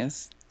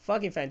 nice.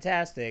 fucking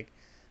fantastic.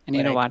 I need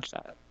But to I watch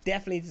that.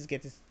 definitely just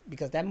get this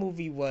because that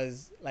movie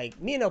was like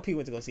me and LP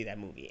went to go see that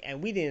movie,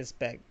 and we didn't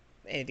expect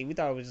anything. We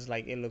thought it was just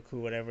like it looked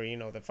cool, whatever. You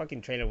know, the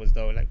fucking trailer was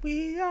dope. Like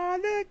we are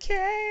the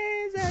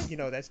kids, you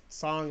know that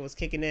song was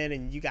kicking in,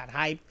 and you got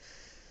hype.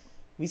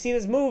 We see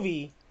this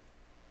movie,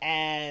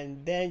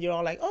 and then you're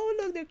all like, "Oh,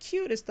 look, they're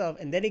cute and stuff."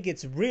 And then it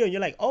gets real, and you're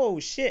like, "Oh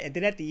shit!" And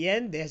then at the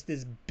end, there's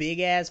this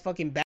big ass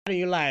fucking battle, and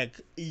you're like,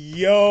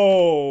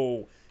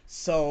 "Yo!"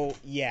 So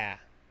yeah,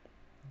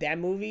 that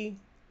movie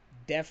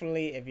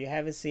definitely. If you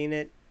haven't seen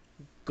it,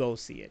 go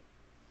see it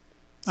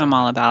I'm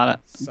all sometime, about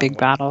it. some Big way.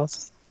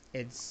 battles.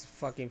 It's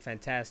fucking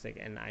fantastic,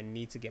 and I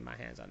need to get my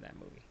hands on that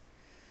movie.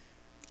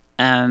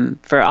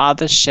 For all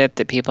the shit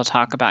that people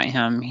talk about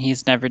him,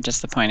 he's never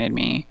disappointed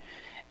me.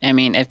 I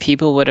mean, if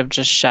people would have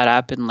just shut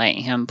up and let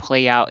him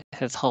play out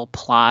his whole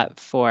plot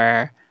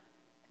for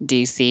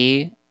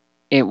DC,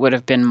 it would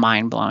have been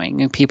mind blowing.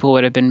 And people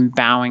would have been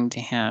bowing to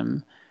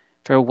him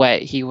for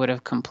what he would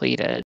have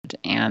completed.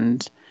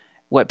 And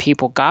what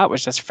people got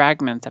was just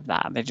fragments of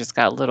that. They just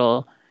got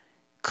little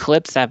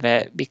clips of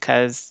it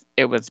because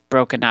it was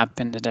broken up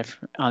into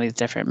all these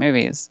different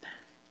movies.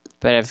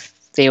 But if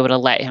they would have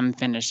let him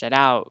finish it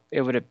out,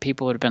 it would have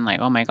people would have been like,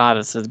 "Oh my god,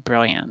 this is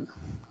brilliant,"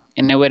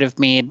 and it would have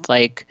made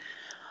like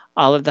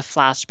all of the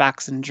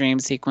flashbacks and dream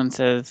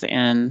sequences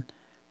in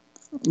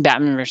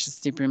Batman versus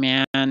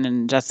Superman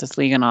and Justice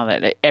League and all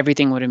that.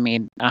 Everything would have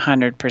made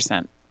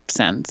 100%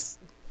 sense.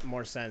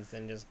 More sense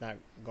than just not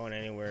going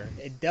anywhere.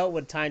 It dealt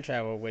with time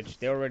travel, which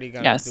they're already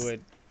gonna do Yes.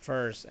 it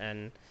first,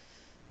 and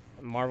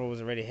Marvel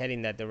was already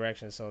heading that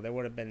direction, so there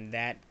would have been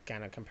that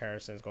kind of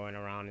comparisons going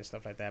around and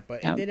stuff like that. But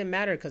it Yep. didn't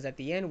matter because at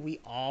the end we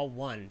all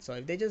won. So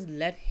if they just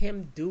let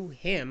him do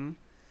him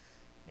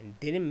and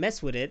didn't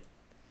mess with it,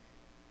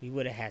 we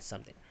would have had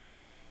something.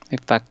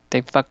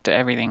 They fucked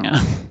everything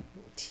up.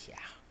 Yeah.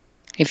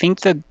 I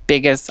think the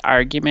biggest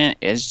argument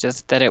is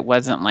just that it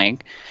wasn't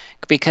like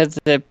because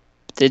the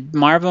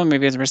Marvel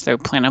movies were so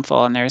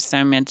plentiful and there's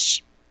so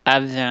much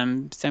of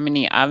them, so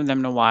many of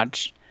them to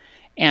watch,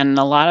 and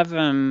a lot of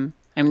them.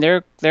 I mean,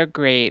 they're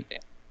great,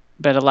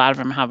 but a lot of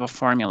them have a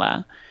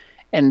formula.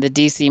 And the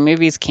DC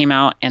movies came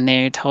out and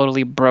they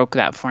totally broke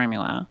that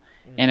formula.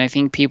 And Mm. I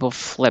think people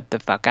flipped the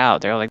fuck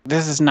out. They're like,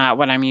 "This is not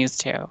what I'm used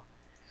to."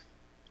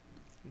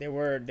 They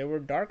were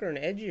darker and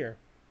edgier,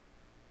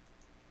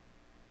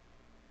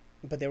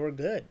 but they were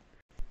good.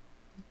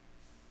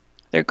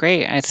 They're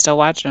great. I still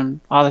watch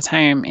them all the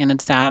time, and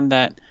it's sad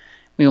that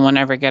we won't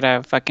ever get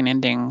a fucking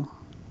ending.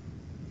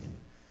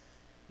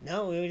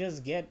 No, we would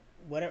just get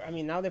whatever. I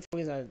mean, now they're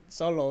focusing on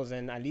solos,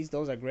 and at least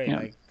those are great. You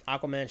know, Like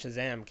Aquaman,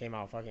 Shazam came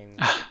out fucking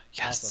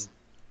yes. awesome.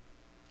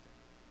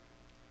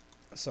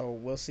 So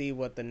we'll see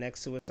what the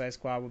next Suicide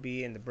Squad will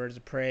be, and the Birds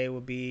of Prey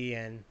will be,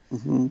 and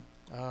Hmm.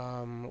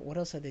 what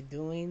else are they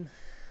doing?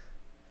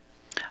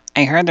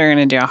 I heard they're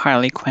gonna do a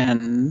Harley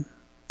Quinn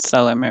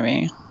solo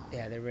movie.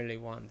 Yeah, they really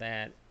want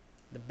that.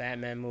 The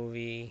Batman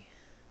movie.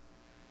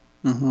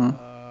 Hmm.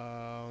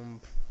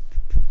 Um,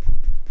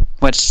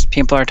 Which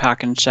people are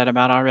talking shit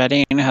about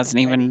already, and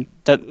already,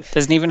 that dude.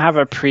 doesn't even have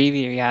a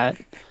preview yet.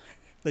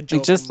 The Like,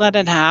 Joker just let it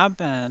movie.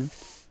 happen.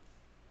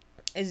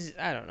 It's,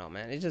 I don't know,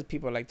 man. It's just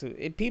people like to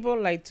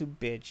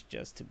bitch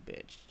just to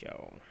bitch,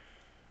 Joe.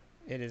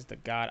 It is the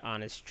god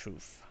honest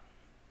truth.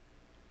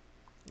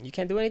 You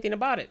can't do anything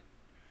about it.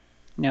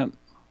 Nope.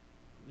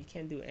 You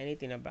can't do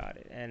anything about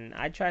it. And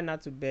I try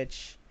not to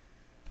bitch.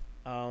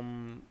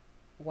 Um,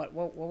 what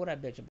would I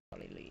bitch about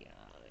lately?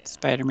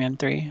 Spider-Man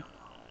 3.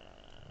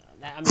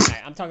 I mean,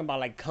 I'm talking about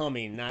like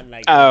coming, not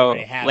like it's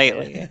already Oh, happened.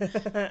 lately.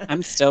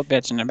 I'm still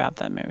bitching about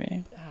that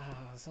movie.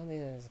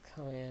 Something that's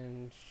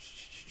coming.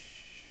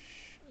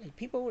 Like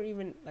people were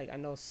even like I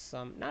know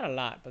some, not a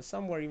lot, but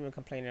some were even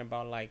complaining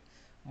about like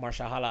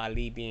Marshala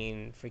Ali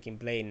being freaking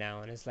Blade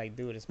now, and it's like,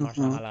 dude, it's Hmm.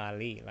 Marshala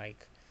Ali.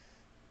 Like,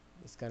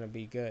 it's gonna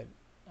be good.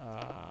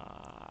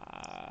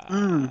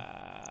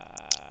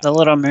 Mm. The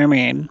Little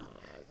Mermaid.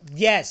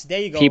 Yes,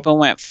 there you go. People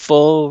went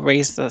full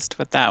racist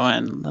with that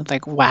one.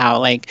 Like, wow.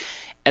 Like,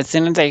 as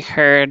soon as I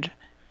heard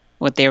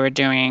what they were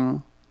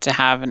doing to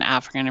have an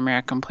African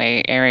American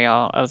play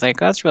Ariel, I was like,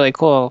 that's really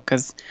cool.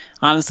 Because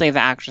honestly, the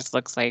actress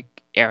looks like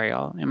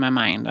Ariel in my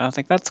mind. I was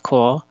like, that's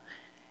cool.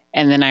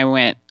 And then I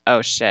went,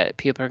 oh shit,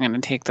 people are going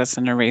to take this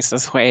in a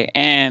racist way.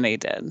 And they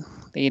did.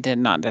 They did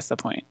not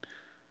disappoint.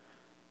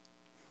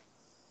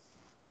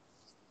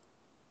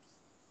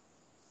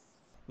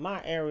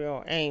 My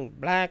Ariel ain't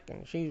black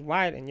and she's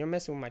white, and you're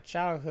messing with my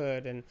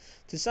childhood. And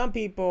to some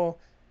people,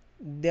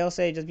 they'll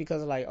say just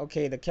because like,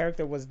 okay, the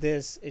character was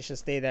this, it should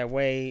stay that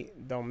way.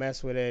 Don't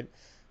mess with it.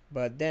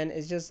 But then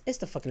it's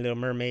the fucking Little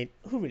Mermaid.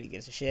 Who really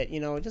gives a shit?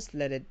 Just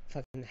let it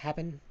fucking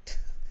happen.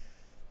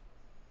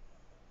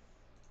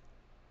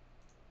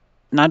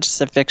 Not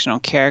just a fictional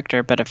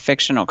character, but a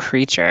fictional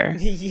creature.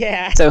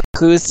 Yeah. So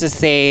who's to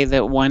say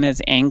that one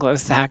is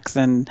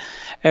Anglo-Saxon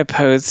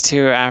opposed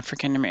to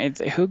African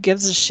American? Who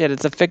gives a shit?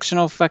 It's a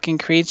fictional fucking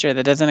creature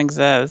that doesn't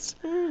exist.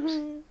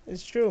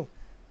 It's true.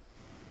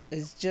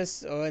 It's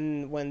just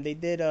when they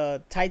did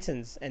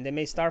Titans and they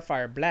made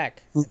Starfire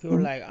black, and people were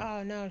Mhm. like,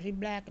 "Oh no, she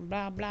black and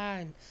blah blah,"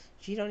 and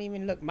she don't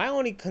even look. My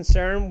only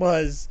concern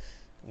was,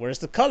 where's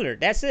the color?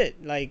 That's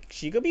it. Like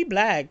she could be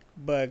black,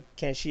 but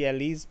can she at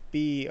least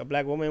be a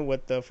black woman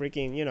with the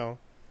freaking, The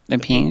the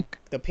pink, pink.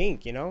 the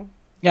pink.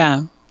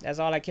 Yeah. That's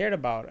all I cared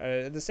about.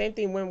 The same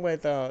thing went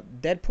with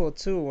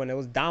Deadpool 2 when it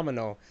was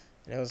Domino,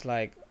 and it was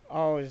like,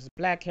 oh, it's a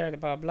black character,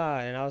 blah blah,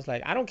 and I was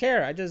like, I don't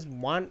care. I just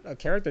want a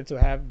character to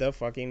have the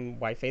fucking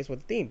white face with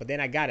the theme. But then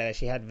I got it.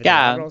 She had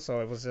Yeah. vitiligo, so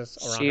it was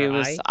just around She her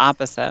was eye.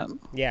 opposite.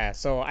 Yeah,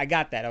 so I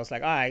got that. I was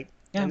like, all right,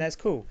 Yeah. and that's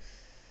cool.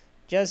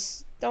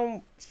 Just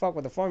don't fuck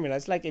with the formula.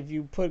 It's like if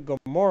you put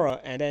Gamora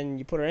and then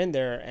you put her in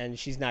there and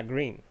she's not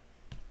green.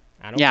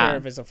 I don't care Yeah.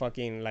 if it's a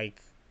fucking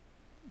like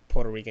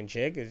Puerto Rican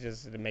chick. It's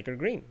just to make her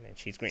green, and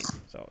she's green.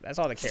 So that's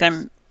all that cares.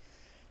 Some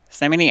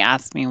somebody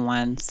asked me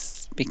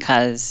once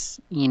because,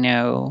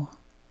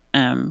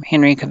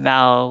 Henry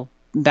Cavill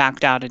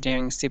backed out of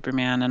doing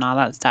Superman and all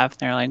that stuff.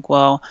 They're like,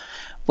 well,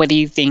 what do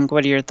you think?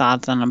 What are your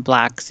thoughts on a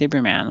black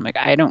Superman? I'm like,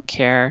 I don't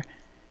care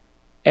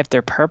if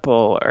they're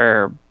purple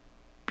or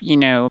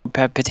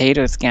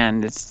potato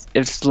skin. It's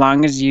as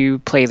long as you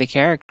play the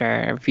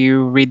character. If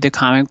you read the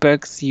comic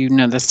books, you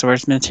know the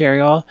source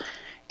material,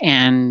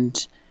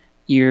 and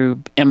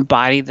you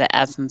embody the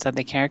essence of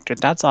the character.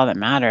 That's all that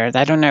matters.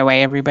 I don't know why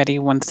everybody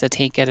wants to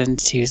take it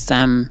into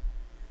some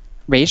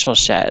racial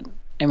shit.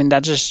 I mean,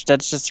 that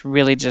just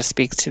really just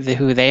speaks to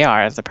who they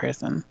are as a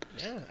person.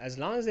 Yeah, as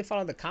long as they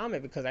follow the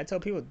comic, because I tell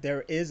people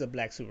there is a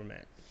black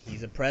Superman.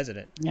 He's a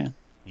president. Yeah.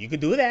 You could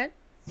do that.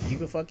 You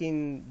could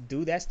fucking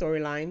do that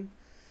storyline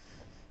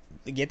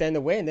to get that in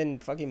the way, and then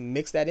fucking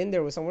mix that in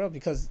there with somewhere else.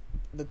 Because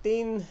the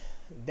thing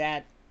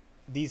that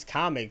these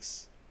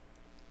comics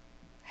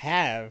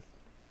have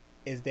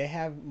is they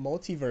have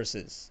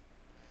multiverses.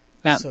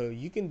 Yeah. So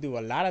you can do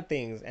a lot of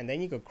things, and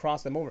then you could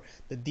cross them over.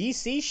 The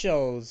DC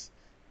shows,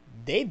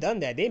 they done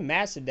that. They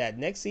mastered that.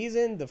 Next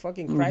season, the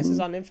fucking Crisis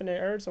Hmm. on Infinite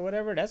Earths or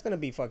whatever, that's gonna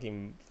be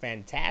fucking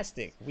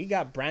fantastic. We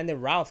got Brandon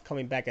Routh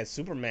coming back as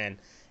Superman,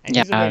 and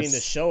he's already in the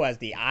Yes. show as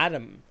the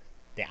Atom,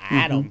 the Hmm.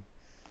 Atom,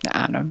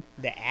 Adam.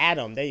 the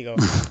Atom. There you go.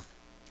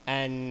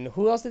 And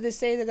who else did they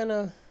say they're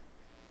gonna?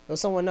 Or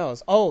someone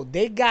else. Oh,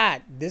 they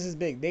got, this is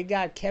big. They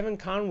got Kevin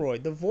Conroy,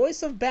 the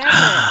voice of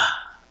Batman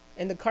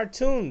in the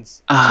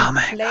cartoons, to Oh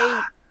my play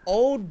god.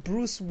 old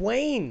Bruce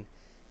Wayne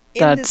in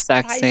That's this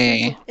Crisis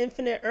sexy. of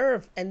Infinite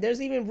Earth. And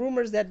there's even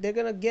rumors that they're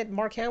gonna get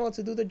Mark Hamill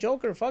to do the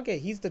Joker. Fuck it,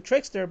 he's the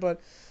trickster, but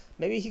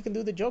maybe he can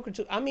do the Joker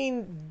too. I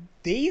mean,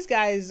 these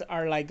guys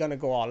are like gonna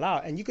go all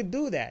out, and you could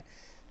do that.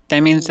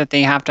 That means And that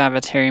they have to have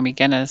a Terry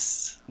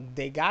McGinnis.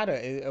 they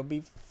gotta. It'll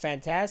be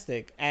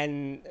fantastic.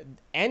 And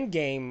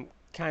Endgame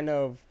kind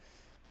of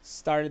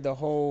started the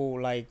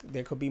whole like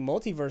there could be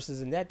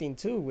multiverses in that thing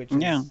too, which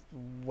Yeah. is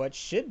what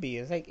should be.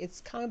 It's like it's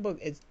comic book.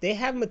 It's they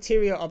have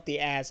material up the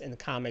ass in the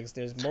comics.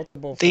 There's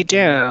multiple They freaking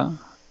do.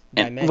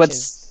 And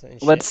dimensions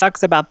and what shit.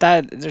 sucks about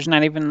that, there's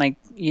not even like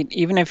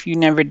even if you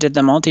never did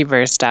the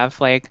multiverse stuff,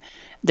 like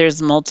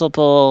there's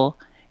multiple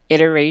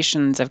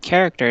iterations of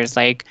characters.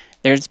 Like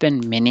there's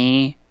been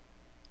many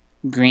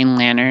Green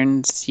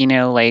Lanterns,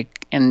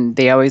 like, and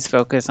they always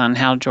focus on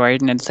Hal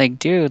Jordan. It's like,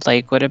 dude,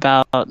 like, what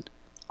about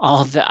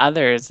all the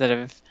others that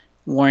have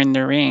worn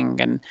the ring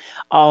and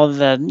all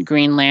the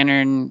Green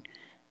Lantern,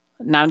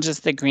 not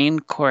just the Green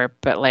Corp,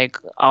 but like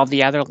all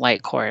the other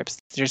Light Corps.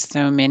 There's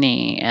so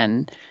many,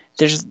 and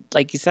there's,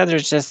 like you said,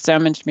 there's just so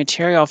much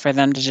material for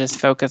them to just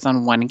focus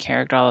on one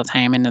character all the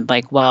time. And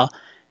like, well,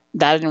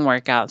 that didn't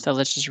work out, so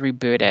let's just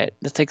reboot it.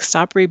 It's like,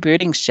 stop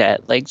rebooting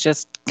shit. Like,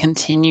 just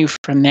continue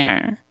from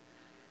there.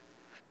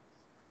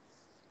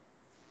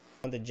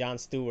 The John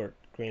Stewart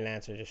Green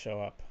Lantern to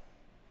show up.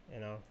 You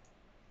know,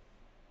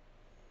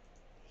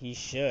 he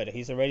should.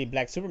 He's already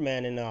Black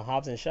Superman in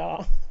Hobbs and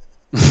Shaw.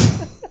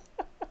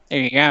 There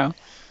you go.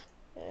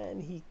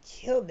 And he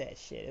killed that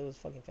shit. It was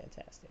fucking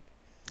fantastic.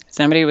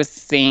 Somebody was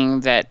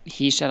saying that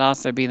he should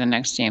also be the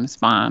next James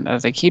Bond. I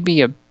was like, he'd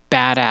be a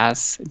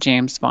badass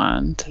James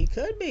Bond. He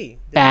could be.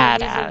 There's badass.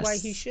 No reason why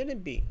he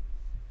shouldn't be.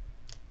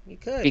 He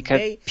could.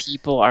 Because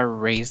people are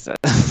racist.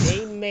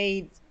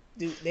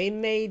 They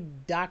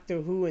made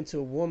Doctor Who into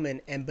a woman,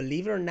 and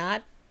believe it or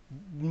not,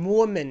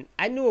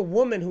 I knew a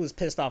woman who was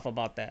pissed off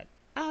about that.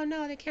 Oh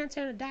no, they can't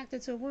turn a doctor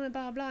to a woman,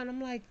 blah blah. And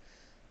I'm like,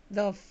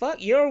 the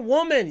fuck, you're a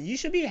woman. You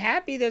should be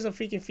happy there's a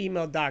freaking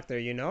female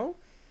doctor.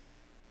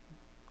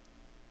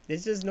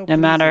 There's just no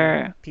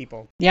matter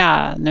people.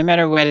 Yeah, no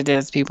matter what it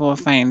is, people will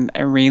find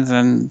a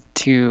reason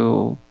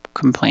to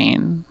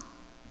complain.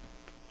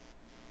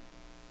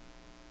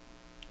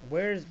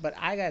 But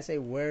I gotta say,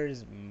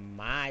 where's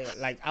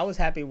I was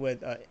happy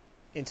with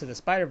Into the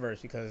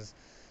Spider-Verse because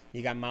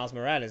you got Miles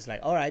Morales.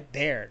 Like, all right,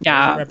 there's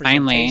a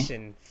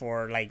representation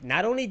for like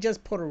not only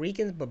just Puerto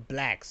Ricans but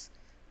blacks.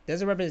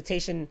 There's a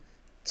representation,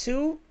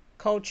 2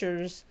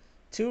 cultures,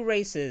 2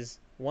 races,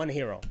 1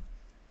 hero.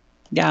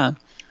 Yeah,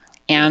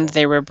 and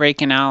they were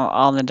breaking out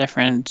all the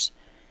different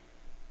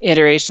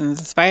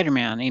iterations of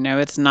Spider-Man.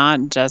 It's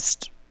not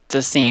just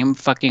the same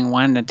fucking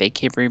one that they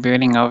keep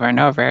rebooting over and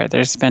over.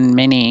 There's been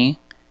many.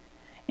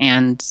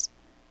 And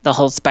the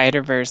whole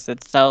Spider-Verse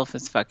itself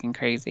is fucking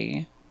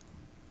crazy.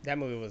 That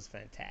movie was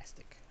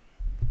fantastic.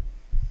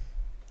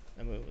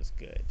 That movie was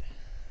good.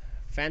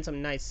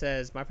 Phantom Knight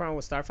says, my problem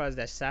with Starfire is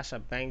that Sasha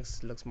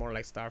Banks looks more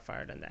like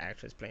Starfire than the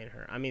actress playing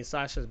her. I mean,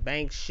 Sasha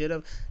Banks should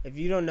have... If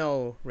you don't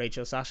know,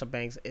 Rachel, Sasha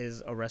Banks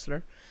is a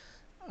wrestler.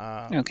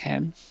 Okay.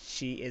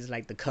 She is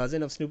like the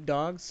cousin of Snoop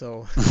Dogg,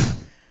 so...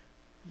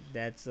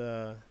 That's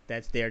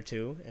there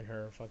too in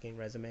her fucking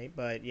resume.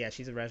 But yeah,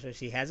 she's a wrestler.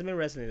 She hasn't been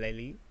wrestling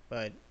lately,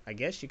 but I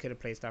guess she could have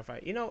played Starfire.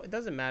 It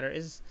doesn't matter.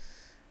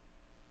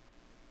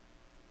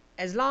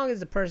 As long as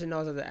the person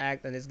knows how to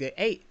act and it's good.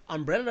 Hey,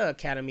 Umbrella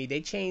Academy,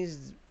 they changed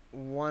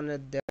one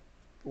of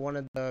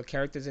the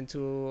characters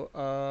into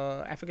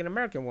African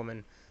American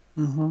woman.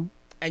 Mm-hmm.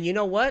 And you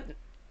know what?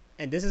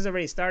 And this is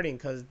already starting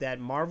because that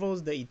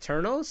Marvel's The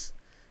Eternals,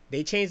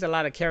 they changed a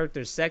lot of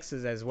characters'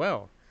 sexes as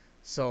well.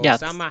 So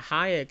yes. Salma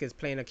Hayek is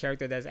playing a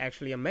character that's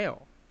actually a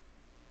male.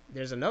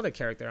 There's another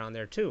character on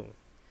there too.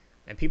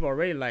 And people are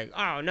already like,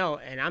 oh no.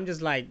 And I'm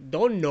just like,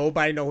 don't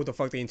nobody know who the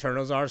fuck the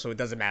Eternals are, so it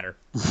doesn't matter.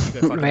 You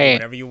can fucking do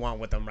whatever you want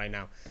with them right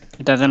now.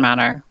 It doesn't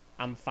matter.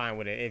 I'm fine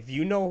with it. If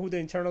you know who the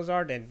Eternals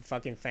are, then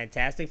fucking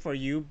fantastic for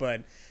you.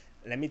 But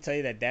let me tell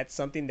you that's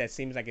something that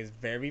seems like it's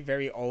very,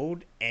 very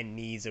old and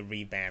needs a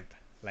revamp,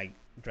 like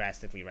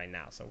drastically right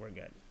now. So we're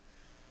good.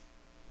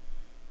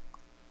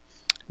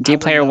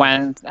 D-Player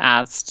 1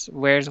 asked,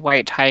 where's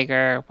White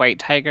Tiger? White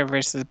Tiger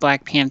versus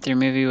Black Panther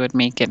movie would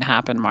make it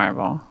happen,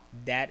 Marvel.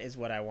 That is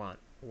what I want.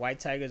 White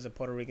Tiger is a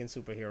Puerto Rican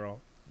superhero.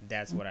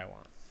 That's what I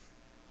want.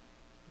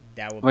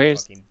 That would be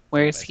fucking...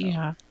 Where's he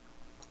at?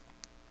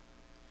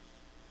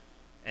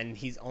 And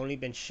he's only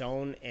been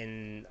shown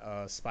in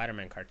a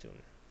Spider-Man cartoon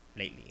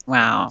lately.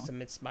 Wow.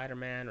 Ultimate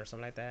Spider-Man or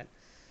something like that.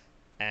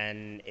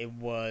 And it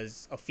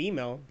was a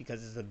female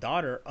because it's the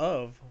daughter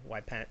of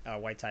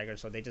White Tiger,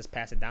 so they just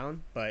pass it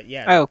down. But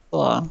yeah, oh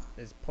cool,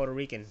 it's Puerto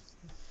Rican,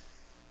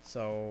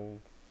 so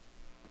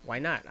why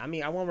not? I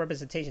mean, I want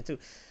representation too.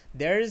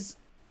 There's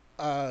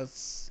a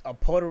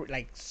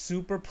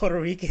super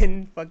Puerto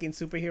Rican fucking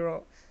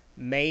superhero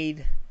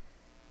made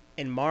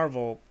in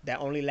Marvel that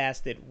only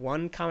lasted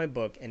 1 comic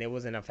book, and it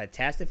was in a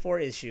Fantastic Four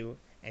issue,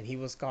 and he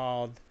was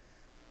called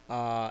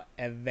El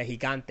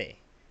Vejigante,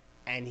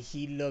 and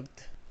he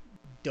looked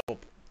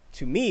dope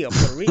to me, a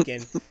Puerto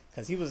Rican,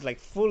 because he was like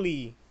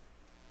fully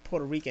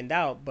Puerto Ricaned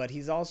out, but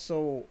he's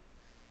also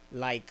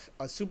like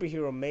a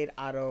superhero made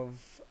out of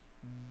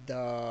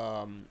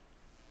the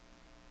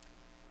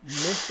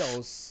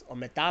mythos or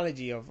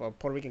mythology of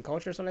Puerto Rican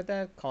culture or something like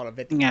that, called a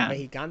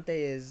Vejigante.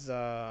 Is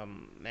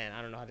man,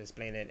 I don't know how to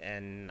explain it,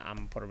 and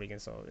I'm Puerto Rican,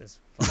 so it's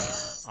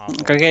fucking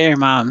awful. Go get your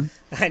mom.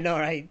 I know,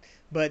 right?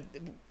 But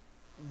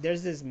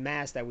there's this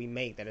mask that we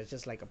make that is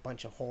just like a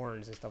bunch of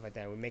horns and stuff like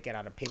that. We make it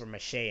out of paper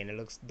mache and it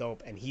looks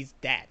dope. And he's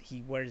that.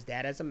 He wears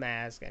that as a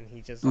mask, and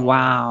he just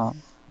wow,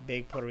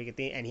 big Puerto Rican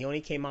thing. And he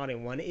only came out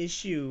in 1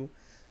 issue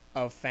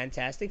of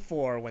Fantastic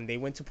Four when they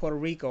went to Puerto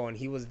Rico, and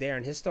he was there.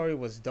 And his story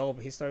was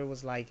dope. His story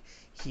was like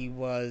he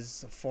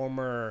was a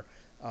former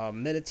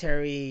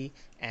military,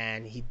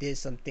 and he did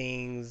some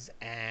things,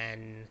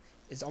 and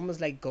it's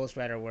almost like Ghost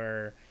Rider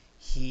where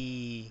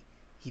he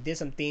he did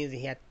some things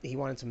and he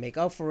wanted to make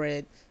up for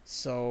it,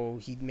 so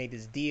he made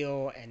this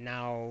deal, and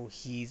now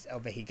he's El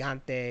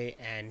Vejigante,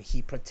 and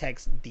he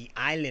protects the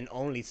island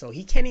only, so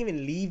he can't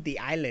even leave the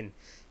island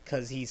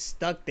because he's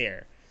stuck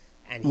there,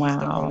 and he's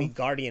the only Wow.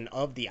 guardian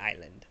of the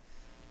island.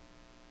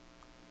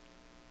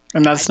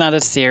 And I that's not a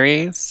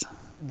series?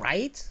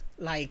 Right?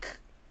 Like,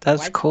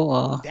 That's why?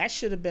 cool. That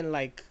should have been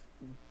like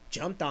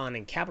jumped on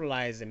and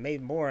capitalized and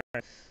made more.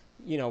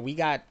 We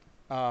got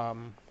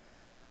um,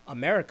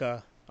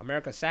 America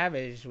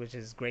Savage, which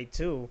is great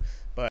too.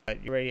 But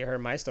you already heard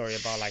my story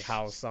about like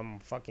how some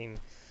fucking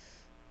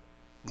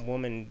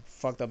woman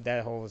fucked up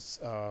that whole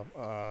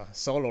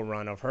solo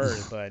run of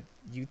hers. But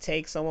you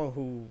take someone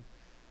who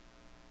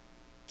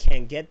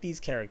can get these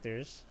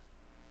characters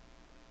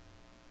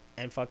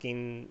and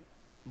fucking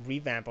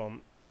revamp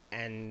them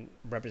and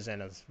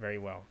represent us very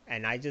well.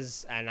 And I'm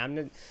just saying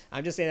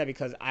that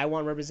because I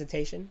want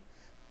representation.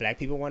 Black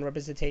people want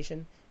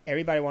representation.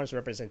 Everybody wants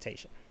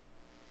representation,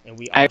 and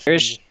we all should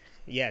Irish be.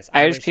 Yes,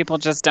 Irish Irish. people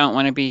just don't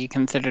want to be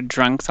considered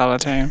drunks all the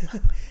time.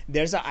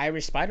 There's an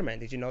Irish Spider-Man.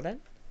 Did you know that?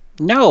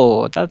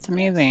 No, that's Yes.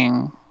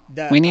 amazing.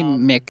 The We need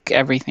Mick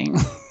everything.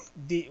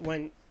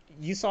 when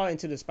you saw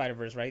Into the Spider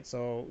Verse, right?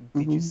 So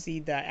did you Hmm. see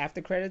the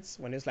after credits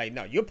when it's like,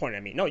 no, you're pointing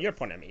at me. No, you're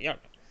pointing at me.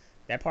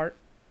 That part?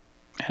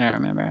 I don't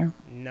remember.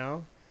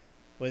 No.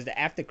 Was the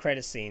after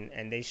credit scene,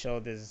 and they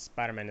showed this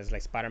Spider-Man is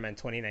like Spider-Man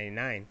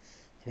 2099.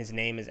 His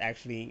name is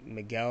actually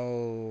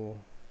Miguel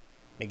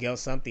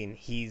something.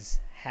 He's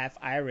half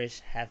Irish,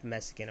 half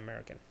Mexican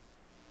American.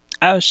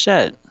 Oh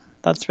shit.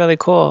 That's really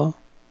cool.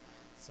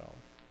 So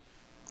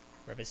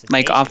Like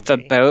representation, off the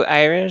baby. boat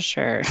Irish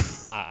or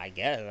I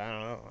guess I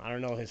don't know. I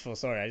don't know his full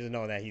story. I just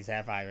know that he's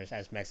half Irish,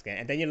 half Mexican.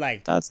 And then you're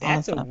like, that's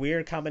that's a awesome.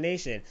 weird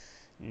combination.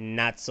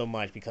 Not so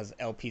much because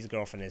LP's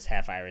girlfriend is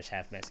half Irish,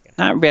 half Mexican.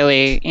 Not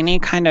really. Any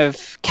kind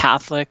of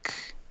Catholic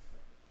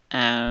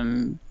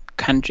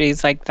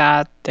countries like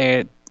that,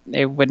 it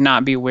would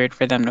not be weird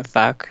for them to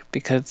fuck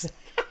because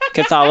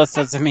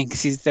Catholicism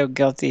makes you so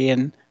guilty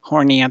and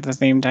horny at the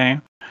same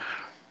time.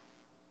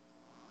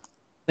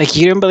 Like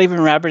you don't believe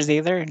in rappers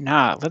either?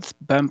 Nah, let's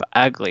bump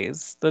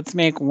uglies. Let's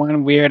make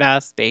one weird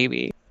ass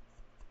baby.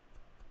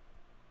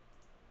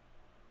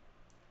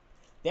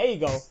 There you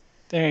go.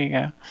 There you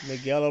go.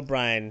 Miguel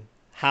O'Brien.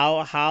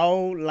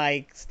 How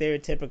like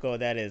stereotypical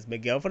that is.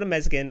 Miguel for the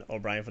Mexican,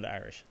 O'Brien for the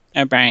Irish.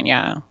 O'Brien,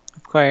 yeah,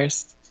 of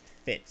course.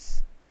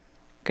 Fits.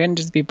 Couldn't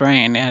just be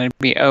Brian, it had to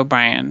be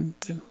O'Brien.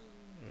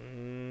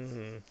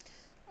 Hmm.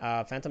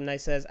 Phantom Knight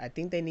says, I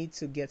think they need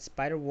to get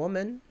Spider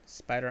Woman,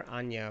 Spider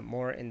Anya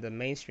more in the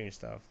mainstream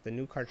stuff. The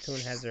new cartoon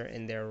has her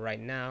in there right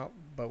now,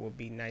 but would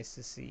be nice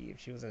to see if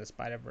she was in the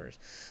Spider Verse.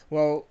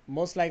 Well,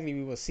 most likely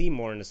we will see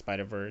more in the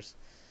Spider Verse.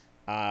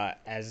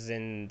 As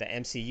in the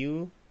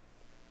MCU,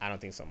 I don't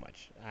think so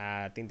much.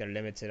 I think they're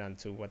limited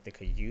onto what they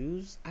could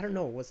use. I don't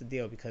know what's the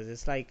deal because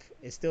it's like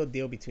it's still a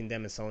deal between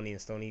them and Sony, and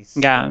Sony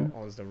Yeah, still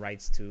owns the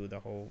rights to the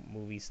whole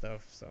movie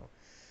stuff. So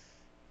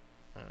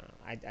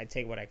I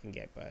take what I can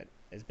get, but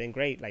it's been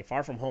great. Like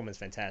Far From Home is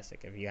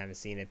fantastic. If you haven't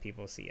seen it,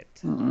 people see it.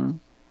 mm-mm.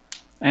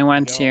 I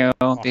want Miguel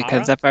to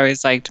because O'Hara. I've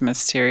always liked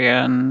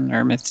Mysterion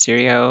or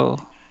Mysterio.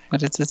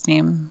 What is his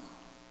name?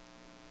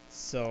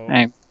 So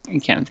I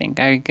can't think.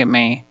 I get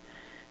my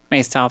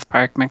South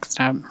Park mixed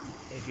up.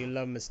 if you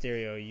love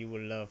Mysterio, you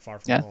will love Far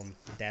From Yes, Home.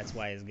 That's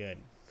why it's good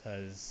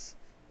because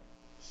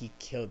he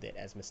killed it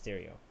as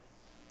Mysterio.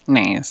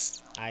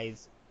 nice. I,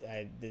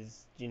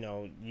 this,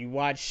 you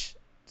watch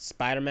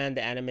Spider-Man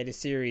the animated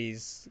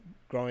series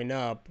growing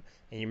up,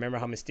 and you remember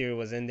how Mysterio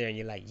was in there, and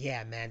you're like,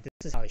 yeah, man,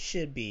 this is how it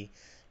should be.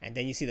 And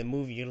then you see the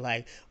movie, you're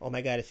like, oh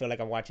my god, I feel like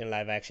I'm watching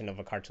live action of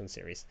a cartoon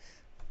series.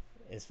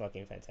 It's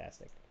fucking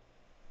fantastic.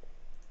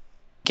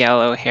 Gail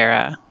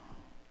O'Hara,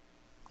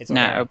 It's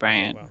not O'Hara. Okay,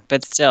 O'Brien, well,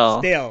 but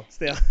still,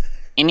 still,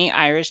 any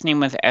Irish name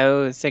with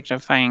O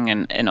signifying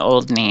an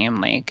old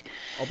name, like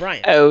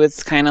O'Brien. O,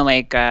 it's kind of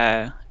like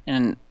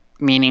an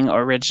meaning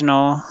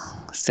original.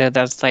 So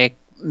that's like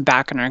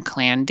back in our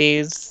clan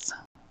days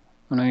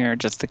when we were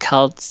just the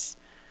Celts.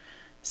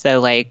 So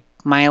like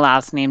my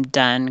last name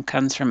Dunn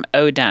comes from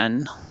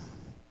Odun.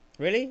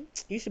 Really?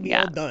 You should be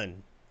Yeah, all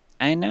done.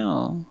 I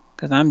know,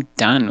 because I'm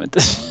done with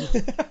this.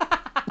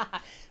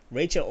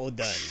 Rachel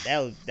O'Dunn.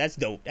 That's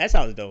dope. That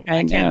sounds dope. I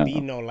I can't be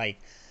know. no like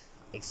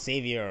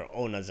Xavier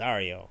O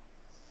Nazario.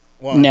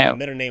 Well, if the No,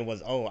 middle name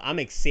was O, I'm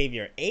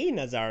Xavier A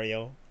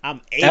Nazario.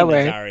 I'm A that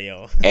works.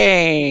 Nazario.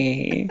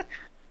 Hey,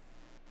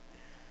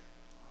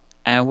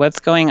 what's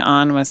going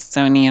on with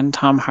Sony and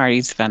Tom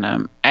Hardy's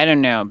Venom? I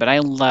don't know, but I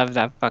love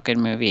that fucking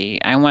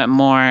movie. I want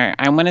more.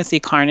 I want to see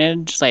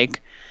Carnage.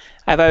 Like,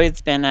 I've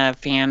always been a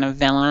fan of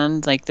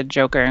villains, like the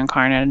Joker and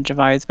Carnage have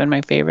always been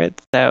my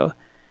favorites. So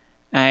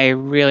I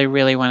really,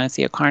 really want to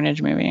see a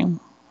Carnage movie.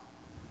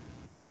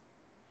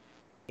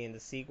 In the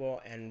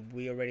sequel, and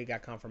we already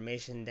got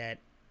confirmation that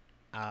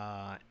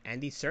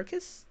Andy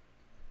Serkis,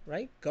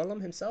 right, Gollum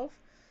himself,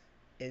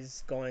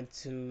 is going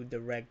to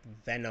direct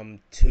Venom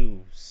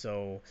 2.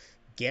 So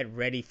get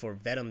ready for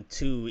Venom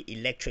 2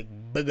 Electric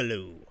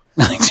Boogaloo.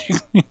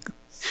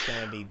 It's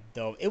gonna be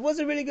dope. It was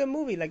a really good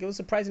movie. Like, it was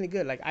surprisingly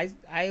good. Like,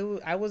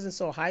 I wasn't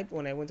so hyped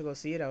when I went to go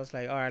see it. I was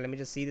like, all right, let me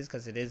just see this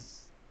because it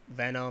is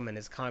Venom and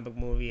it's a comic book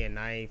movie, and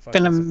I fucking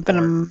Venom, support.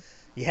 Venom.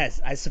 Yes,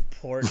 I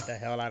support the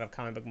hell out of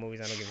comic book movies.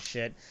 I don't give a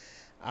shit.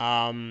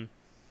 Um,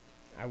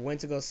 I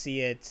went to go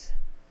see it.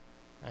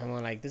 I'm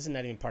like, this is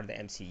not even part of the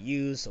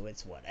MCU, so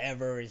it's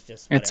whatever. It's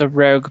just It's a whatever.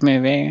 rogue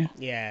movie.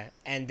 Yeah,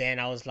 and then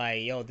I was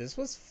like, yo, this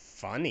was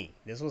funny.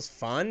 This was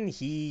fun.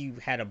 He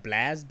had a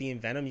blast being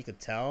Venom. You could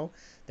tell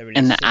the And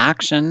the relationship.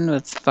 action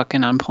was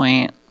fucking on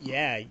point.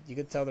 Yeah, you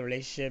could tell the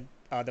relationship.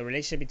 The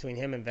relationship between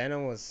him and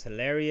Venom was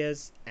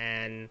hilarious,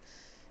 and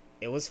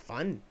it was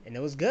fun, and it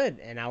was good.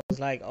 And I was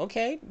like,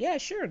 okay, yeah,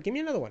 sure, give me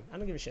another one. I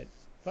don't give a shit.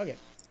 Fuck it.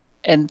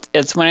 And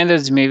it's one of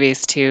those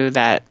movies too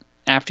that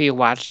after you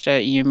watched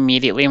it, you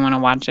immediately want to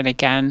watch it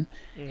again.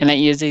 And that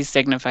Hmm. usually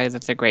signifies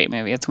it's a great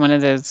movie. It's one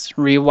of those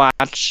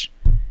rewatch,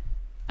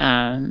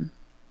 um,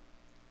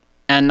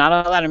 and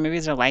not a lot of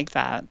movies are like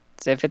that.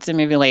 So if it's a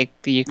movie like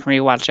that you can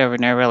rewatch over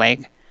and over,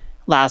 like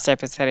last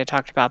episode I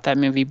talked about that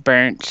movie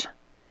Burnt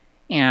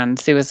and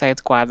Suicide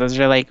Squad. Those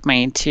are like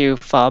my two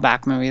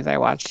fallback movies I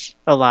watch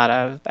a lot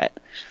of. But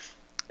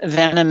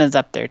Venom is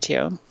up there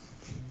too.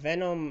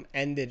 Venom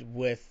ended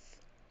with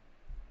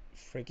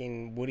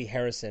freaking Woody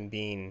Harrelson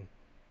being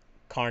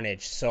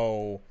Carnage,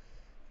 so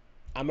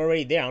I'm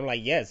already there. I'm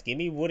like, yes, give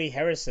me Woody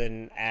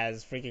Harrelson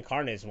as freaking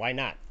Carnage. Why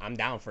not? I'm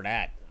down for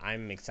that.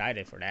 I'm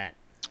excited for that.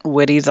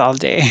 Woody's all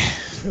day.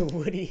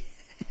 Woody.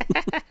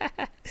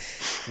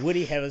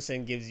 Woody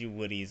Harrelson gives you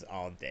Woodies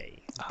all day.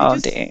 All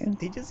day.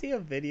 Did you see a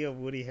video of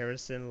Woody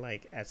Harrelson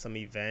like at some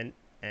event,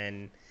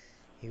 and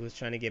he was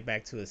trying to get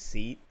back to his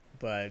seat,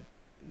 but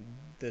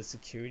the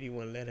security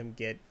wouldn't let him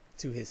get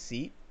to his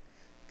seat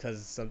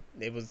because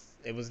it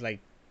was like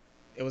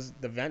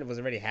the event was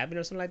already happening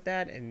or something like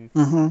that, and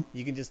Hmm.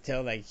 you can just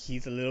tell like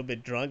he's a little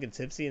bit drunk and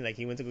tipsy, and like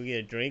he went to go get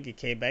a drink, he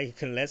came back, he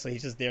couldn't let, so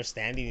he's just there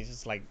standing, he's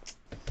just like,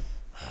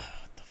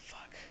 what the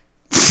fuck.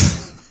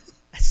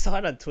 I saw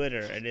it on Twitter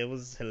and it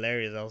was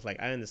hilarious. I was like,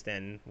 I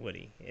understand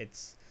Woody.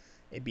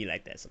 It'd be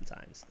like that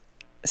sometimes.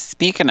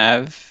 Speaking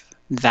of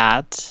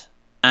that,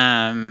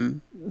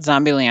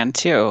 Zombieland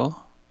 2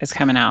 is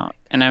coming out,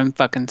 and I'm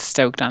fucking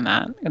stoked on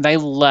that. And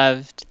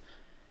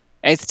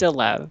I still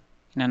love,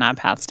 not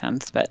past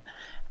tense, but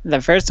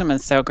the first one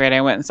was so great.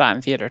 I went and saw it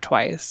in theater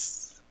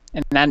twice,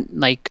 and that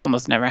like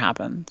almost never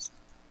happens.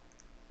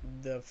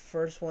 The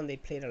first one they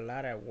played a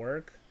lot at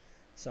work,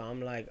 so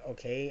I'm like,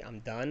 okay, I'm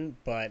done,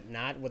 but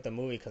not with the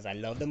movie because I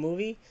love the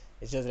movie.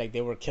 It's just like they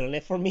were killing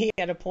it for me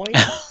at a point,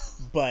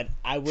 but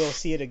I will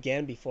see it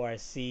again before I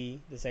see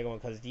the second one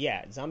because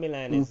yeah,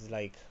 Zombieland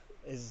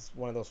is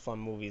one of those fun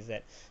movies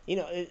that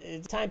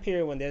it's a time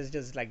period when there's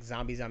just like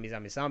zombies,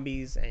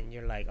 and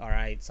you're like, all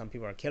right, some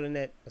people are killing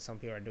it, but some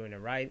people are doing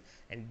it right,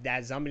 and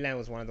that Zombieland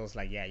was one of those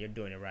like, yeah, you're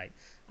doing it right.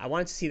 I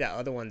wanted to see that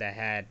other one that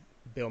had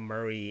Bill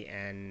Murray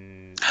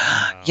and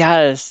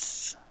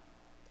Yes.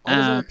 all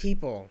those other Um,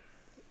 people.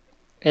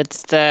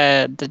 it's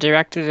the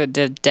director that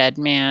did Dead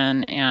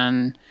Man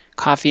and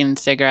Coffee and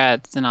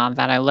Cigarettes and all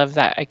that. I love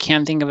that. I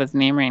can't think of his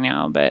name right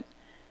now, but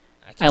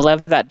I I can't.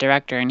 love that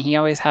director, and he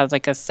always has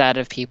like a set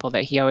of people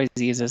that he always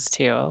uses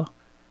too.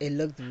 It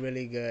looked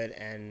really good,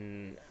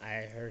 and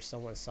I heard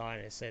someone saw it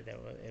and it said that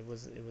it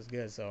was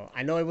good. So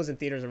I know it was in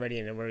theaters already,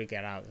 and it already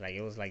got out. Like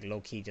it was like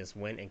low key, just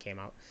went and came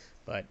out.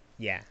 But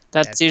yeah,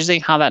 That's that's usually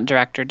how that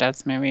director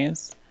does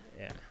movies.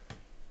 yeah.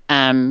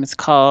 It's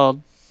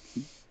called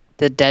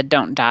The Dead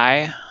Don't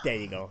Die. There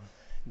you go.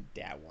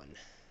 That one.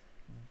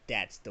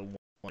 That's the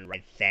one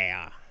right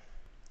there.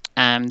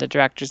 The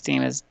director's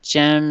name is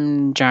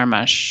Jim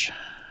Jarmusch.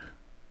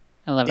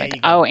 I love There that.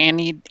 you Oh, go.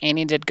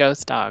 Annie did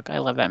Ghost Dog. I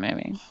love that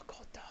movie. Oh,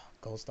 Ghost Dog.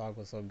 Ghost Dog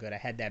was so good. I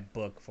had that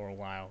book for a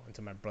while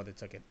until my brother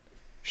took it.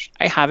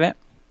 I have it.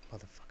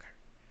 Motherfucker.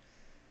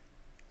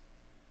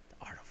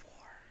 The Art of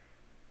War.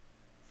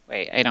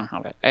 Wait, I don't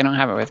have it. I don't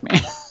have it with me.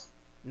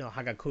 No,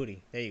 Hagakuri.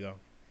 There you go.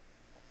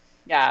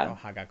 Yeah,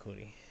 Oh,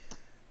 Hagakuri.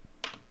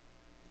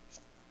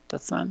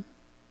 this one.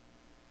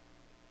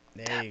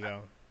 There you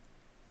go.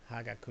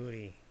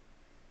 Hagakuri.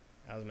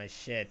 That was my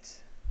shit.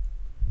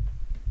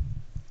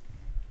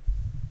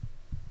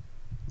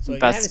 So if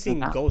you haven't Best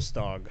seen out. Ghost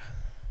Dog,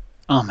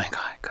 Oh my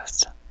god,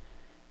 Ghost.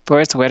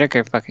 Forrest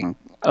Whitaker fucking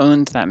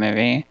owns that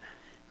movie.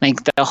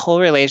 Like the whole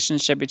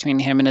relationship between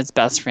him and his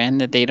best friend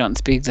that they don't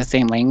speak the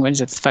same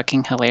language, it's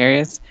fucking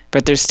hilarious.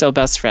 But they're still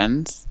best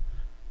friends.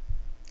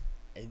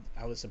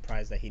 I was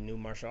surprised that he knew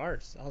martial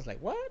arts. I was like,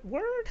 what?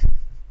 Word?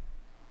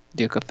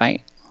 Duke of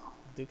Fight.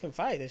 Dude can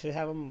fight. They should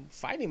have him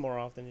fighting more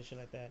often and shit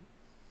like that.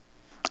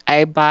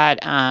 I bought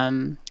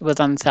it was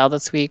on sale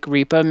this week,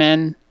 Repo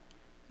Man,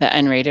 the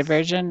unrated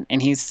version,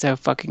 and he's so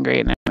fucking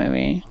great in that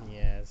movie.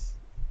 Yes.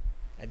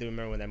 I do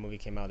remember when that movie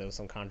came out, there was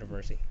some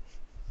controversy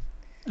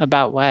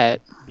About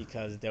what?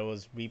 because there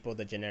was Repo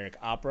the generic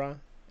opera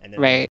and then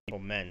Right.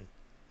 Repo Men.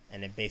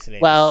 And it basically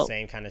was Well, the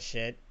same kind of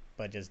shit,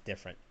 but just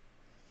different.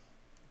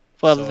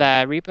 well, So,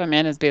 the Repo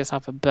Man is based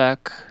off a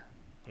book,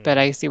 but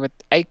mm,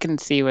 I can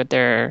see what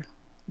they're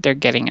they're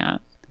getting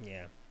at.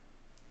 Yeah.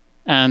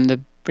 The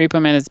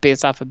Repo Man is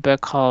based off a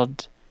book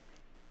called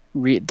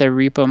The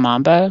Repo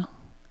Mamba,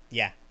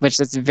 Yeah. which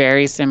is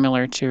very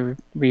similar to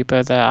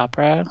Repo the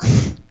Opera.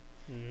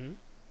 Mm-hmm.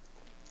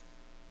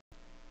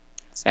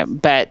 So,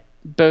 but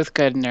both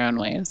good in their own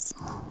ways.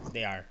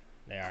 They are.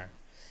 They are.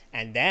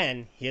 And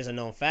then here's a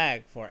known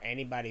fact for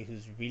anybody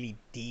who's really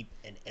deep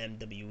in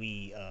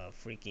MWE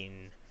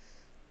freaking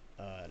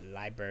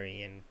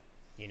library and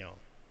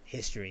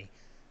history.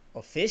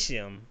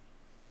 Officium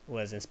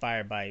was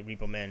inspired by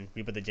Repo Man,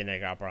 Repo the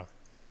Genetic Opera,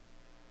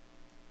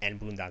 and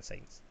Boondock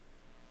Saints.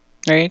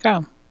 There you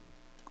go.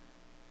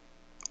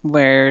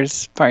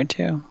 Where's part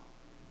 2?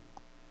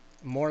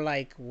 More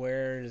like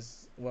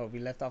where's we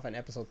left off in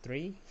episode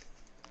 3.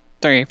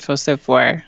 3, so 4.